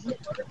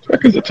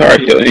 Fuck is a Tar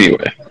Heel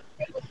anyway?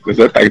 Is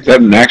that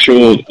an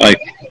actual like?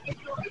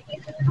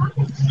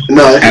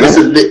 No,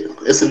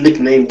 it's a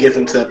nickname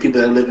given to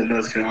people that live in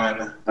North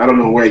Carolina. I don't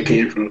know where it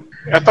came from.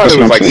 I thought it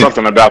was like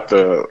something about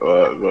the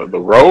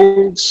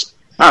roads.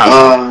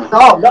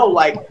 No,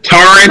 like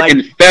tarring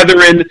and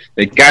feathering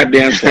the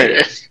goddamn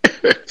things.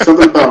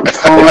 Something about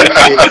tarring.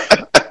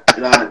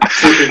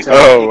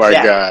 Oh my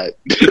God!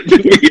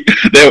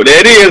 There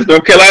it is.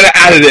 North Carolina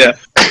out of there.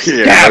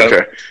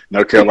 Yeah,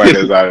 North Carolina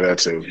is out of there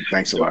too.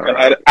 Thanks a lot.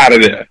 Out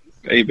of there.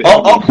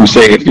 Who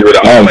say if you're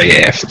all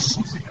their asses?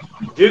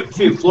 Duke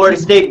too. Florida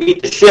State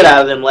beat the shit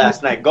out of them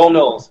last night. Go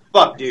Noles.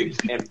 Fuck Duke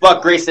and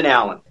fuck Grayson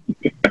Allen.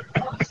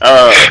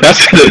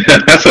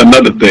 That's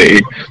another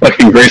thing.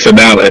 Fucking Grayson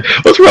Allen.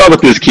 What's wrong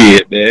with this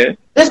kid, man?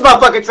 This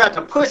motherfucker tried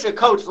to push a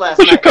coach last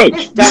night. Coach.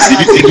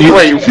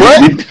 Wait,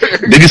 what?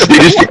 Did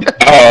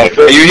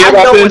you hear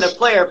about this? When this? a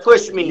player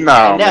pushed me, and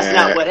that's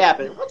not what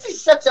happened. What's he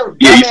such a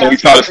you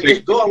taught us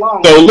go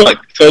along?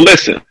 So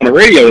listen, on the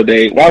radio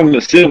today, Robin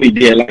Vasily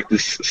did like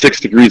this 6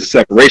 degrees of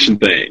separation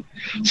thing.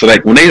 So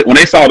like when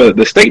they saw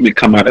the statement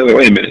come out, they were like,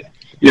 wait a minute,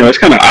 it's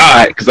kind of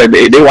odd because like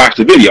they watched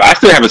the video. I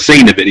still haven't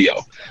seen the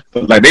video,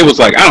 but like they was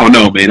like, I don't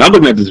know, man. I'm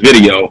looking at this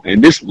video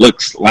and this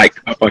looks like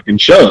a fucking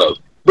shove.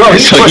 Bro,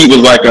 so he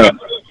was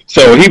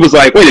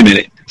like, wait a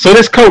minute. So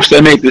this coach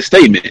that made this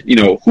statement,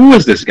 who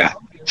is this guy?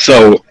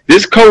 So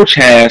this coach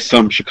has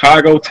some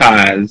Chicago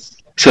ties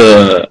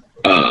to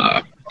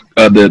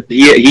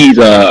he's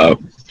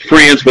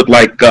friends with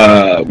like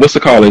what's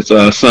it called? His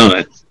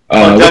son.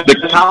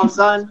 Tom's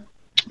son?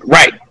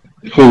 Right.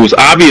 Who's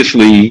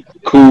obviously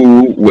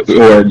cool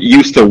or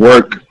used to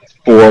work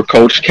for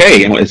Coach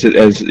K as his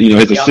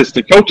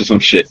assistant coach or some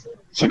shit.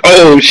 It's like,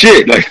 oh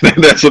shit, like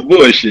that's some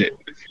bullshit.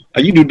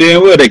 You knew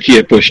damn well that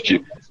kid pushed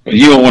you. But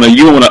you don't want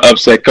to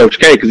upset Coach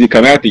K because he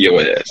come after your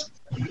ass.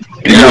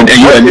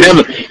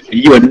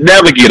 You would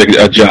never get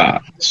a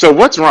job. So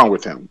what's wrong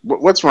with him?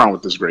 What's wrong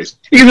with this Grace?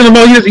 He's an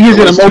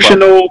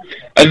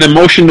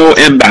emotional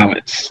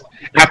imbalance.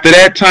 After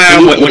that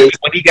time, when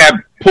he got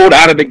pulled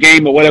out of the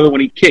game or whatever, when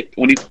he tripped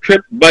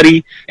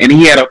Buddy and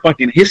he had a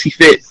fucking hissy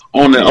fit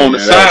on the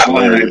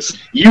sideline,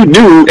 you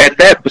knew at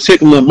that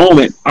particular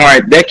moment, all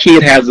right, that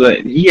kid has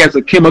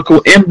a chemical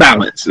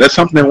imbalance. There's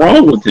something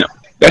wrong with him.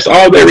 That's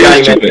all there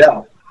is to it.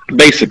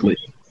 Basically,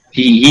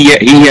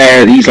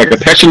 he's like a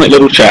petulant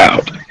little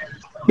child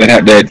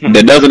that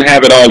doesn't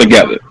have it all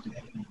together.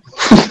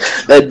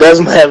 That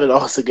doesn't have it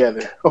all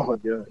together. Oh my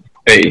God.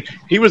 Hey,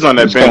 he was on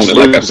that bench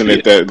losing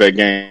it that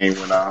game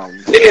when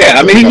yeah,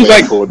 I mean he was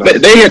like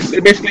they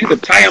basically had to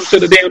tie him to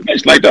the damn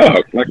bench like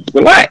dog, like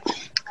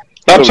relax.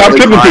 Stop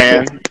tripping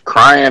people.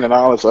 Crying and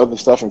all this other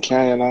stuff and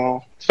carrying and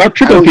all. Stop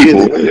tripping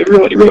people. It's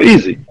real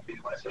easy.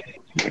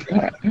 Oh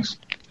my God.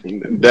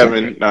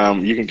 Devin,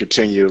 you can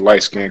continue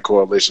Light Skin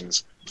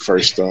Coalition's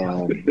first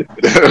hosted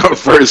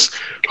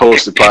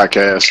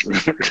podcast.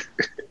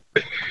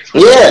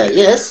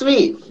 Yeah,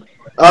 sweet.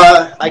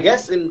 I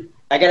guess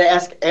I gotta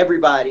ask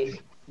everybody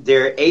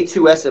their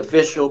A2S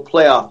official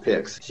playoff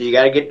picks. So you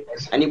gotta get.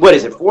 What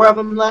is it? 4 of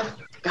them left.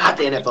 God,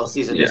 the NFL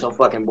season is so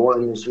fucking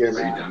boring this year,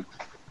 man.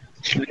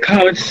 The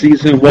college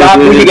season was. Rob,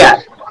 who you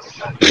got?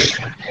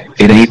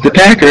 It ain't the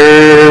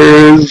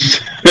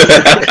Packers.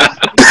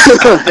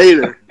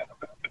 Hater.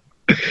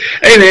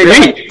 Hey man,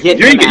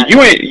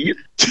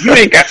 you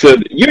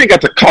ain't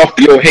got to cough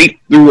your hate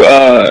through.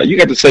 You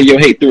got to say your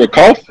hate through a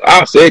cough.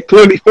 I'll say it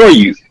clearly for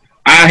you.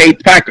 I hate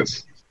the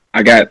Packers.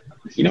 I got.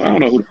 I don't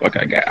know who the fuck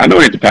I got. I know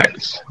it ain't the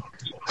Packers.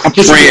 I'm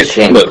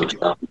praying. Look,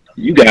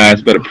 you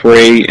guys better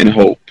pray and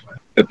hope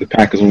that the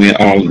Packers win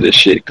all of this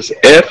shit. Because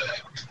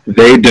if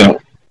they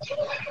don't,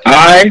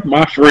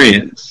 my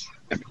friends,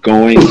 am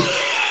going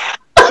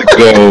to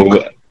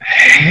go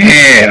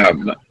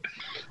ham.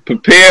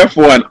 Prepare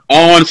for an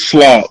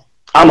onslaught.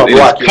 I'm going to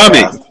block you.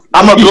 Coming.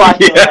 I'm going to block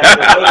you.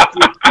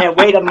 And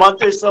wait a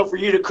month or so for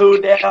you to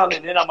cool down,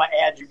 and then I'm going to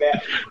add you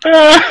back.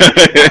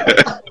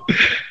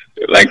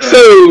 Like,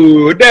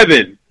 so,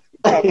 Devin,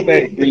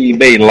 Green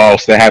Bay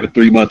lost that happened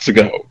 3 months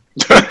ago.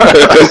 3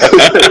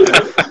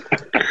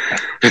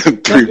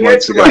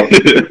 months ago.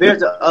 Compared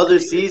to other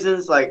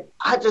seasons, like,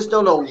 I just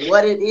don't know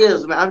what it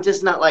is, man. I'm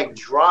just not, like,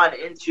 drawn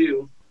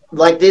into,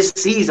 like, this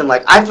season.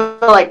 Like, I feel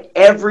like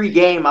every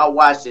game I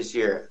watched this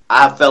year,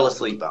 I fell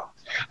asleep on.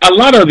 A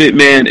lot of it,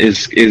 man,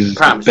 is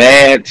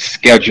bad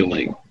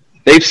scheduling.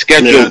 They've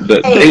scheduled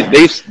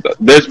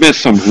there's been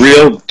some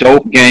real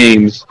dope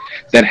games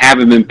that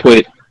haven't been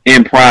put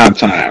in prime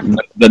time.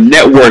 The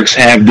networks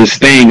have this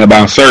thing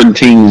about certain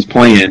teams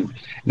playing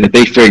that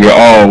they figure,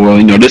 oh,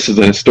 well, this is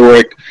a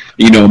historic,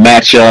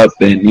 matchup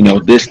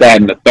and, this, that,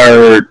 and the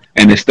third.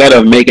 And instead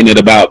of making it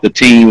about the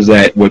teams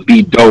that would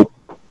be dope,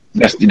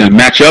 that's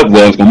matchup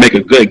was going to make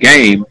a good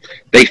game,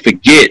 they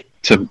forget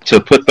to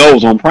put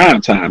those on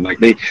prime time. Like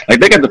they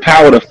got the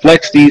power to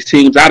flex these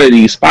teams out of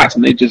these spots,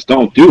 and they just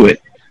don't do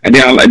it. And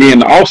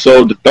then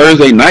also the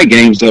Thursday night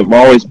games have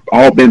always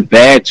all been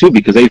bad too,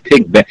 because they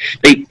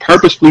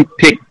purposely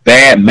pick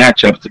bad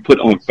matchups to put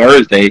on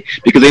Thursday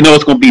because they know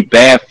it's going to be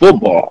bad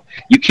football.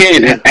 You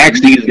can't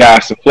ask these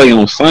guys to play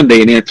on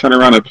Sunday and then turn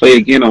around and play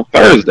again on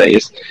Thursday.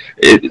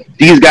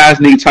 These guys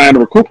need time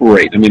to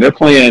recuperate. I mean, they're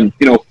playing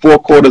 4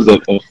 quarters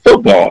of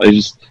football.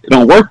 It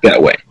don't work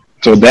that way.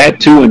 So that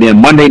too, and then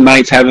Monday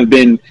nights haven't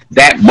been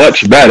that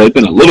much better. It's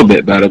been a little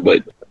bit better,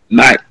 but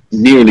not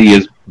nearly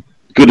as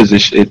good as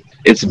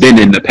it's been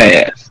in the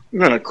past. It's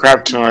been a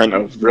crap ton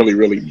of really,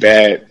 really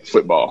bad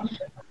football.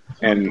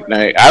 And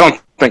I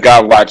don't think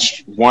I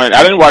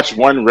didn't watch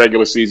one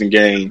regular season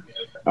game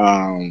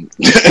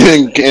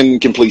in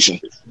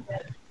completion.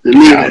 I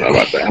don't know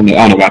about that. I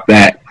don't know about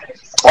that.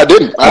 I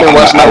didn't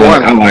watch that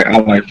one. I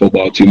like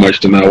football too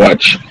much to not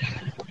watch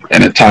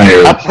an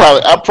entire.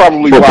 I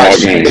probably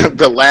watched game.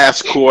 The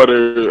last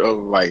quarter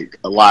of like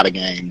a lot of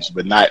games,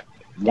 but not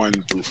 1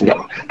 through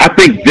 4. I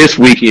think this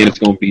weekend it's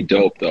going to be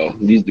dope though.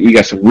 We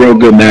got some real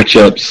good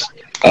matchups.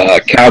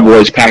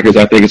 Cowboys Packers.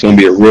 I think it's going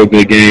to be a real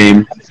good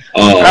game.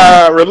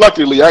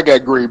 Reluctantly, I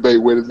got Green Bay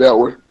winning that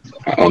one.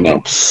 I don't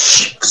know.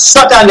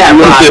 Suck on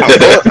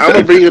that, I'm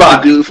gonna bring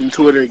up the dude from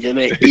Twitter again,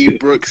 that E.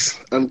 Brooks,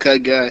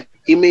 uncut guy.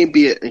 He may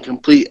be a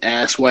complete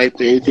ass wipe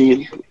or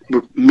anything.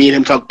 Me and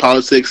him talk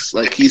politics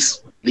like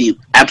he's the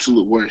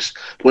absolute worst.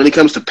 When it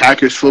comes to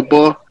Packers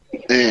football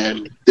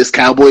and this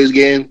Cowboys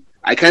game,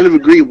 I kind of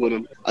agree with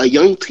him. A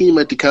young team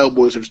like the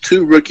Cowboys, there's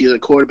 2 rookies, a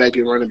quarterback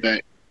and running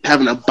back,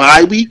 having a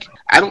bye week.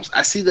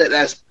 I see that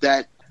as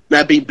that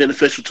not being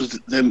beneficial to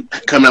them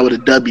coming out with a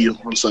W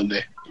on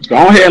Sunday. Go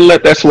ahead and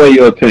let that sway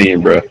your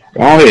opinion, bro.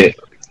 Go ahead.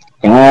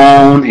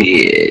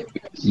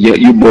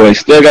 You boys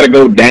still got to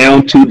go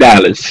down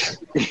 $2.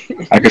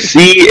 I can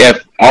see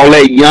if all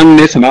that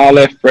youngness and all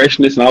that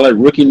freshness and all that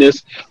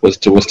rookiness was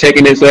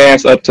taking his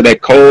ass up to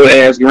that cold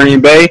ass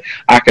Green Bay.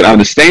 I could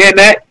understand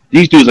that.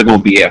 These dudes are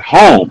gonna be at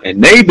home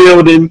and they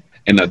building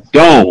in a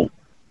dome.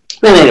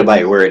 Man, ain't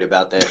nobody worried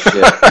about that shit.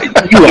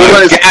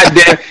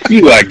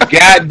 you are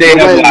goddamn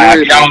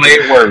lying. Y'all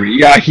ain't worried.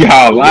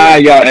 Y'all lie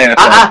y'all ass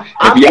off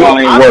if y'all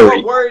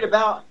ain't worried.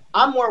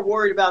 I'm more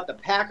worried about the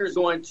Packers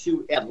going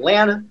to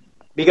Atlanta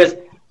because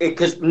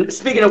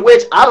speaking of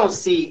which, I don't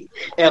see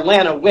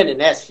Atlanta winning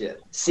that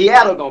shit.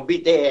 Seattle gonna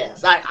beat their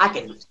ass. I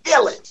can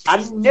feel it. I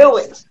knew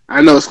it.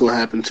 I know it's gonna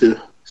happen too.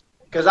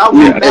 Because I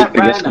want that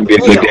Ryan to gonna be a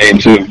good game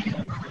too.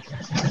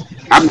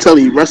 I'm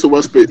telling you, Russell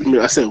Westbrook.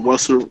 I said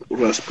Russell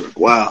Westbrook.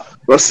 Wow,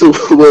 Russell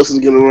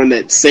Wilson's gonna run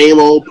that same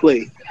old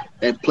play,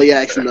 that play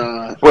action.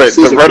 To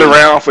run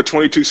around for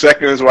 22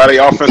 seconds while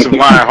the offensive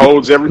line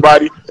holds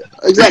everybody.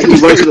 Exactly,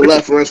 he runs to the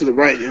left, runs to the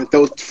right, and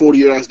throws 40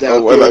 yards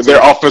down. Their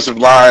offensive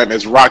line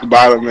is rock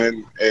bottom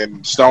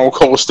and stone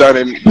cold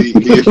stunning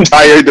the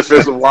entire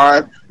defensive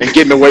line and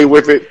getting away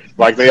with it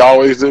like they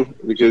always do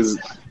because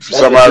for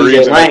some odd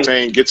reason that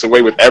team gets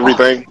away with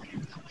everything.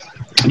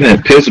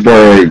 Man,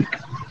 Pittsburgh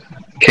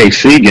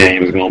KC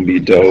game is gonna be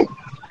dope.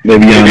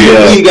 Maybe Who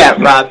you got,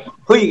 Rob?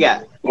 Who you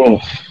got?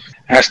 Oh,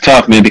 that's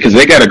tough, man, because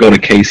they got to go to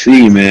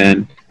KC,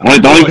 man.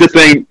 The only good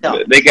thing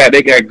they got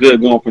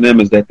good going for them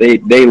is that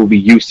they will be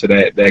used to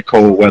that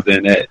cold weather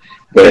and that.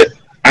 But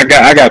I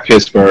got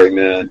Pittsburgh,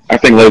 man. I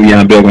think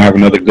Le'Veon Bell gonna have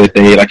another good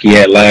day like he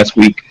had last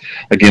week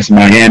against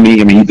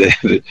Miami. I mean,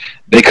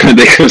 they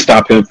couldn't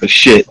stop him for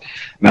shit,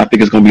 and I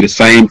think it's gonna be the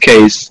same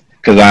case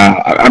because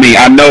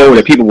I know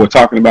that people were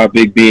talking about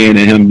Big Ben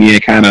and him being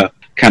kind of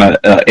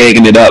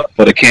egging it up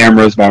for the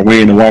cameras by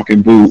wearing the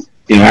walking boot,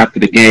 after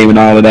the game and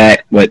all of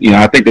that. But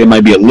I think there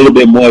might be a little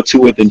bit more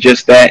to it than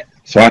just that.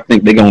 So I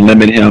think they're gonna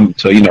limit him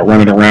to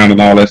running around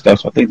and all that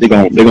stuff. So I think they're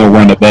gonna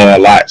run the ball a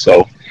lot.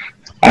 So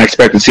I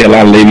expect to see a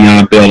lot of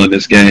Le'Veon Bell in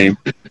this game.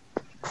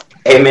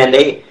 Hey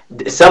man,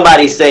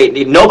 somebody say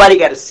nobody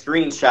got a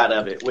screenshot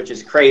of it, which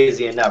is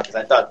crazy enough because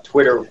I thought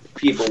Twitter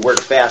people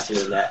work faster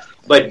than that.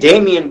 But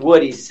Damian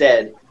Woody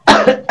said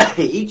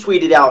he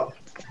tweeted out,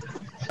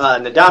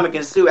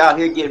 Ndamukong Suh out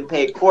here getting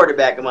paid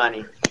quarterback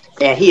money,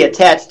 and he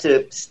attached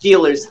to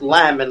Steelers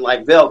linemen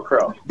like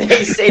Velcro.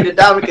 They say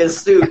Ndamukong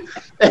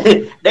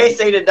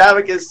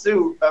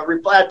Suh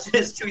replied to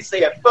this tweet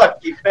saying,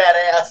 "Fuck you, fat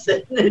ass."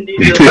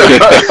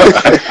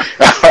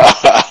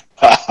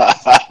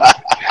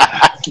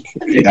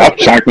 Yeah, I'm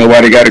shocked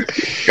nobody got a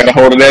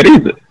hold of that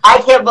either. I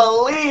can't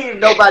believe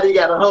nobody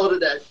got a hold of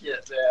that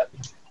shit,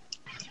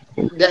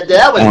 man.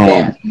 That was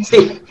bad.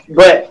 See,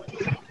 but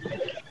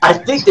I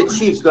think the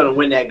Chiefs going to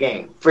win that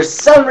game. For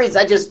some reason,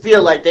 I just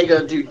feel like they're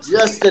going to do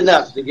just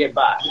enough to get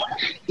by.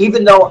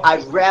 Even though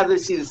I'd rather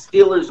see the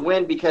Steelers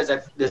win because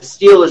the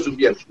Steelers would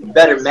be a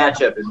better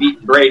matchup than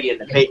beating Brady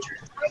and the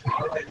Patriots.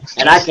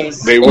 And I can't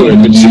see they would.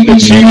 The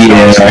Chiefs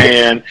don't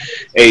stand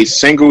a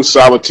single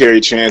solitary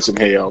chance in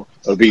hell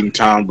of beating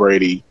Tom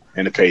Brady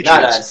and the Patriots.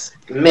 Not us.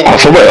 Man.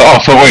 So wait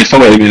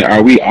a minute.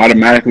 Are we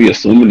automatically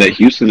assuming that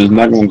Houston is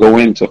not going to go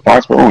into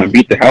Foxborough and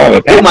beat the hell out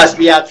of the Who must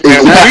be out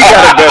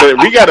there?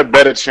 We got a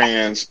better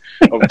chance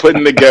of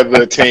putting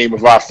together a team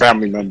of our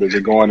family members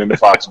and going into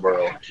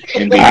Foxborough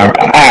and beating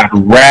I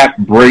wrap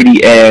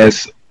Brady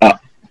ass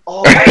up.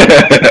 Oh,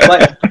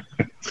 but,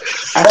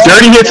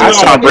 Dirty hits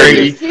Tom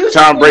Brady.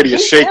 Tom Brady will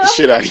shake the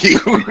shit out of you.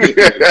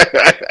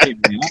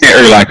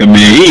 Can't like a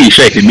man. He ain't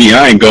shaking me.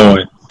 I ain't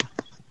going.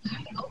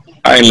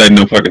 I ain't letting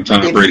no fucking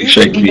Tom Brady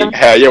shake me.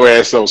 Have your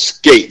ass on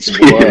skates,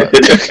 boy.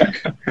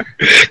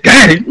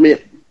 Got it. Man,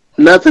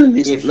 nothing in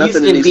these. if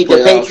Nothing Houston in these beat playoffs.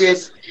 the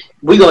Patriots,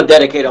 we're going to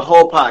dedicate a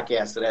whole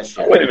podcast to that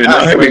shit. Wait a minute.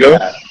 Now, here we go.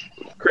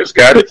 Chris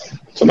got it.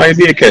 Somebody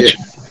did catch it.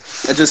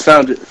 I just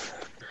found it.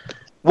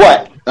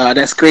 What? That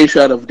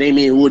screenshot of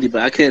Damian Woody,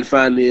 but I can't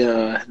find the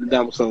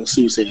Ndamukong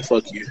Suh saying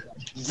 "fuck you."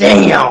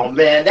 Damn,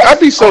 man. I'd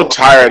be so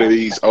tired of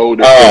these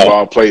older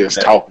football players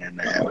talking,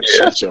 man. Like,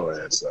 shut your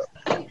ass up.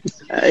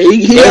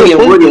 He Damian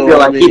Woody feel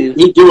like I mean,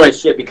 he doing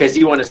shit because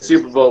he won a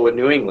Super Bowl with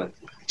New England.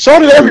 So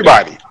did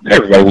everybody.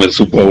 Everybody went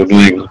Super Bowl with New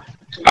England.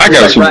 I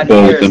got a Super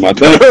Bowl with them. I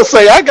think.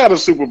 Say I got a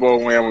Super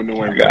Bowl win with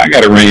New England. I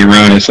got a ring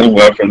around it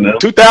somewhere from them.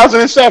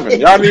 2007.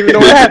 Y'all didn't even know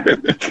what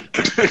happened.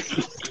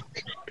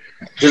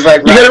 Just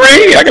like You got a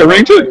ring? I got a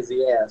ring too.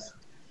 Crazy ass.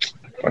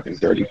 Fucking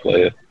dirty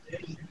player.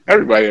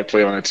 Everybody that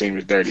play on that team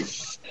is dirty.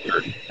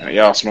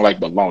 Y'all smell like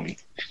baloney.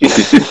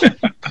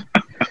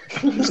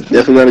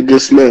 definitely not a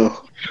good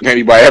smell.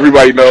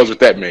 Everybody knows what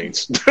that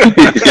means.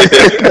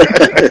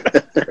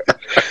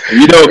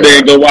 You know,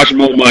 man, go watch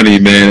More Money,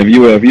 man.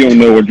 If you don't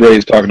know what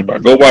Dre's talking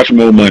about, go watch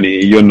More Money,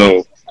 and you'll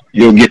know.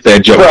 You'll get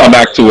that joke. Come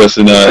back to us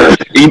and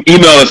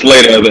email us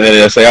later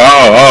and say, I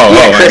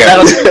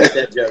got it.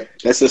 That joke.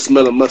 That's the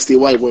smell of musty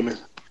white women.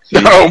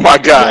 Oh my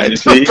God!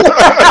 See?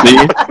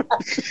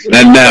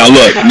 And now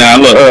look.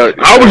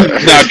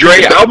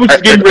 I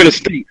was getting rid of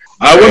Steve.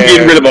 I was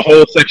getting rid of a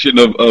whole section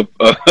of.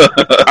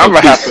 I'm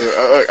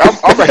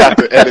gonna have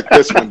to edit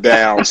this one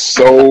down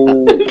so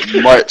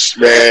much,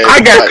 man.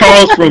 I got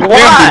calls from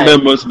family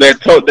members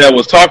that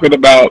was talking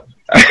about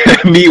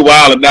me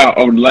wilding out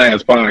on the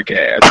last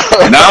podcast,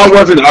 and I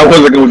wasn't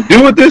going to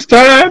do it this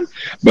time.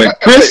 But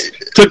Chris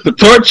took the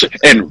torch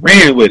and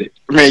ran with it.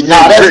 Man,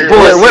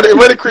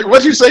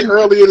 what you say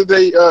earlier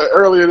today?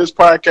 Earlier this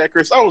podcast,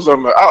 Chris, I was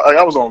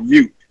on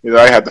mute. You know,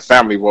 I had the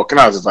family walk,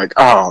 and I was just like,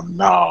 "Oh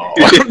no!"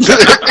 What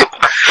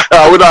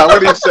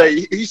did he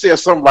say? He said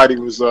somebody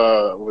was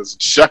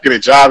shucking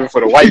and jiving for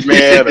the white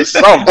man or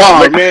something.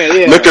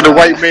 Look at the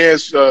white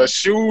man's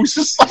shoes.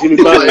 Jimmy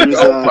Butler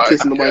was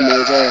kissing the white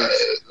man's ass.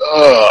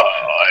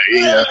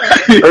 Yeah.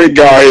 There you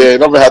go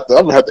ahead. I'm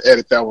gonna have to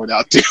edit that one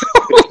out too.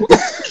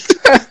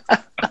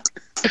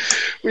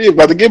 We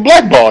about to get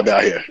blackballed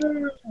out here.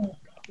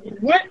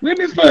 What?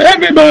 Women for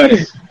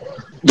everybody.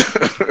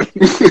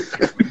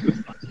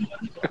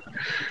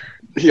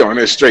 He on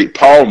that straight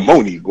Paul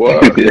Mooney, boy.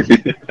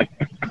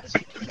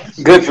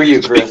 Good for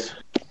you, Chris.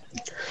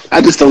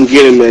 I just don't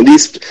get it, man.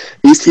 These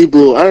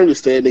people, I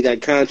understand they got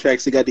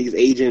contracts, they got these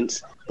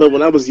agents. But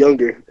when I was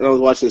younger and I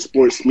was watching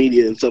sports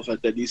media and stuff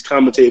like that, these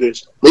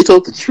commentators, they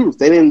told the truth.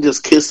 They didn't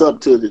just kiss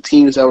up to the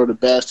teams that were the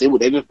best. They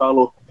didn't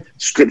follow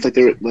scripts like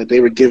they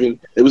were given.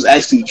 It was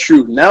actually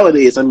true.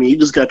 Nowadays, I mean, you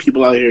just got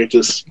people out here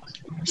just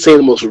saying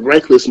the most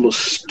reckless, most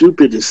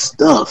stupidest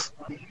stuff.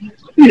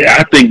 Yeah,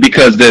 I think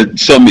because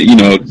there's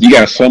you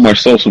got so much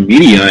social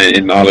media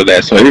and all of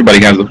that, so everybody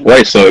has a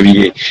voice. So if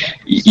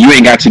you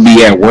ain't got to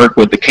be at work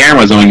with the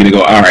cameras on you to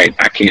go, all right,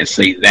 I can't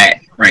say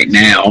that right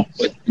now.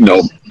 But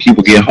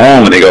people get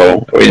home and they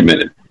go, wait a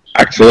minute,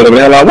 I can say whatever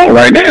the hell I want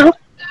right now.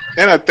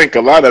 And I think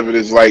a lot of it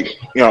is like,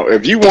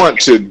 if you want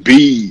to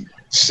be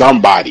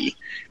somebody,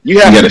 you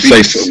gotta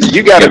say something.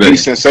 You gotta be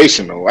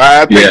sensational.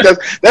 I think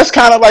that's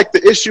kind of like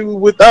the issue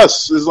with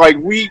us. Is like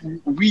we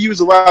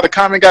use a lot of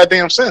common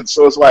goddamn sense.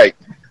 So it's like,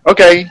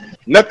 okay,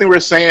 nothing we're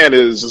saying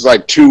is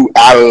like too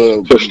out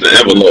of push the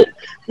envelope.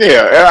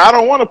 Yeah, and I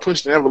don't want to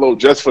push the envelope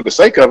just for the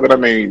sake of it. I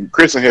mean,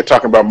 Chris in here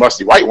talking about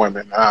musty white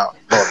women. I don't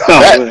know about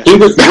that. He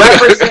was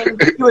representing.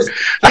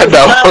 I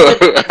know.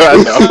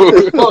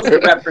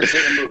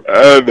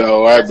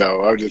 I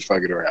know. I'm just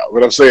fucking around.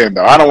 But I'm saying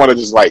though, I don't want to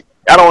just like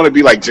I don't want to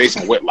be like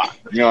Jason Whitlock.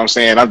 You know what I'm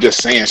saying? I'm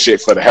just saying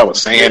shit for the hell of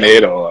saying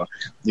it, or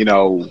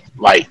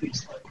like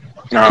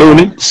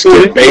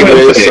Skip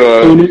Bayless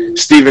or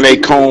Stephen A.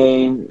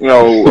 Cohn.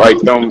 Like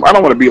them. I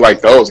don't want to be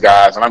like those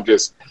guys, and I'm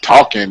just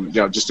talking,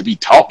 just to be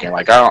talking.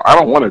 Like I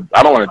don't want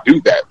to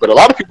do that. But a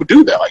lot of people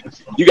do that. Like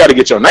you got to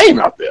get your name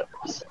out there.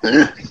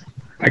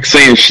 Like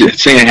saying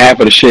half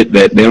of the shit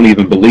that they don't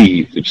even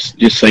believe. It's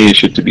just saying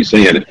shit to be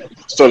saying it.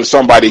 So that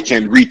somebody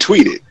can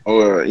retweet it,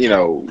 or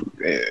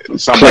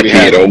somebody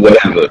has it or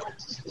whatever.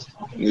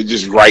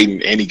 Just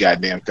writing any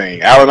goddamn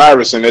thing. Allen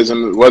Iverson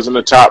wasn't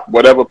a top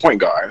whatever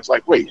point guard. It's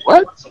like, wait,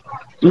 what?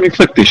 Let me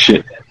click this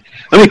shit.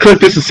 Let me click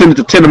this and send it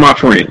to 10 of my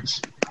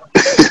friends.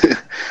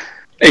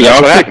 Hey,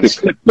 y'all,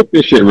 click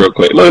this shit real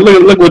quick.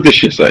 Look what this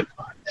shit said.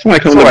 Somebody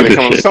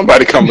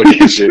come look at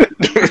this shit.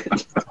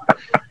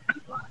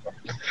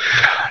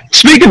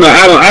 Speaking of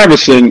Allen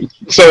Iverson,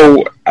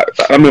 so I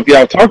don't know if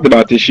y'all talked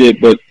about this shit,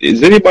 but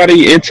is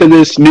anybody into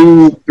this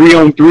new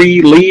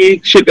 3-on-3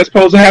 league shit that's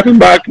supposed to happen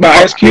by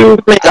SQ?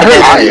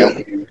 I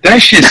am.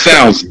 That shit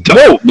sounds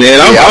dope, man.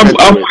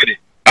 I'm with it.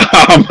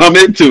 I'm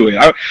into it.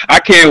 I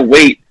can't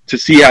wait to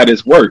see how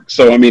this works.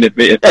 So I mean, if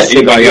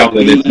anybody out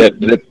there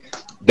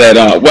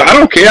well, I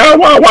don't care. I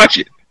want to watch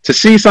it to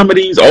see some of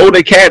these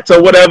older cats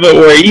or whatever,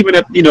 or even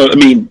if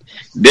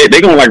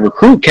they're gonna like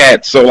recruit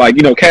cats, so like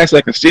cats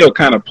that can still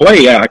kind of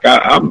play.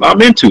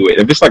 I'm into it.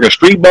 If it's like a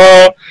street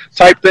ball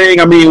type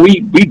thing, I mean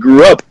we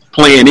grew up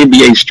playing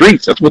NBA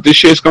streets. That's what this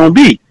shit's gonna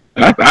be.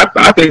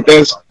 I think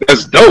that's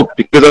dope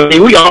because I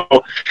mean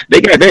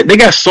they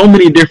got so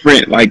many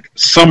different like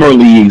summer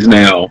leagues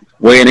now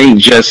where it ain't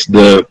just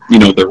the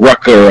the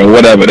Rucker or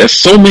whatever. There's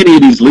so many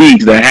of these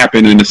leagues that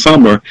happen in the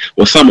summer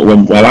when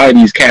a lot of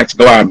these cats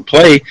go out and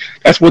play.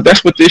 That's what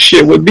this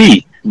shit would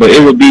be. But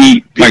it would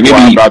be like people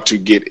are about to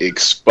get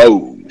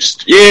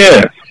exposed.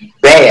 Yeah,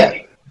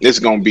 bad. It's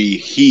gonna be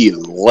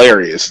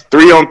hilarious.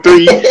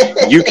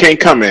 3-on-3, you can't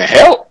come and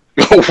help.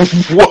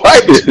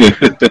 What?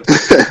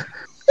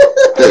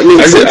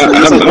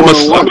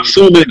 I'm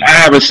assuming I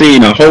haven't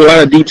seen a whole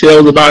lot of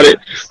details about it,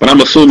 but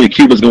I'm assuming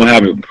Cuba's gonna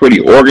have it pretty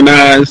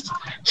organized,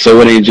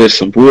 so it ain't just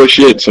some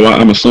bullshit. So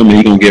I'm assuming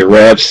he's gonna get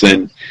reps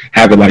and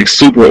have it like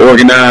super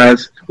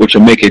organized, which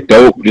will make it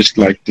dope. Just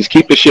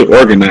keep the shit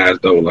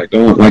organized though. Like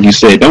don't BET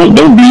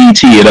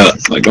it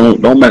up. Like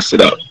don't mess it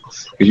up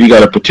because you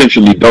got a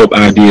potentially dope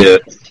idea.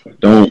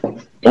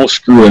 Don't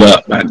screw it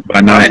up by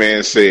not. My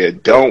man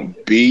said, "Don't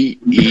BET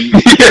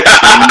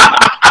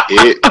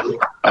it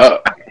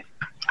up."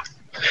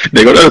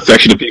 They go to another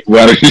section of people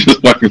out there just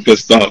fucking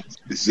pissed off.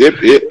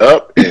 Zip it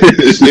up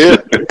and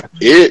zip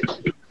it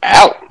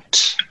out.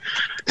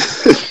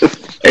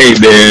 Hey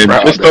man,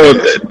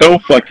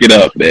 don't fuck it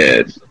up,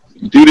 man.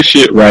 Do the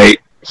shit right,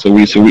 so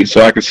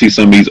I can see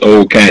some of these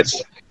old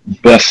cats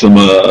bust some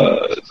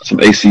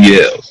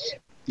ACLs.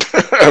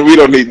 We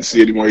don't need to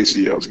see any more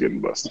ACLs getting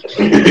busted.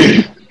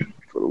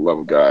 For the love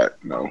of God,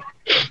 no.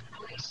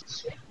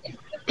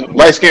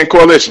 Light Skin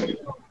Coalition.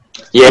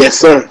 Yes,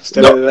 sir.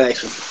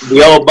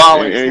 The old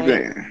balling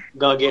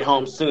gonna get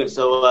home soon.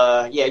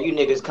 So you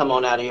niggas come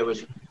on out of here with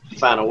your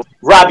final word.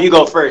 Rob, you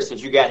go first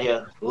since you got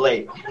here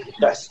late.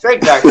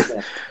 Straight dark.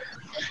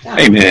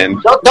 Hey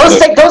man, don't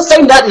say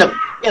nothing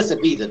offensive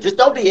either. Just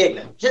don't be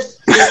ignorant.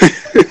 Just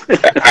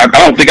I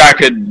don't think I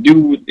could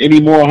do any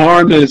more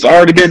harm than it's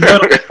already been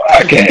done on the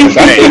podcast.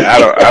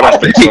 I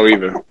don't think so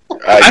either.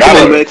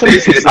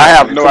 I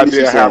have no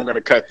idea how I'm going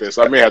to cut this.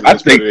 I may have to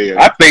put it in.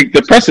 I think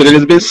the precedent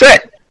has been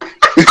set.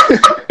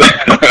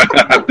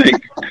 I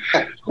think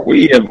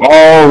we have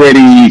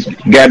already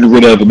gotten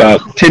rid of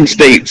about 10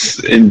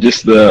 states in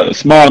just the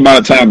small amount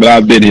of time that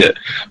I've been here.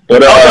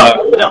 But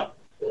no.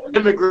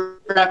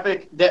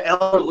 Demographic, the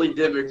elderly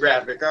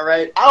demographic, all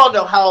right? I don't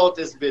know how old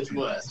this bitch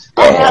was.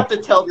 I have to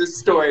tell this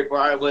story for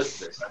our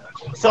listeners.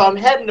 So I'm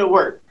heading to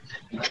work.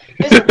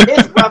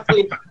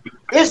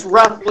 It's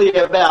roughly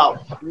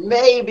about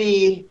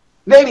maybe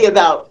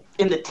about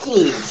in the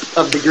teens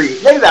of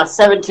degrees, maybe about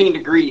 17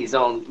 degrees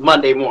on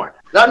Monday morning.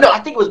 No, I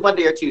think it was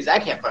Monday or Tuesday. I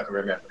can't fucking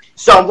remember.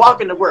 So I'm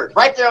walking to work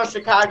right there on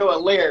Chicago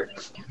at Laird.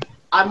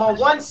 I'm on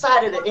one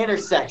side of the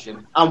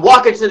intersection. I'm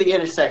walking to the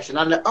intersection.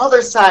 On the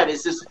other side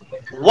is this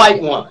white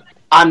woman.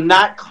 I'm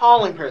not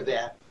calling her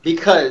that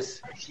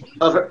because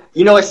of her.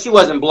 You know what? She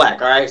wasn't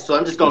black, all right? So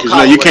I'm just going to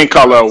call her. You can't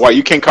call her a white.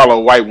 You can't call her a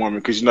white woman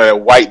because that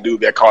white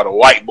dude that called a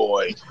white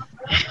boy,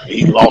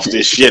 he lost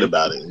his shit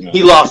about it.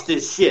 He lost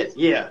his shit,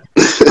 yeah.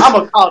 I'm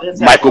going to call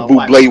this Michael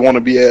Bublé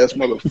wannabe ass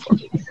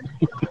motherfucker.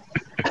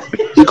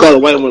 You call a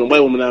white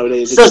woman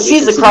nowadays. So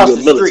she's across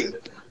the street.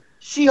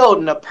 She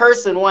holding a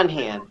purse in one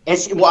hand, and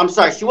she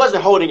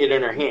wasn't holding it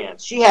in her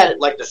hand. She had it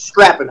like the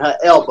strap in her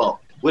elbow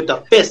with the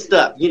fist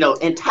up,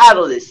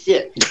 entitled as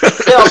shit.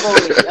 Cell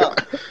phone is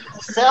up.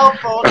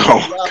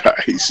 God,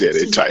 he said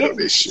entitled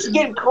as shit. She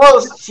getting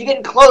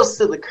close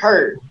to the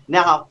curb.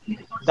 Now,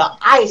 the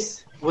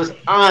ice was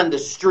on the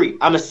street.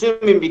 I'm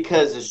assuming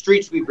because the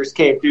street sweepers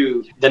came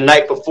through the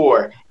night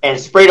before and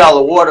sprayed all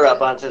the water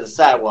up onto the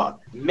sidewalk.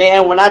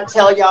 Man, when I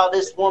tell y'all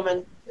this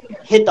woman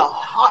hit the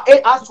hard.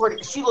 I swear,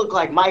 she looked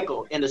like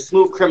Michael in the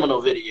Smooth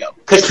Criminal video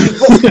because she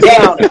went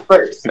down at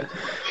first,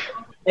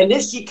 and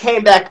then she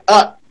came back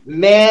up.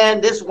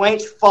 Man, this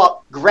wench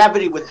fought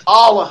gravity with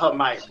all of her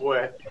might,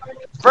 boy.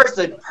 First,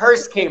 the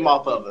purse came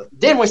off of her.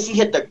 Then, when she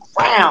hit the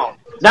ground,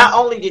 not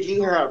only did you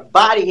hear her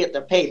body hit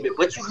the pavement,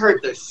 but you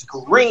heard the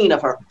screen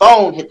of her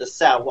phone hit the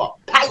sidewalk.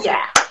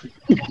 Paya!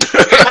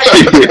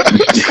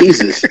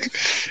 Jesus.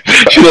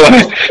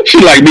 She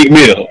like Meek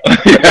Mill.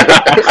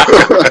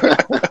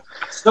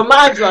 So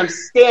mind you, I'm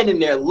standing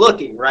there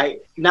looking, right?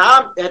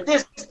 Now, at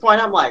this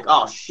point, I'm like,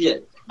 oh,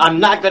 shit. I'm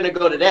not going to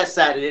go to that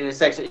side of the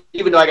intersection,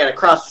 even though I got to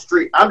cross the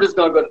street. I'm just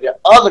going to go to the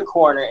other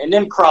corner and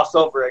then cross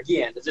over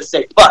again to just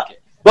say, fuck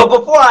it. But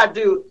before I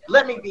do,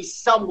 let me be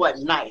somewhat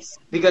nice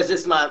because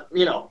it's my,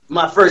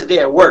 my first day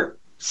at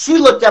work. She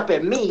looked up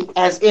at me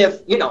as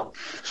if,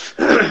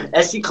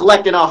 as she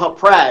collected all her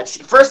pride.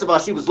 First of all,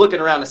 she was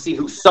looking around to see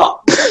who saw.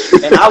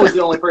 And I was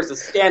the only person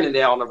standing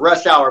there on a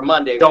rush hour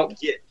Monday. Don't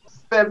get it.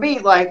 At me,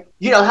 like,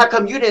 how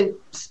come you didn't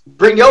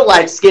bring your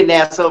light-skinned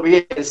ass over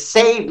here and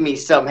save me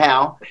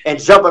somehow and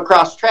jump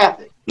across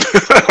traffic?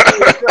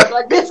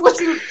 Like, bitch, what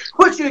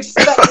you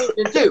expect me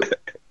to do?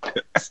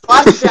 So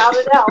I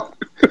shouted out.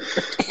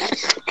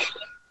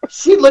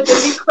 She looked at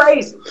me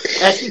crazy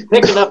as she's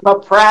picking up her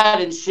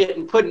pride and shit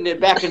and putting it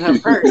back in her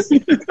purse.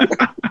 And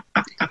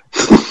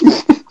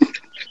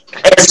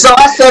so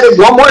I said it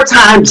one more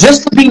time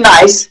just to be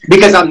nice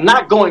because I'm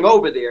not going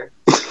over there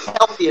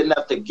healthy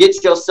enough to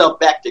get yourself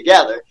back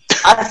together.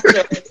 I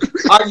said,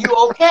 are you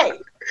okay?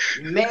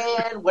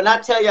 Man, when I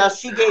tell y'all,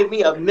 she gave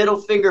me a middle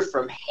finger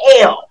from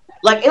hell.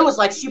 Like, it was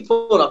like she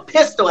pulled a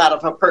pistol out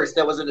of her purse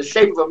that was in the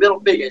shape of a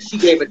middle finger, and she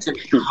gave it to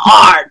me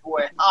hard,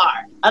 boy,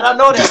 hard. And I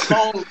know that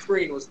phone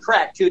screen was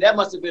cracked, too. That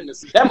must have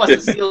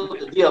sealed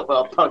the deal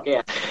for a punk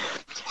ass.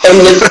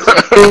 And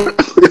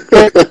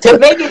to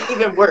make it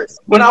even worse,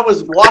 when I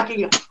was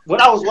walking to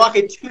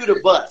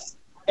the bus,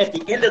 at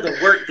the end of the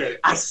workday,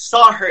 I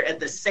saw her at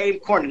the same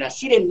corner. Now,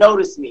 she didn't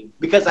notice me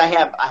because I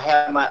have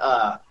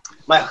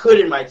my hood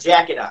and my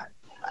jacket on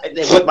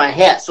with my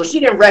hat. So she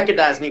didn't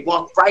recognize me,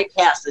 walked right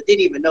past her, didn't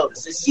even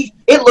notice. And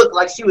it looked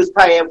like she was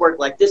probably at work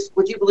like this.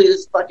 Would you believe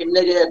this fucking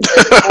nigga at the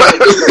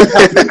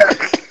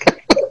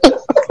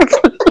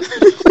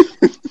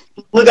corner?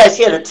 Look like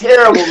she had a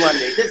terrible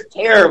Monday. Just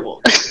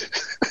terrible.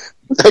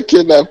 I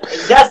cannot.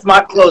 That's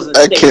my closing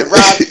statement.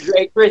 Rob,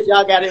 Dre, Chris,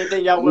 y'all got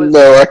anything y'all want to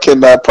say? No, I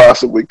cannot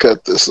possibly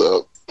cut this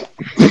up.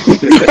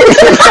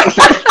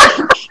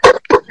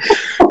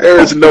 There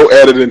is no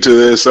editing to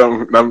this.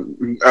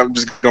 I'm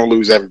just gonna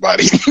lose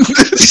everybody.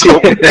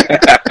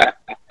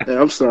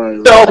 I'm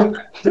sorry. So,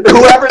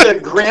 whoever the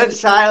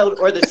grandchild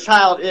or the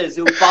child is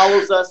who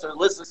follows us or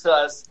listens to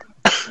us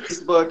on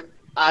Facebook,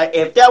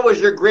 if that was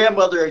your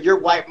grandmother or your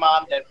white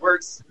mom that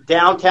works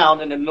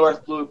downtown in the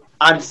North Loop,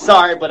 I'm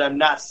sorry, but I'm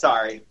not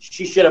sorry.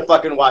 She should have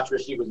fucking watched where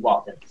she was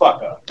walking.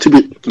 Fuck her. To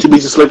be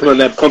just slipping on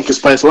that pumpkin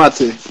spice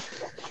latte.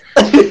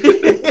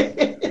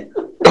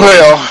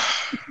 Well,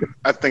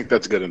 I think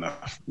that's good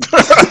enough.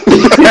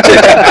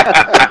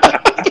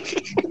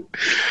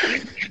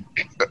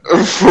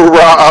 For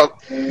Rob,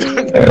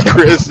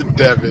 Chris, and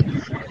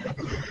Devin,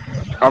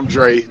 I'm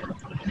Dre.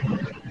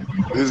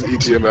 This is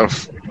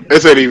ETMF.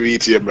 This ain't even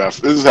ETMF.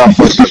 This is how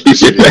fucked up this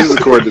shit is. This is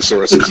according to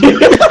sources.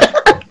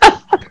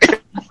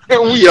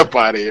 And we up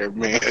out of here,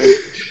 man.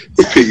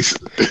 Peace.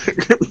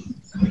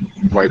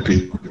 White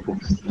people.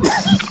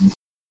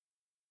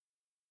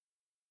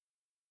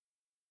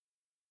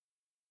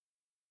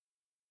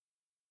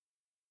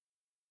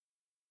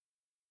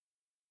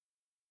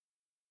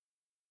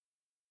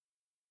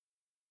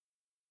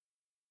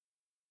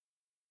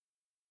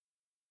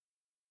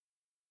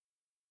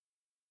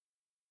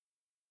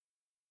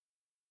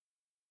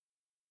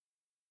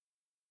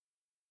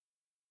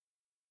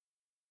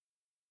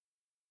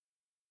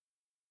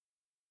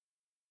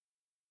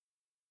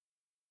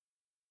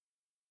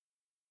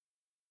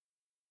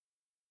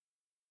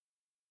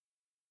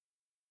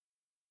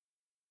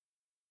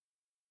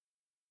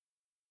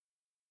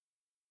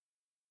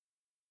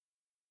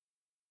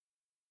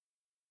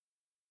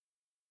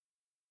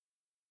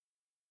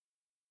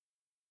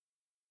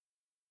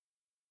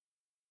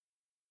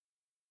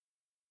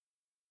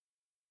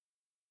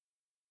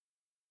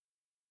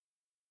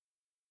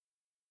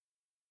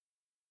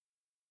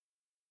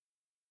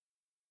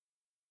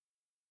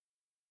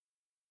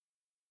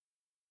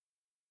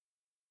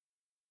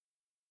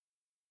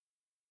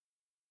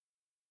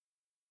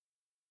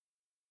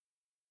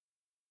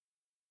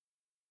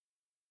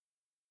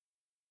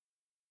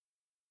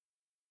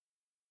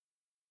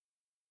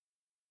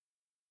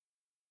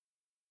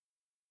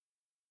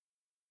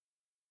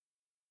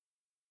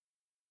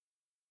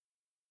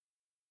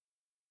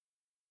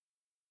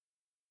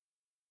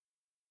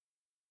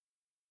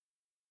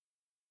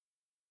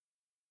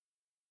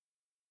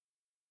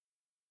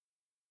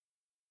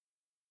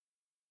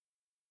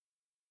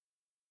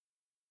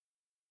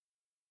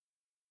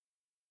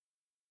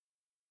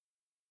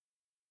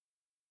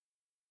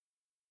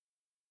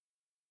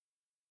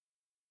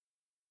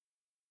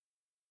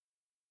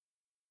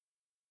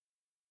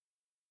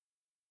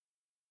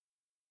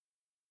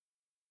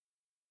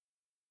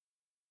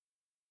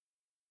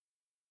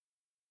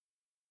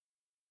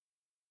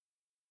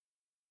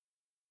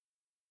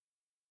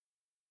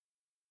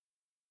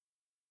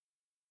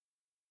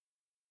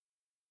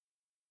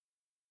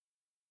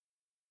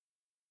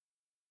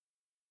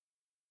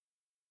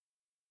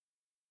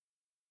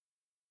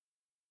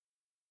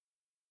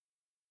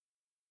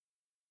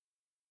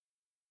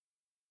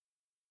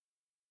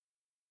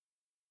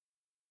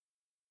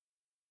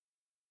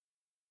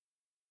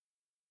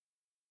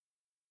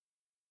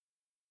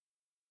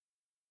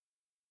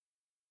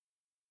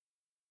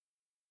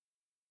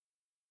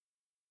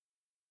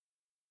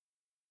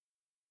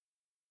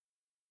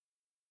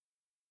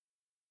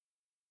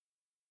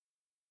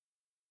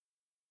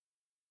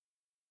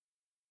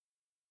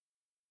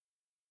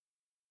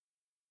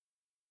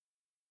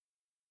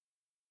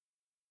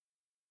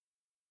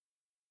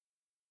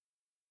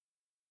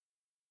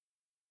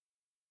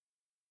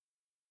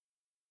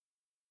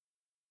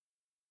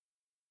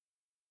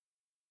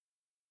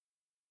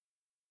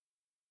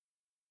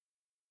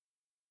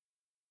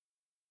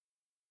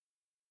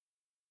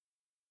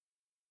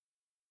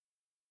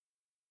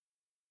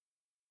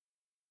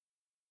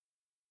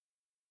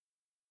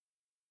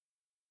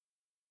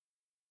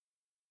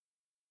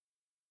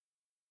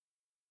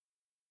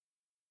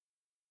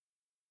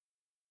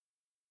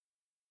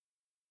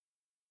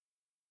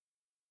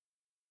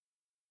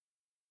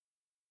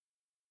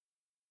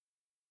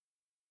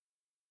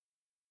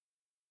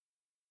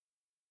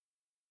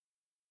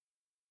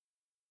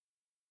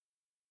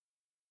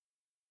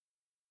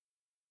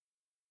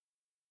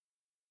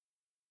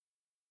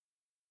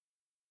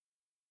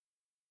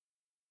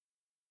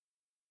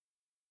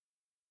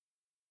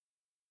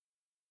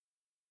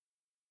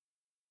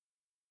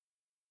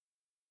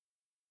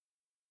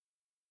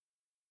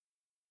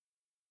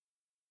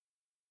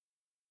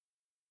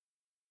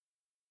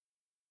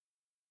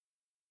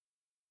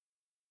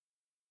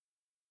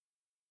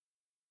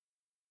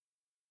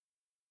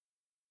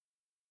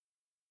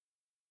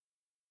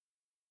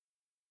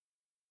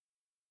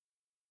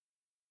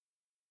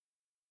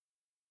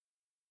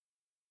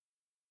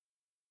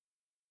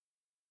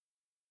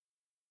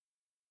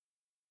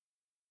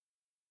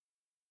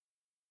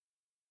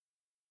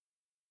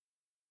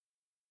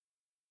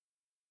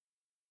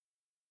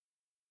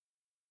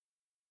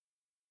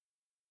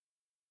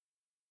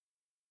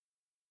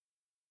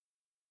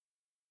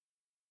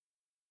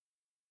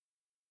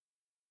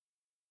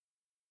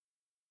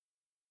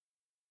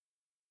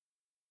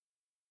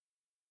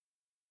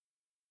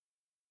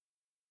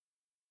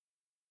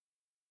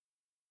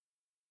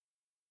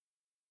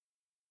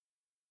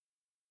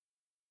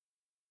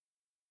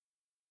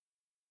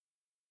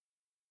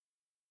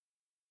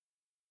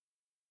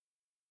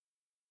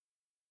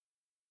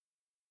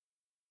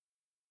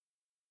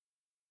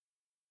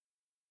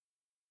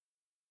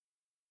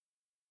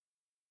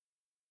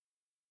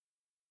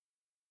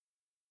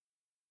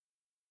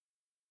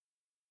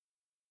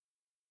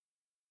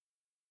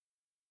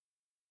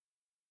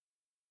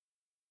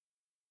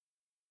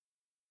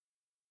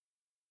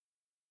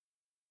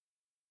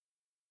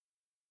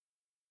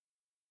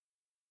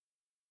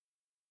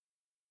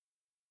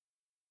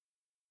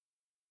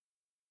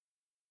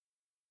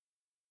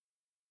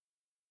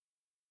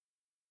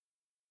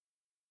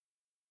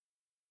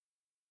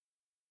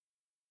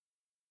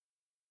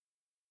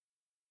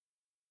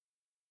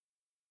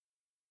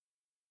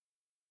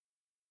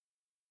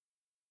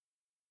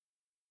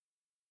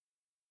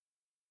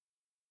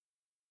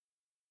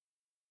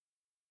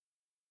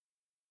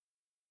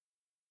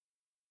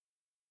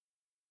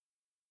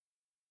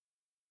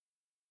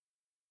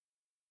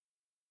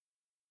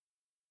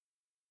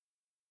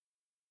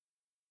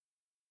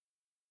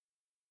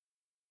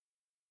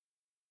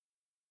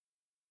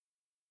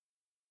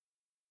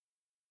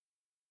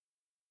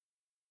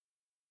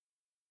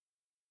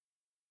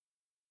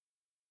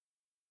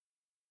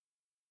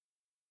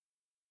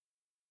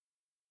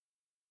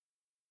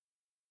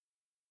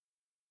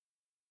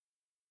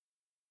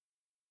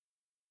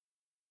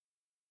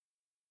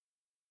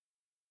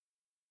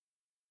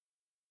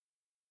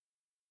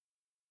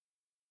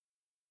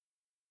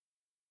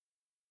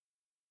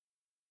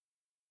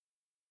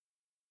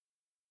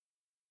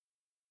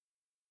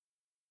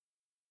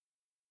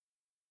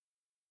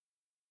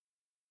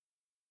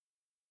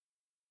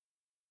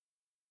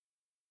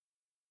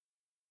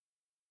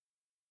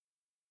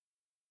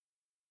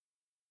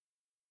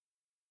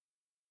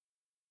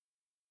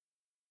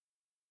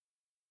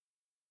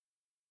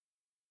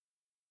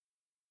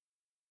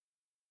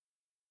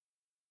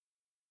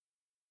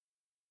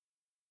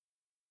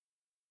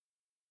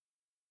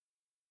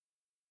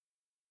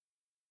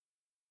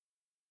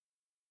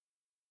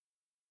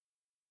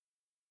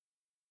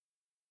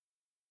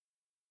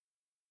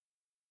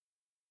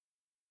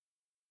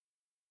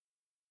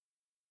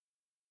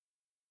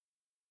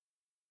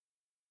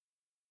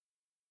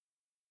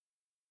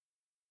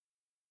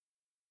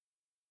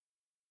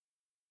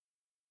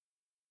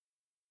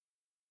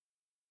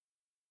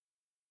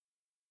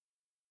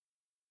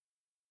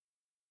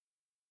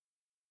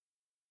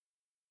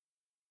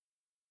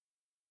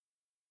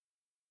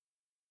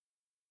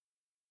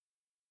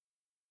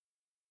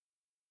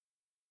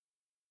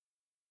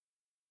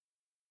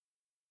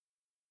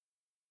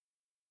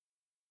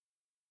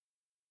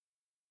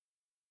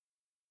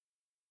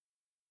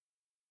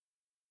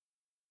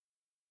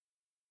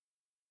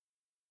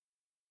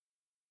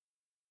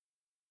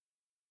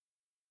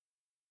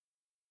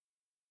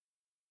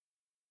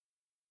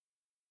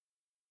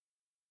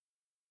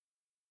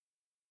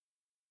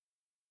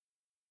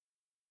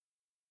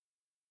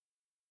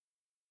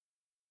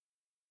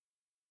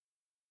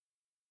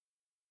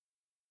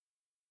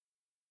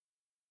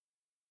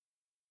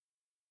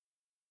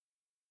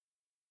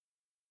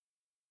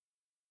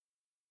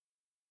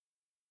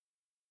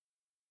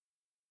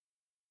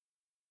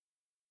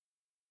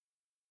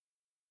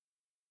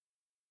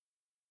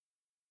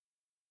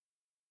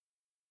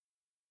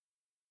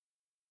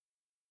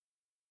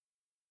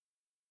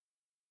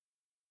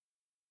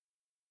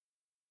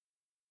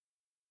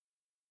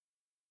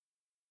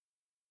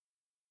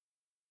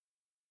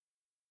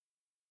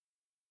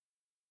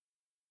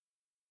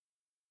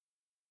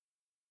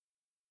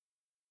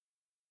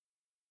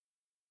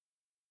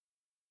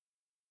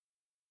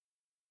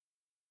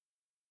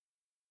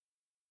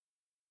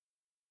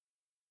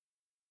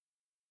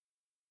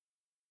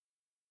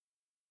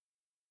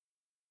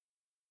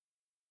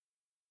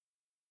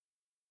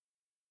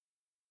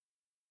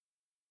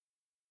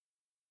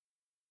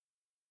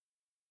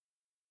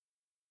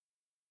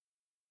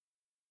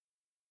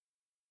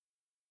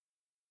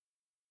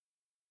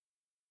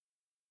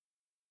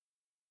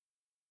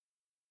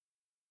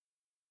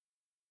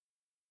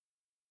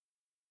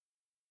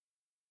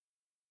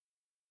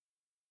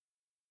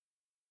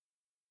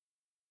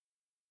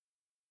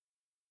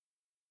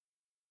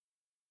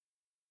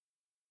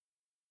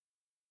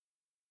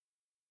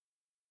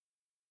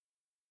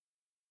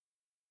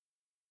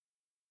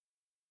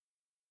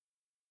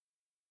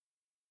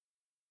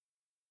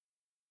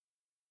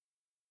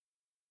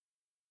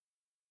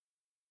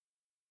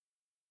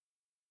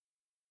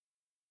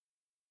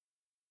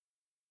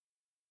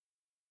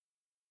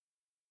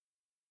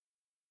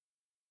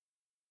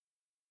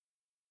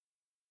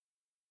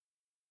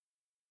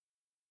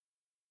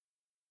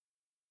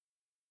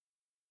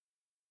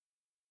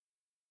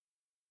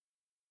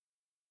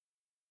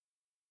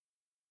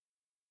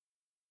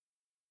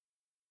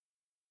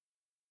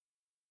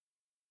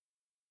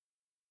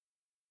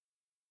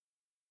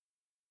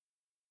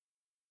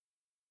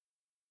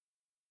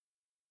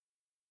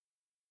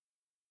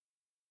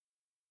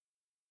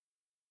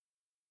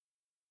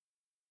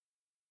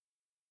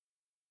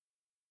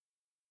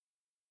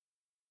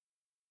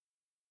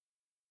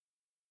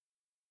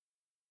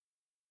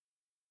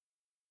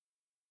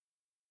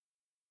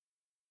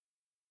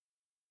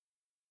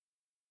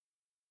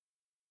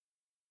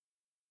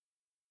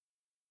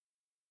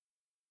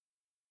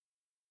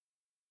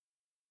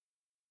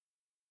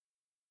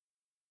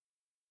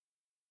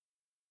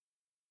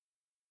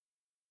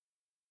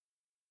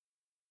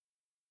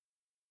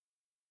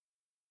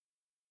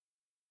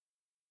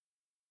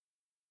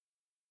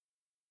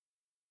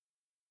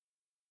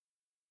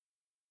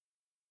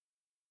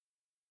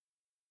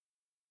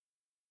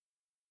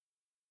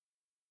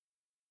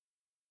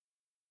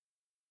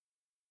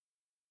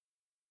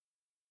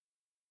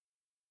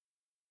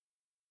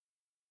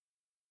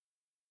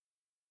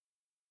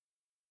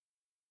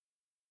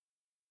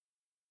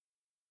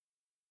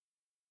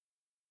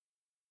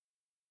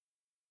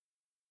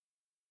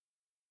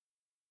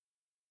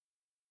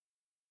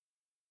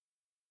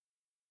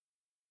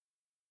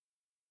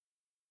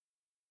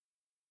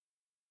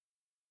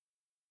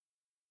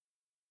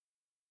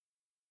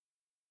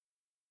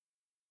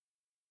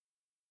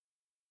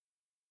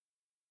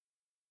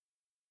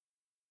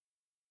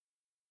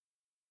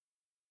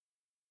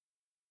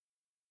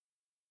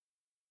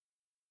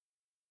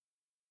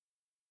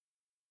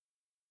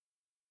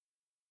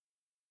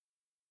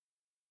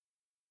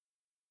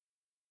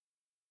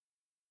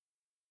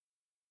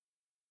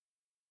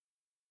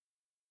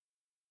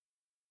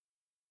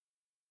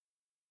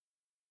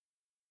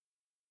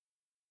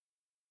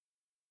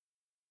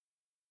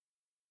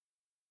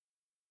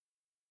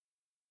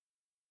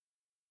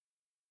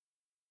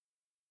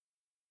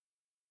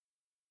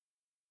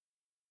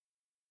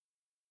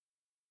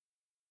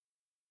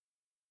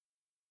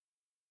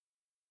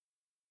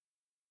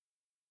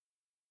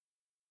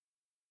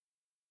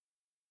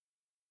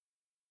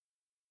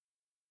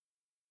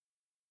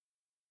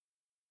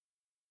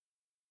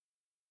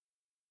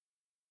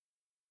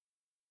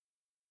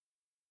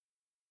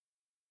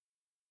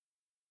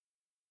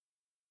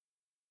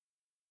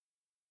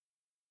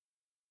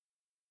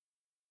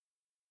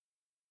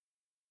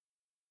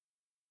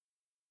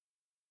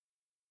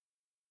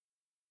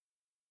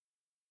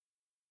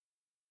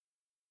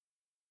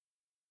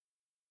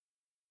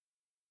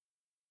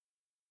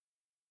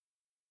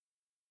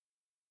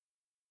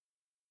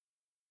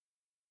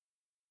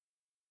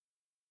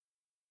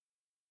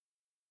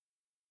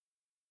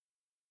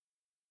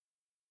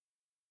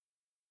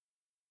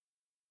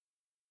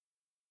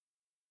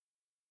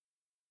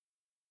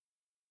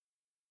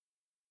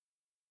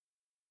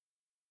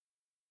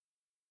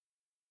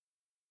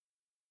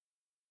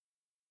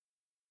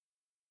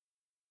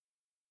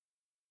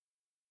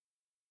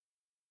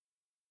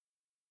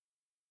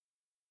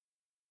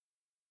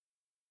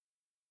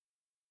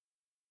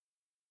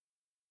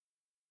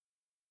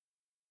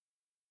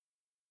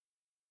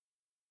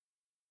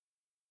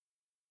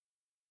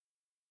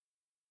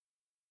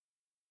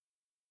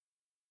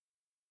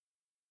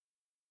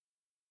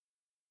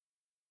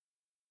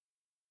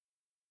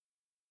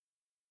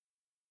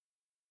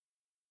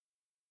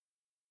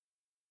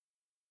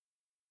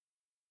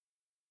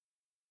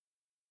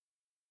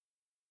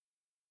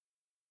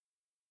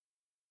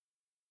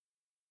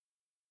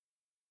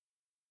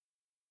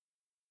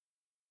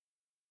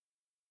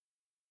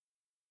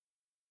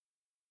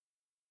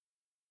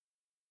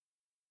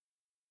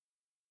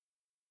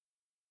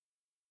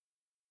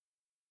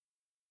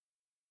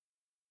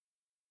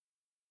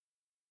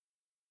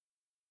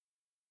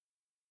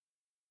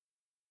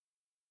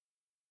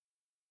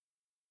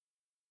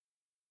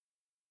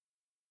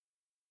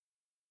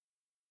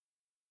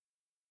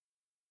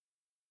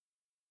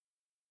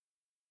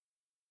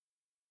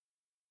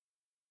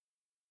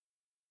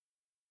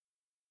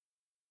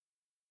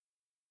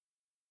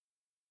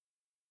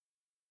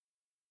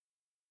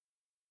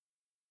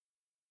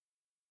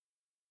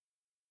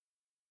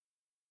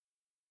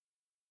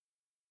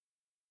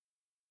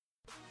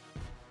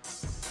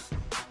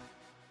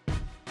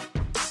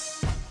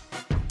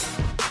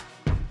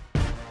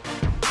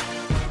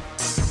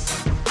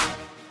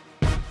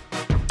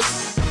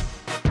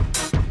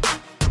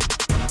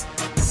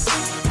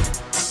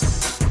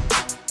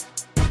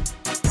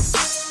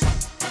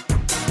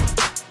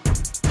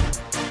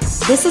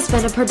 This has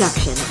been a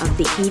production of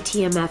the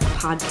ETMF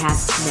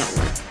Podcast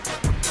Network.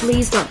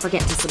 Please don't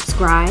forget to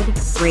subscribe,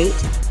 rate,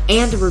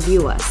 and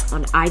review us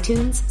on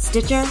iTunes,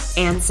 Stitcher,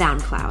 and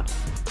SoundCloud.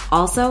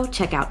 Also,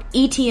 check out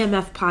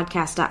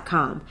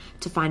etmfpodcast.com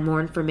to find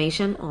more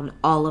information on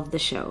all of the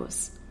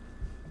shows.